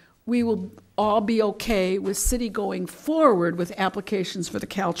that we will all be okay with city going forward with applications for the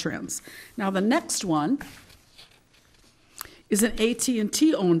Caltrans. Now, the next one is an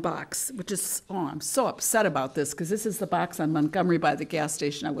AT&T owned box, which is, I'm so upset about this, because this is the box on Montgomery by the gas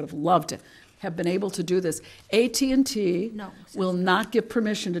station. I would have loved to have been able to do this. AT&T will not give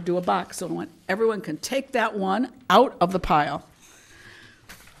permission to do a box, so everyone can take that one out of the pile.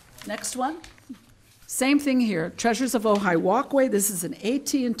 Next one. Same thing here, Treasures of Ojai Walkway. This is an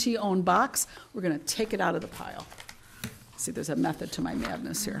AT&T owned box. We're going to take it out of the pile. See, there's a method to my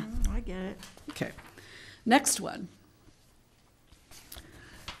madness here. I get it. Okay. Next one.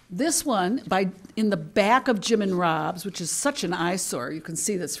 This one, in the back of Jim and Rob's, which is such an eyesore. You can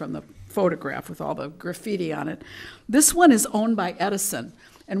see this from the photograph with all the graffiti on it. This one is owned by Edison,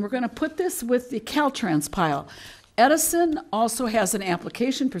 and we're going to put this with the Caltrans pile. Edison also has an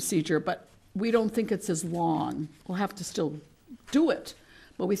application procedure, but we don't think it's as long. We'll have to still do it,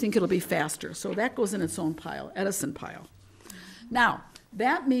 but we think it'll be faster. So that goes in its own pile, Edison pile. Now,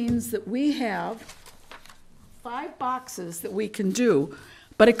 that means that we have 5 boxes that we can do,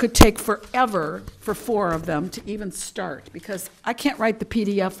 but it could take forever for 4 of them to even start, because I can't write the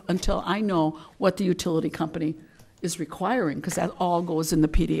PDF until I know what the utility company is requiring, because that all goes in the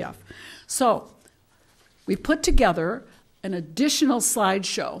PDF. So we put together an additional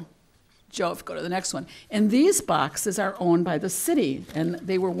slideshow. Joe, if you go to the next one. And these boxes are owned by the city, and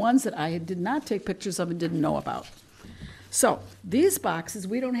they were ones that I did not take pictures of and didn't know about. So these boxes,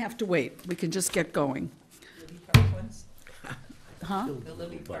 we don't have to wait. We can just get going. Libby Park ones? Huh? The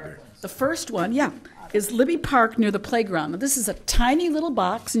Libby Park ones. The first one, is Libby Park near the playground. Now, this is a tiny little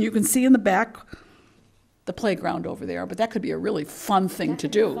box, and you can see in the back the playground over there, but that could be a really fun thing to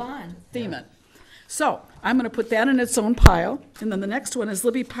do. Fun. Theme it. So I'm going to put that in its own pile, and then the next one is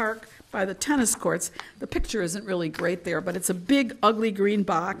Libby Park by the tennis courts. The picture isn't really great there, but it's a big, ugly green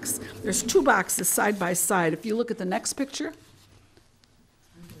box. There's 2 boxes side by side. If you look at the next picture,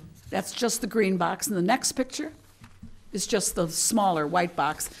 that's just the green box, and the next picture is just the smaller white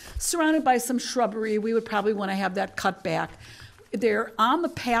box, surrounded by some shrubbery. We would probably want to have that cut back. They're on the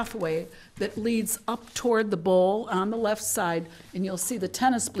pathway that leads up toward the bowl on the left side, and you'll see the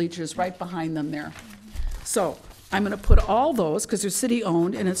tennis bleachers right behind them there. So I'm going to put all those, because they're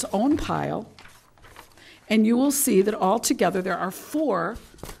city-owned, in its own pile, and you will see that altogether there are 4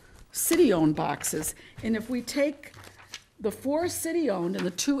 city-owned boxes. And if we take the 4 city-owned and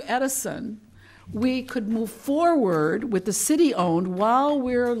the 2 Edison, we could move forward with the city-owned while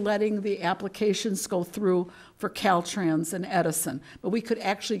we're letting the applications go through for Caltrans and Edison. But we could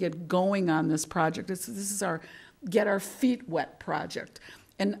actually get going on this project. This is our get our feet wet project.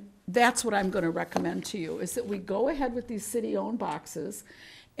 And that's what I'm going to recommend to you, is that we go ahead with these city-owned boxes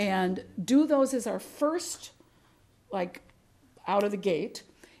and do those as our first, out of the gate.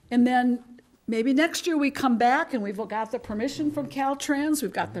 And then maybe next year we come back and we've got the permission from Caltrans,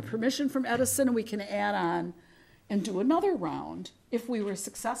 we've got the permission from Edison, and we can add on and do another round if we were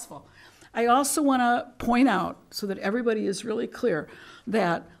successful. I also want to point out, so that everybody is really clear,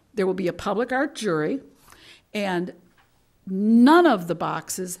 that there will be a public art jury, and none of the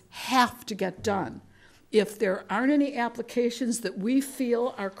boxes have to get done. If there aren't any applications that we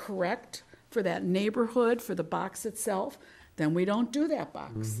feel are correct for that neighborhood, for the box itself, then we don't do that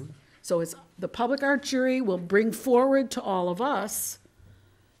box. So it's, the public art jury will bring forward to all of us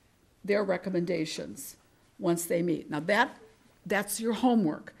their recommendations once they meet. Now that's your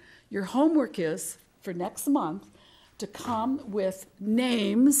homework. Your homework is, for next month, to come with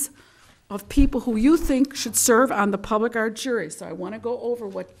names of people who you think should serve on the public art jury. So I want to go over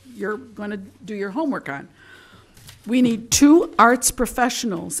what you're going to do your homework on. We need 2 arts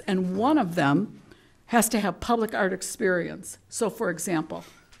professionals, and one of them has to have public art experience. So, for example,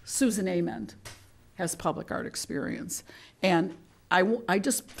 Susan Amend has public art experience. And I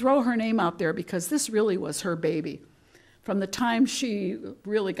just throw her name out there because this really was her baby. From the time she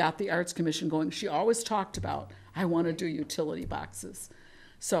really got the Arts Commission going, she always talked about, I want to do utility boxes.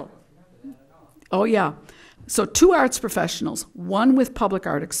 So, oh yeah. So 2 arts professionals, 1 with public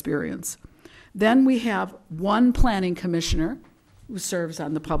art experience. Then we have 1 planning commissioner who serves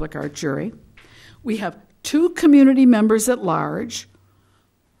on the public art jury. We have 2 community members at large.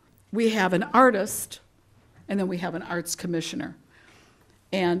 We have an artist, and then we have an arts commissioner.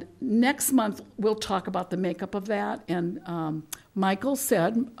 And next month, we'll talk about the makeup of that. And Michael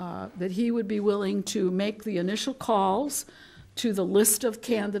said that he would be willing to make the initial calls to the list of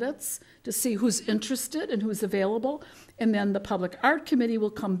candidates to see who's interested and who's available. And then the Public Art Committee will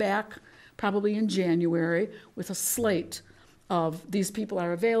come back probably in January with a slate of these people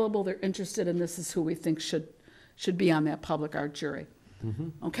are available, they're interested, and this is who we think should be on that public art jury.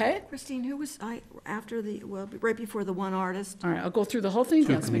 Okay? Christine, who was, after right before the 1 artist? All right, I'll go through the whole thing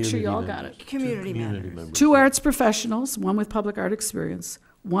again, so make sure you all got it. Community members. 2 arts professionals, 1 with public art experience,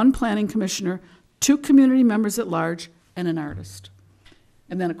 1 planning commissioner, 2 community members at large, and an artist.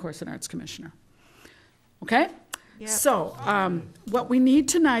 And then, of course, an arts commissioner. Okay? Yep. So, what we need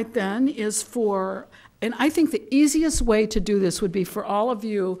tonight then is for, and I think the easiest way to do this would be for all of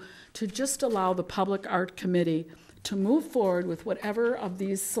you to just allow the Public Art Committee to move forward with whatever of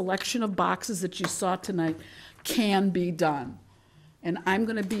these selection of boxes that you saw tonight can be done. And I'm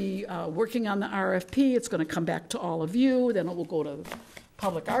going to be working on the RFP. It's going to come back to all of you. Then it will go to the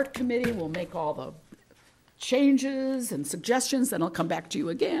Public Art Committee. We'll make all the changes and suggestions. Then it'll come back to you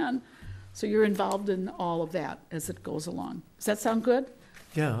again. So you're involved in all of that as it goes along. Does that sound good?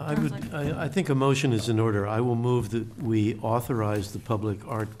 Yeah, I think a motion is in order. I will move that we authorize the Public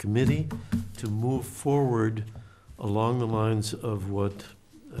Art Committee to move forward along the lines of what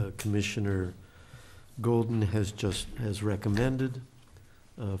Commissioner Golden has recommended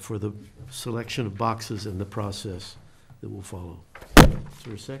for the selection of boxes and the process that will follow. Is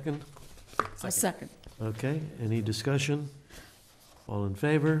there a second? A second. Okay, any discussion? All in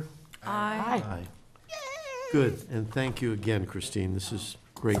favor? Aye. Aye. Good, and thank you again, Christine. This is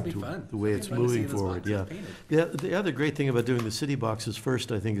great, It'll be fun. the way it's It'll be fun to see moving those forward, boxes yeah. painted. The other great thing about doing the city boxes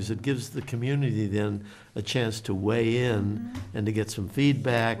first, I think, is it gives the community then a chance to weigh in and to get some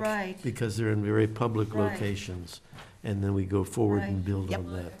feedback. Right. Because they're in very public Right. locations. And then we go forward and Right. build Yep.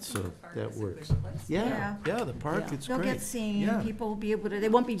 on that, so that works. Yeah. Yeah, the park, Yeah. it's They'll great. get seen, Yeah. people will be able to, they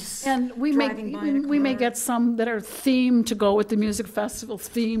won't be just And we may, driving by in a we may car. get some that are themed to go with the music festival,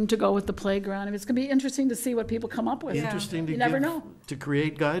 themed to go with the playground. I mean, it's going to be interesting to see what people come up with. Interesting to You never give, know. to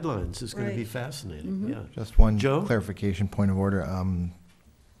create guidelines is gonna be Right. fascinating, yeah. Just one Joe? clarification, point of order.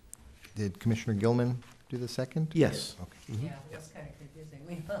 Did Commissioner Gilman do the second? Yes. Okay. Yeah, it was kind of confusing.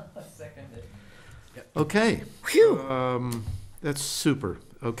 We seconded. Okay. That's super.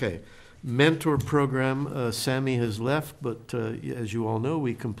 Okay. Mentor program, Sammy has left, but as you all know,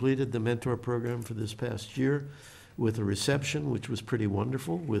 we completed the mentor program for this past year with a reception, which was pretty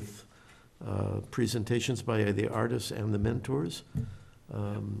wonderful, with presentations by the artists and the mentors.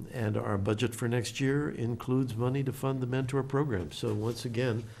 And our budget for next year includes money to fund the mentor program. So once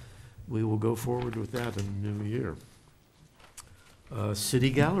again, we will go forward with that in the new year. City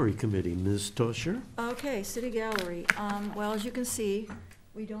Gallery Committee, Ms. Tosher? Okay, City Gallery. Well, as you can see,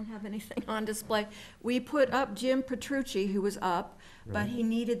 we don't have anything on display. We put up Jim Petrucci, who was up, but he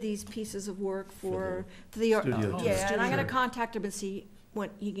needed these pieces of work for the studio tour. yeah, and I'm gonna Sure. contact him and see when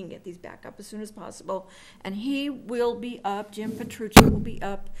he can get these back up as soon as possible. And he will be up, Jim Petrucci will be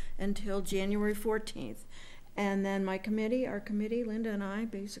up until January 14th. And then our committee, Linda and I,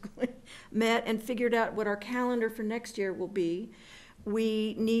 basically met and figured out what our calendar for next year will be.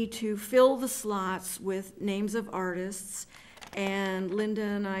 We need to fill the slots with names of artists, and Linda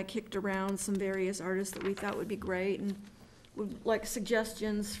and I kicked around some various artists that we thought would be great, and would like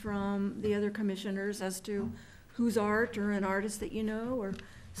suggestions from the other commissioners as to whose art or an artist that you know, or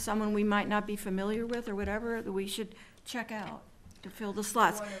someone we might not be familiar with or whatever that we should check out to fill the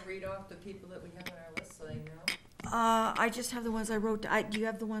slots. Want to read off the people that we have on our list so they know? I just have the ones I wrote. Do you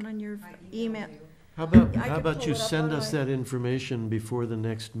have the one on your email? How about, I how could about pull you it up send on us my- that information before the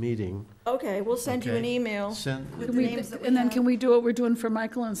next meeting? Okay, we'll send you an Okay. email Send, with Can the we, names that we and then have. can we do what we're doing for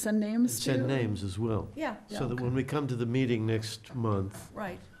Michael and send names to? send names as well. Yeah, So that when we come to the meeting next month,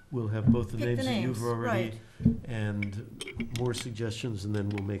 right. we'll have both the Pick the names that names, you've already and more suggestions, and then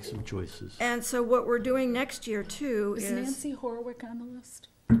we'll make some choices. And so what we're doing next year too Is is, Nancy Horwick on the list?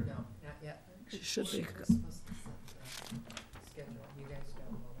 No, not yet. She should be.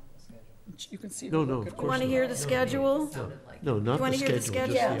 You can see. her No, no, work of at course want to not. hear the schedule? No, not wanna the hear the schedule, just schedule?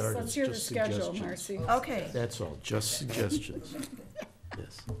 the Yes, artist, let's hear the just schedule, suggestions. Marcy. Okay, That's all, just suggestions.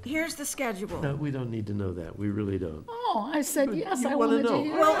 Yes. here's the schedule. No, we don't need to know that, we really don't. Oh, I said yes, you I wanna wanted to know.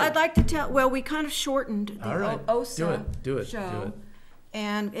 hear. Well, it. I'd like to tell, well, we kind of shortened All the right, OSA do it. show.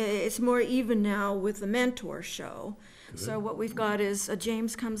 And it's more even now with the mentor show. So what we've got is,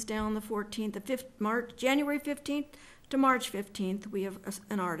 James comes down the 14th, January 15th to March 15th, we have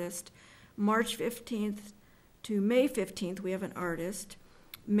an artist. March 15th to May 15th, we have an artist.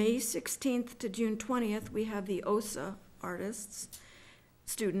 May 16th to June 20th, we have the OSA artists,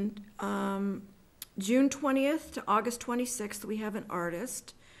 student. June 20th to August 26th, we have an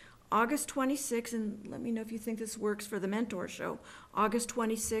artist. August 26th, and let me know if you think this works for the mentor show, August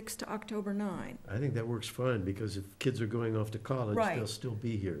 26th to October 9. I think that works fine, because if kids are going off to college, Right. they'll still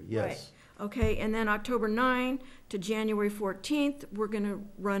be here, yes. Okay, and then October 9 to January 14th, we're going to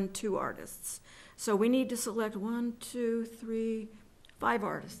run 2 artists. So we need to select 1, 2, 3, 5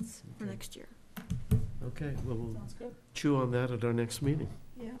 artists for next year. Okay, well, we'll Sounds good. chew on that at our next meeting.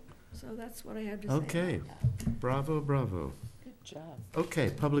 Yeah, so that's what I have to say. Okay, bravo, bravo. Good job. Okay,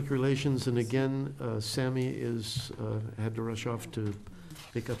 public relations, and again, Sammy had to rush off to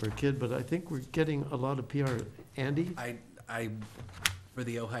pick up her kid, but I think we're getting a lot of PR. Andy? For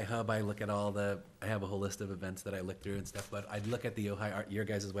the Ojai Hub, I look at I have a whole list of events that I look through and stuff, but I look at the Ojai, your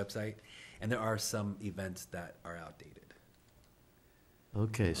guys' website, and there are some events that are outdated.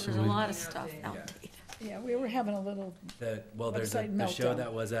 Okay, so There's a we, lot of stuff outdated. Yeah, we were having a little, There's Website the show meltdown.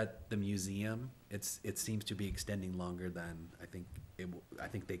 that was at the museum, it seems to be extending longer than, I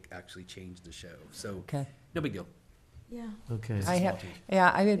think they actually changed the show, so, Okay. no big deal. Yeah. okay. It's a I small have, change.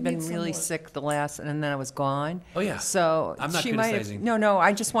 yeah, I had been need some really more. sick the last, and then I was gone. Oh, yeah. So I'm not she might have, criticizing. no,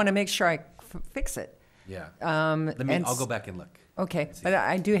 I just want to make sure I fix it. Yeah. And I'll go back and look. Okay, see. but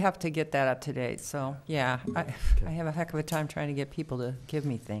I do have to get that up to date, so, yeah. I have a heck of a time trying to get people to give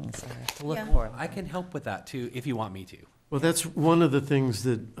me things. I have to look Yeah. for them. I can help with that too, if you want me to. Well, that's one of the things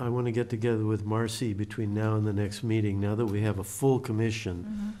that I want to get together with Marcy between now and the next meeting, now that we have a full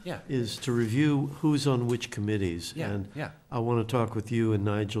commission, Yeah, is to review who's on which committees. yeah, And yeah, I want to talk with you and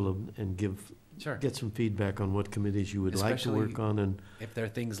Nigel and sure. get some feedback on what committees you would like to work Especially- on, and If there are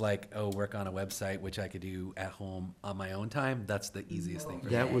things like, work on a website, which I could do at home on my own time, that's the easiest thing for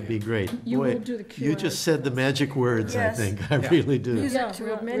me. that would be great. you Boy, will do the you QR. just said the magic words, I Yes. think. I Yeah. really do. Music Yeah, to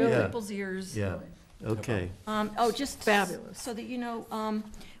really. many Yeah. people's ears. Yeah, okay. Just Fabulous. so that you know,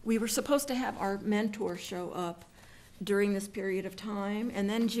 we were supposed to have our mentor show up during this period of time, and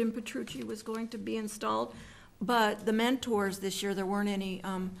then Jim Petrucci was going to be installed. But the mentors this year, there weren't any,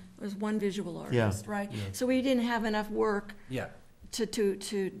 there was one visual artist, right? yeah. So we didn't have enough work Yeah,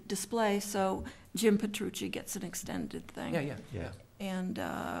 to display, so Jim Petrucci gets an extended thing. yeah. Yeah. And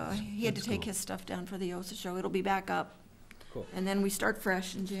he had to That's take cool. his stuff down for the OSA show. It'll be back up. Cool. And then we start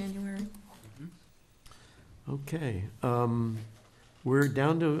fresh in January. Okay, we're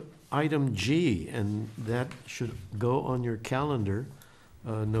down to item G, and that should go on your calendar.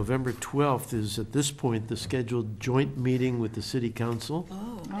 November 12th is at this point the scheduled joint meeting with the city council,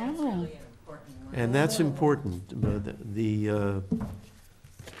 Oh. Oh, and that's important.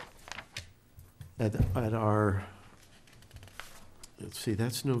 At our, let's see,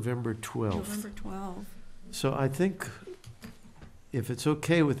 that's November 12th. November 12. So I think, if it's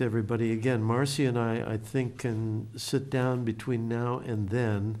okay with everybody, again, Marcy and I think, can sit down between now and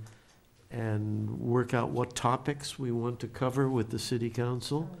then and work out what topics we want to cover with the city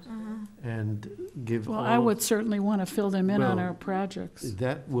council and give all. well, I would certainly want to fill them in on Well, our projects.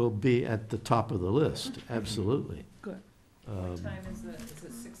 That will be at the top of the list, absolutely. Good. What time is it? Is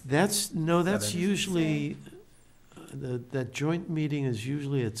it 6? That's Seven. usually, that joint meeting is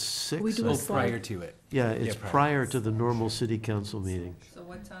usually at 6. We do Oh, a prior to it. Yeah, it's Yeah, prior. prior to the normal city council meeting. So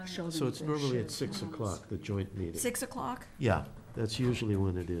what time? Show them So it's the normally at shit. 6 o'clock, the joint meeting. 6 o'clock? Yeah, that's usually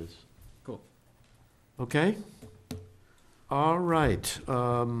when it is. Cool. Okay? All right.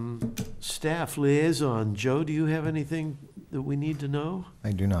 Staff liaison. Joe, do you have anything that we need to know?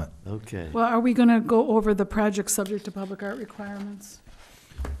 I do not. Okay. Well, are we going to go over the project subject to public art requirements?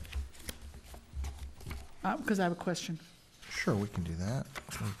 Because I have a question. Sure, we can do that.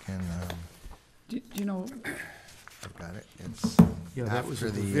 We can, Do you know, I've got it. It's Yeah, that was after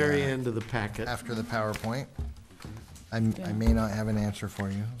at the the, very end of the packet. after the PowerPoint. I Yeah. may not have an answer for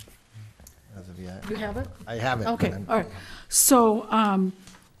you as of yet. you have it? I have it. but Okay, I'm- all right. So,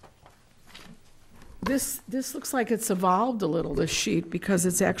 this looks like it's evolved a little, this sheet, because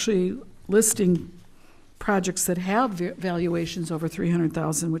it's actually listing projects that have valuations over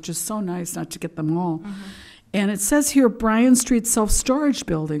 300,000, which is so nice not to get them all. And it says here, Bryan Street self-storage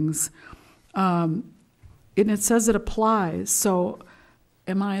buildings, and it says it applies. So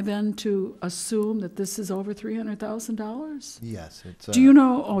am I then to assume that this is over $300,000? Yes, it's. Do you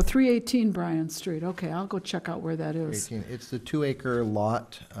know, 318 Bryan Street, okay, I'll go check out where that is. 18. It's the 2-acre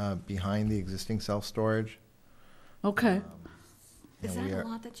lot behind the existing self-storage. Okay, Is and that we a are-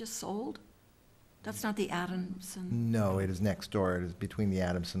 lot that just sold? That's not the Adamson? No, it is next door. It is between the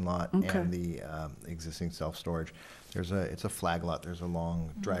Adamson lot Okay. and the existing self-storage. It's a flag lot. There's a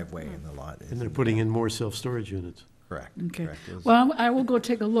long driveway in the lot. And they're putting in more self-storage units. Correct. okay. Correct. It was- Well, I will go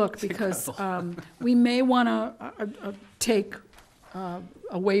take a look, because we may want to take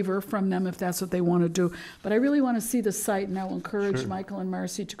a waiver from them if that's what they want to do. But I really want to see the site, and I will encourage Sure. Michael and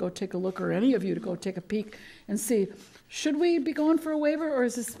Marcy to go take a look, or any of you to go take a peek and see, should we be going for a waiver, or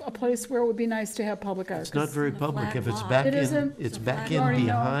is this a place where it would be nice to have public art? It's not very the public. flag If it's lot. back It in, isn't? it's It's a back flag in lot. You already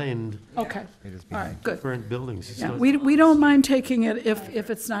know? behind Okay, It is all right, behind. good. current buildings. It's Yeah, not- we don't mind taking it if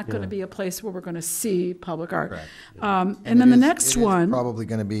it's not going to Yeah. be a place where we're going to see public art. Correct. And then the it next is one, probably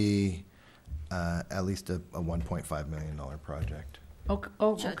going to be at least a $1.5 million project. okay.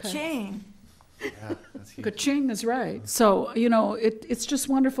 Cha-ching. Ka-ching is right. So, it's just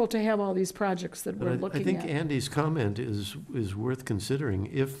wonderful to have all these projects that we're But I looking think at. Andy's comment is worth considering.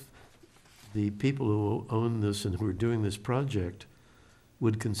 If the people who own this and who are doing this project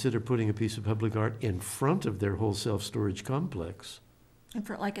would consider putting a piece of public art in front of their whole self-storage complex. And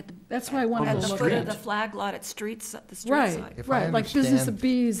for like at the, That's why I wanted On to at the look foot at of the it. flag lot at the street Right, side. If I right, like Business of understand-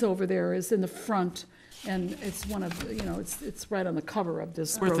 Bees over there is in the front, and it's one of, it's right on the cover of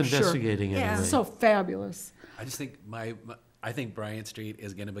this Worth brochure. investigating Yeah. anyway. So fabulous. I just think I think Bryant Street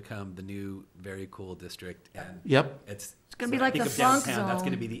is going to become the new very cool district, and Yep. it's gonna be so like think the of funk downtown, That's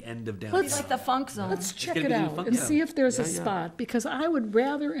going to zone. be the end of It's downtown. like the funk zone. Let's check gonna it be the out fun and zone. see if there's a Yeah, yeah. spot, because I would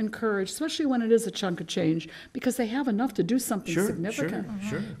rather encourage, especially when it is a chunk of change, because they have enough to do something Sure, significant.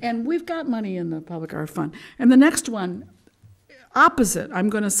 sure. And we've got money in the public art fund. And the next one, opposite, I'm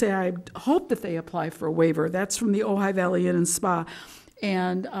going to say I hope that they apply for a waiver. That's from the Ojai Valley Inn and Spa.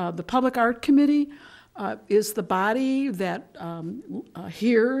 And the Public Art Committee is the body that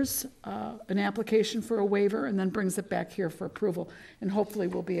hears an application for a waiver and then brings it back here for approval. And hopefully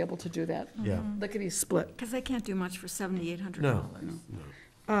we'll be able to do that. Yeah. Lickety-split. Because they can't do much for $7,800. No.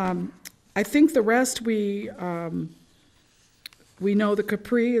 I think the rest, we know the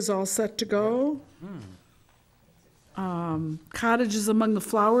Capri is all set to go. Cottages Among the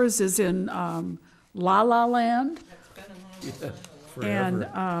Flowers is in La La Land.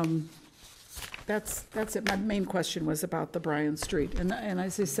 And that's it. My main question was about the Bryan Street. And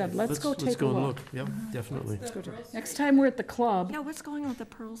as I said, let's go Let's take a go and look. look. Yep, definitely. Next time we're at the club, Yeah, what's going on with the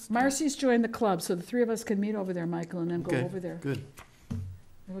Pearl Street? Marcy's joined the club, so the three of us can meet over there, Michael, and then go Okay, over there. good.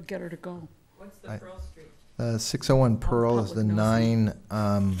 We'll get her to go. What's I- Pearl Street? 601 Pearl is the public knows.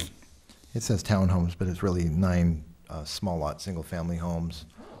 9, it says townhomes, but it's really 9 small lot, single-family homes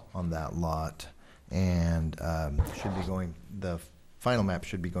on that lot. And should be going, the final map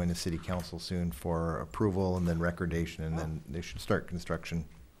should be going to city council soon for approval and then recordation, and then they should start construction,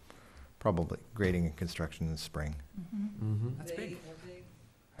 probably grading and construction in the spring. Mhm. That's big.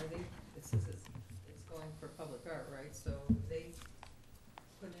 Are they, it says it's going for public art, right? So they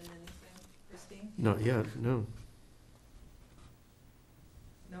put in anything, Christine? Not yet, no.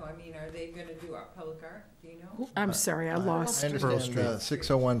 No, I mean, are they gonna do our public art? Do you know? I'm sorry, I lost. I understand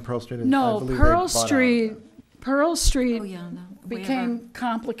 601 Pearl Street. I No, believe they Pearl bought out Street, Pearl Street Oh, yeah, no. became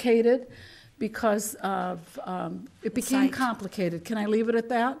complicated because of, it became Site. complicated. Can I leave it at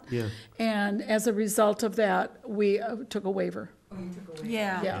that? Yeah. And as a result of that, we took a waiver. Oh, you took away.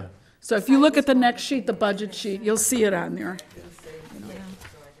 Yeah. Yeah. So if you look at the next sheet, the budget sheet, you'll see it on there.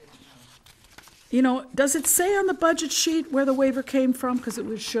 You know, does it say on the budget sheet where the waiver came from? Because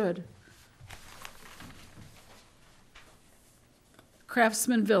it should.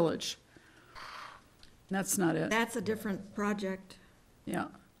 Craftsman Village. That's not it. That's a different project. Yeah.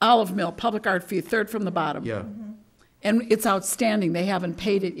 Olive Mill, public art fee, third from the bottom. Yeah. And it's outstanding, they haven't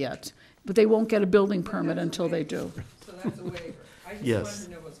paid it yet, but they won't get a building permit until they do. So that's a waiver. I just Yes. wanted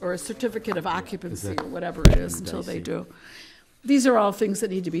to know what's. Or a certificate of occupancy, Is that or whatever it is, until they dicey? do. These are all things that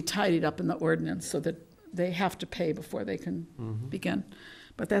need to be tidied up in the ordinance, so that they have to pay before they can begin.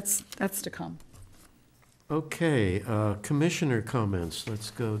 But that's to come. Okay, commissioner comments. Let's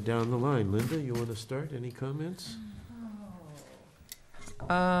go down the line. Linda, you want to start? Any comments?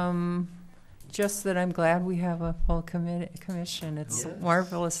 Just that I'm glad we have a full commission. It's Yes.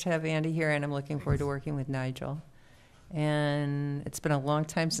 marvelous to have Andy here, and I'm looking forward to working with Nigel. And it's been a long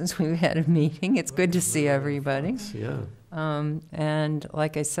time since we've had a meeting. It's good to see everybody. Yeah. And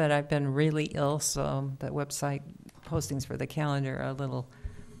like I said, I've been really ill, so the website postings for the calendar are a little,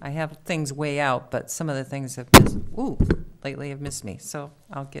 I have things way out, but some of the things have lately have missed me. So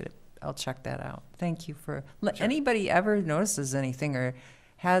I'll get it. I'll check that out. Thank you for, anybody ever notices anything or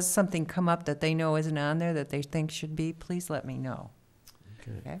has something come up that they know isn't on there that they think should be, please let me know.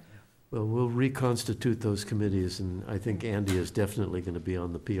 Okay. Well, we'll reconstitute those committees, and I think Andy is definitely going to be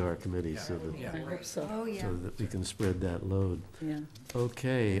on the PR committee so I hope so. Oh, yeah. that we can spread that load. Yeah.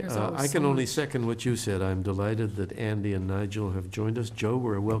 Okay, There's always I can so only much. second what you said. I'm delighted that Andy and Nigel have joined us. Joe,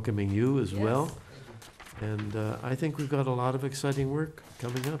 we're welcoming you as well. And I think we've got a lot of exciting work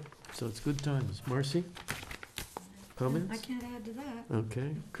coming up, so it's good times. Marcy? I Comments? can't add to that.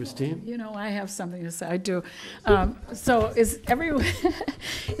 Okay, Christine? You know, I have something to say. I do. So as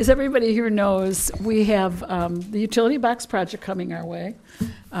everybody here knows, we have the utility box project coming our way.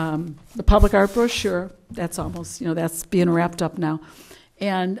 The public art brochure, that's almost, that's being wrapped up now.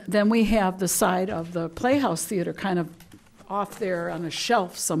 And then we have the side of the Playhouse Theater kind of off there on a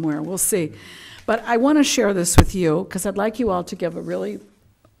shelf somewhere. We'll see. But I want to share this with you because I'd like you all to give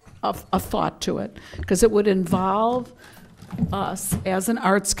a thought to it, because it would involve us as an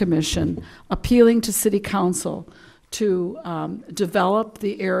arts commission appealing to city council to develop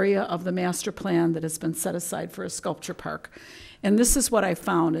the area of the master plan that has been set aside for a sculpture park. And this is what I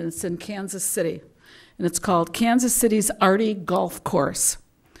found, and it's in Kansas City, and it's called Kansas City's Arty Golf Course.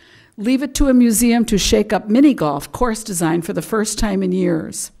 Leave it to a museum to shake up mini golf course design for the first time in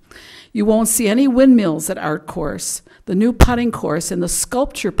years. You won't see any windmills at Art Course, the new putting course in the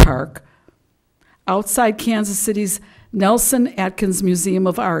sculpture park outside Kansas City's Nelson Atkins Museum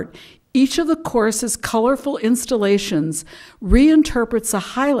of Art. Each of the course's colorful installations reinterprets a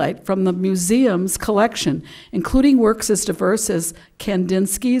highlight from the museum's collection, including works as diverse as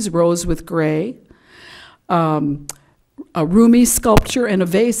Kandinsky's Rose with Gray, a Rumi sculpture, and a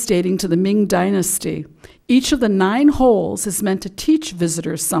vase dating to the Ming Dynasty. Each of the 9 holes is meant to teach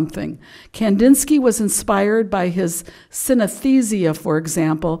visitors something. Kandinsky was inspired by his synesthesia, for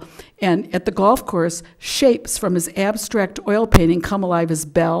example, and at the golf course, shapes from his abstract oil painting come alive as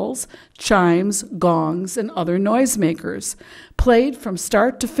bells, chimes, gongs, and other noisemakers. Played from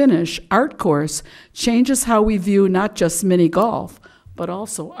start to finish, Art Course changes how we view not just mini golf, but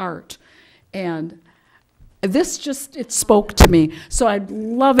also art. And this it spoke to me. So I'd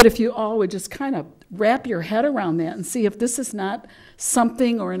love it if you all would just kind of wrap your head around that and see if this is not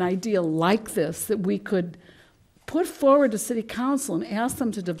something or an idea like this that we could put forward to city council and ask them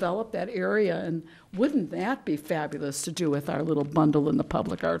to develop that area. And wouldn't that be fabulous to do with our little bundle in the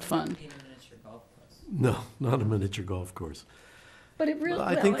public art fund? No, not a miniature golf course. But it really, Well,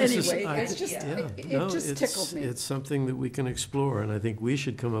 I think this is- anyway, I it's thi- just, yeah. it No, just it's- tickled me. It's something that we can explore, and I think we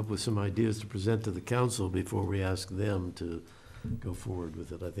should come up with some ideas to present to the council before we ask them to go forward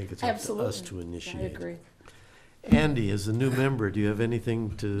with it. I think it's up to Absolutely. us to initiate. I agree. Andy, as a new member, do you have anything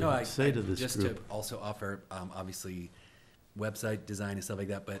No, to say to this just group? to also offer, obviously, website design and stuff like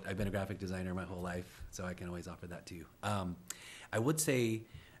that, but I've been a graphic designer my whole life, so I can always offer that to you. I would say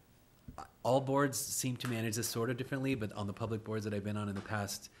all boards seem to manage this sort of differently, but on the public boards that I've been on in the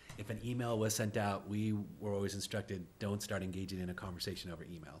past, if an email was sent out, we were always instructed, don't start engaging in a conversation over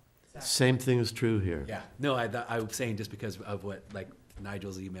email. Same thing is true here. Yeah, no, I was saying just because of what, like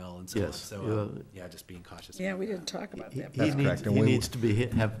Nigel's email and so on, Yes, so, yeah, just being cautious. Yeah, we didn't talk about that. That's correct, and He we- needs to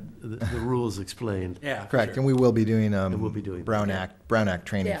have the rules explained. Yeah, for Correct, sure. and we will be doing we'll be doing Brown that. Act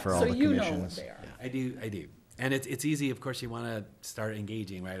training Yeah, for all so the you know what commissions. they are. I do. And it's easy, of course, you want to start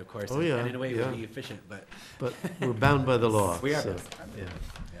engaging, right, of course. Oh, yeah, And in a way, it yeah. would be efficient, but. But we're bound by the law. We are. so, Yeah.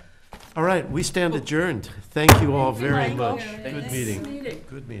 yeah. All right, we stand adjourned. Thank you all very Michael. much. Thank Good you. meeting. Good meeting.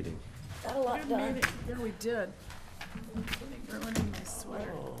 Good meeting. Got a lot done. Yeah, we did. Ruining my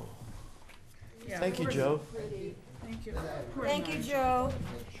sweater. Yeah, Thank you, poor- Joe. Thank you. Poor Thank you, Nigel. Joe.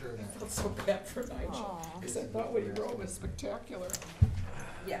 I felt so bad for Nigel, because I thought what he wrote was spectacular.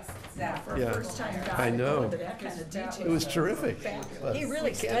 Yes, exactly. For a Yeah, first-time guy. I to go know. into that kind of detail. It was terrific. He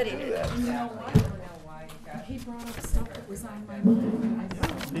really studied it. You know what? I don't know why you got he brought up stuff that was on my mind. I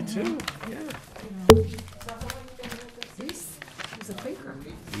thought, Me too, yeah. you know. He's a thinker.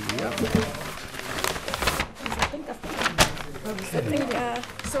 Yep. He's a thinker.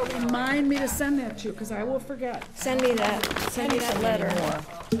 So remind me to send that to you, because I will forget. Send me that letter.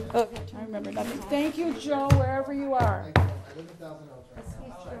 Okay. I remember nothing. Thank you, Joe, wherever you are.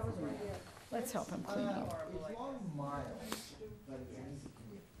 Let's help him clean up.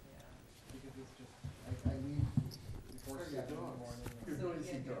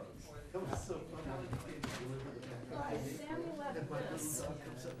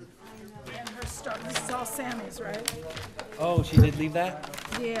 And her stuff, this is all Sammy's, right? Oh, she did leave that?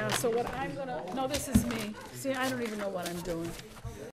 Yeah, so what I'm gonna, no, this is me. See, I don't even know what I'm doing.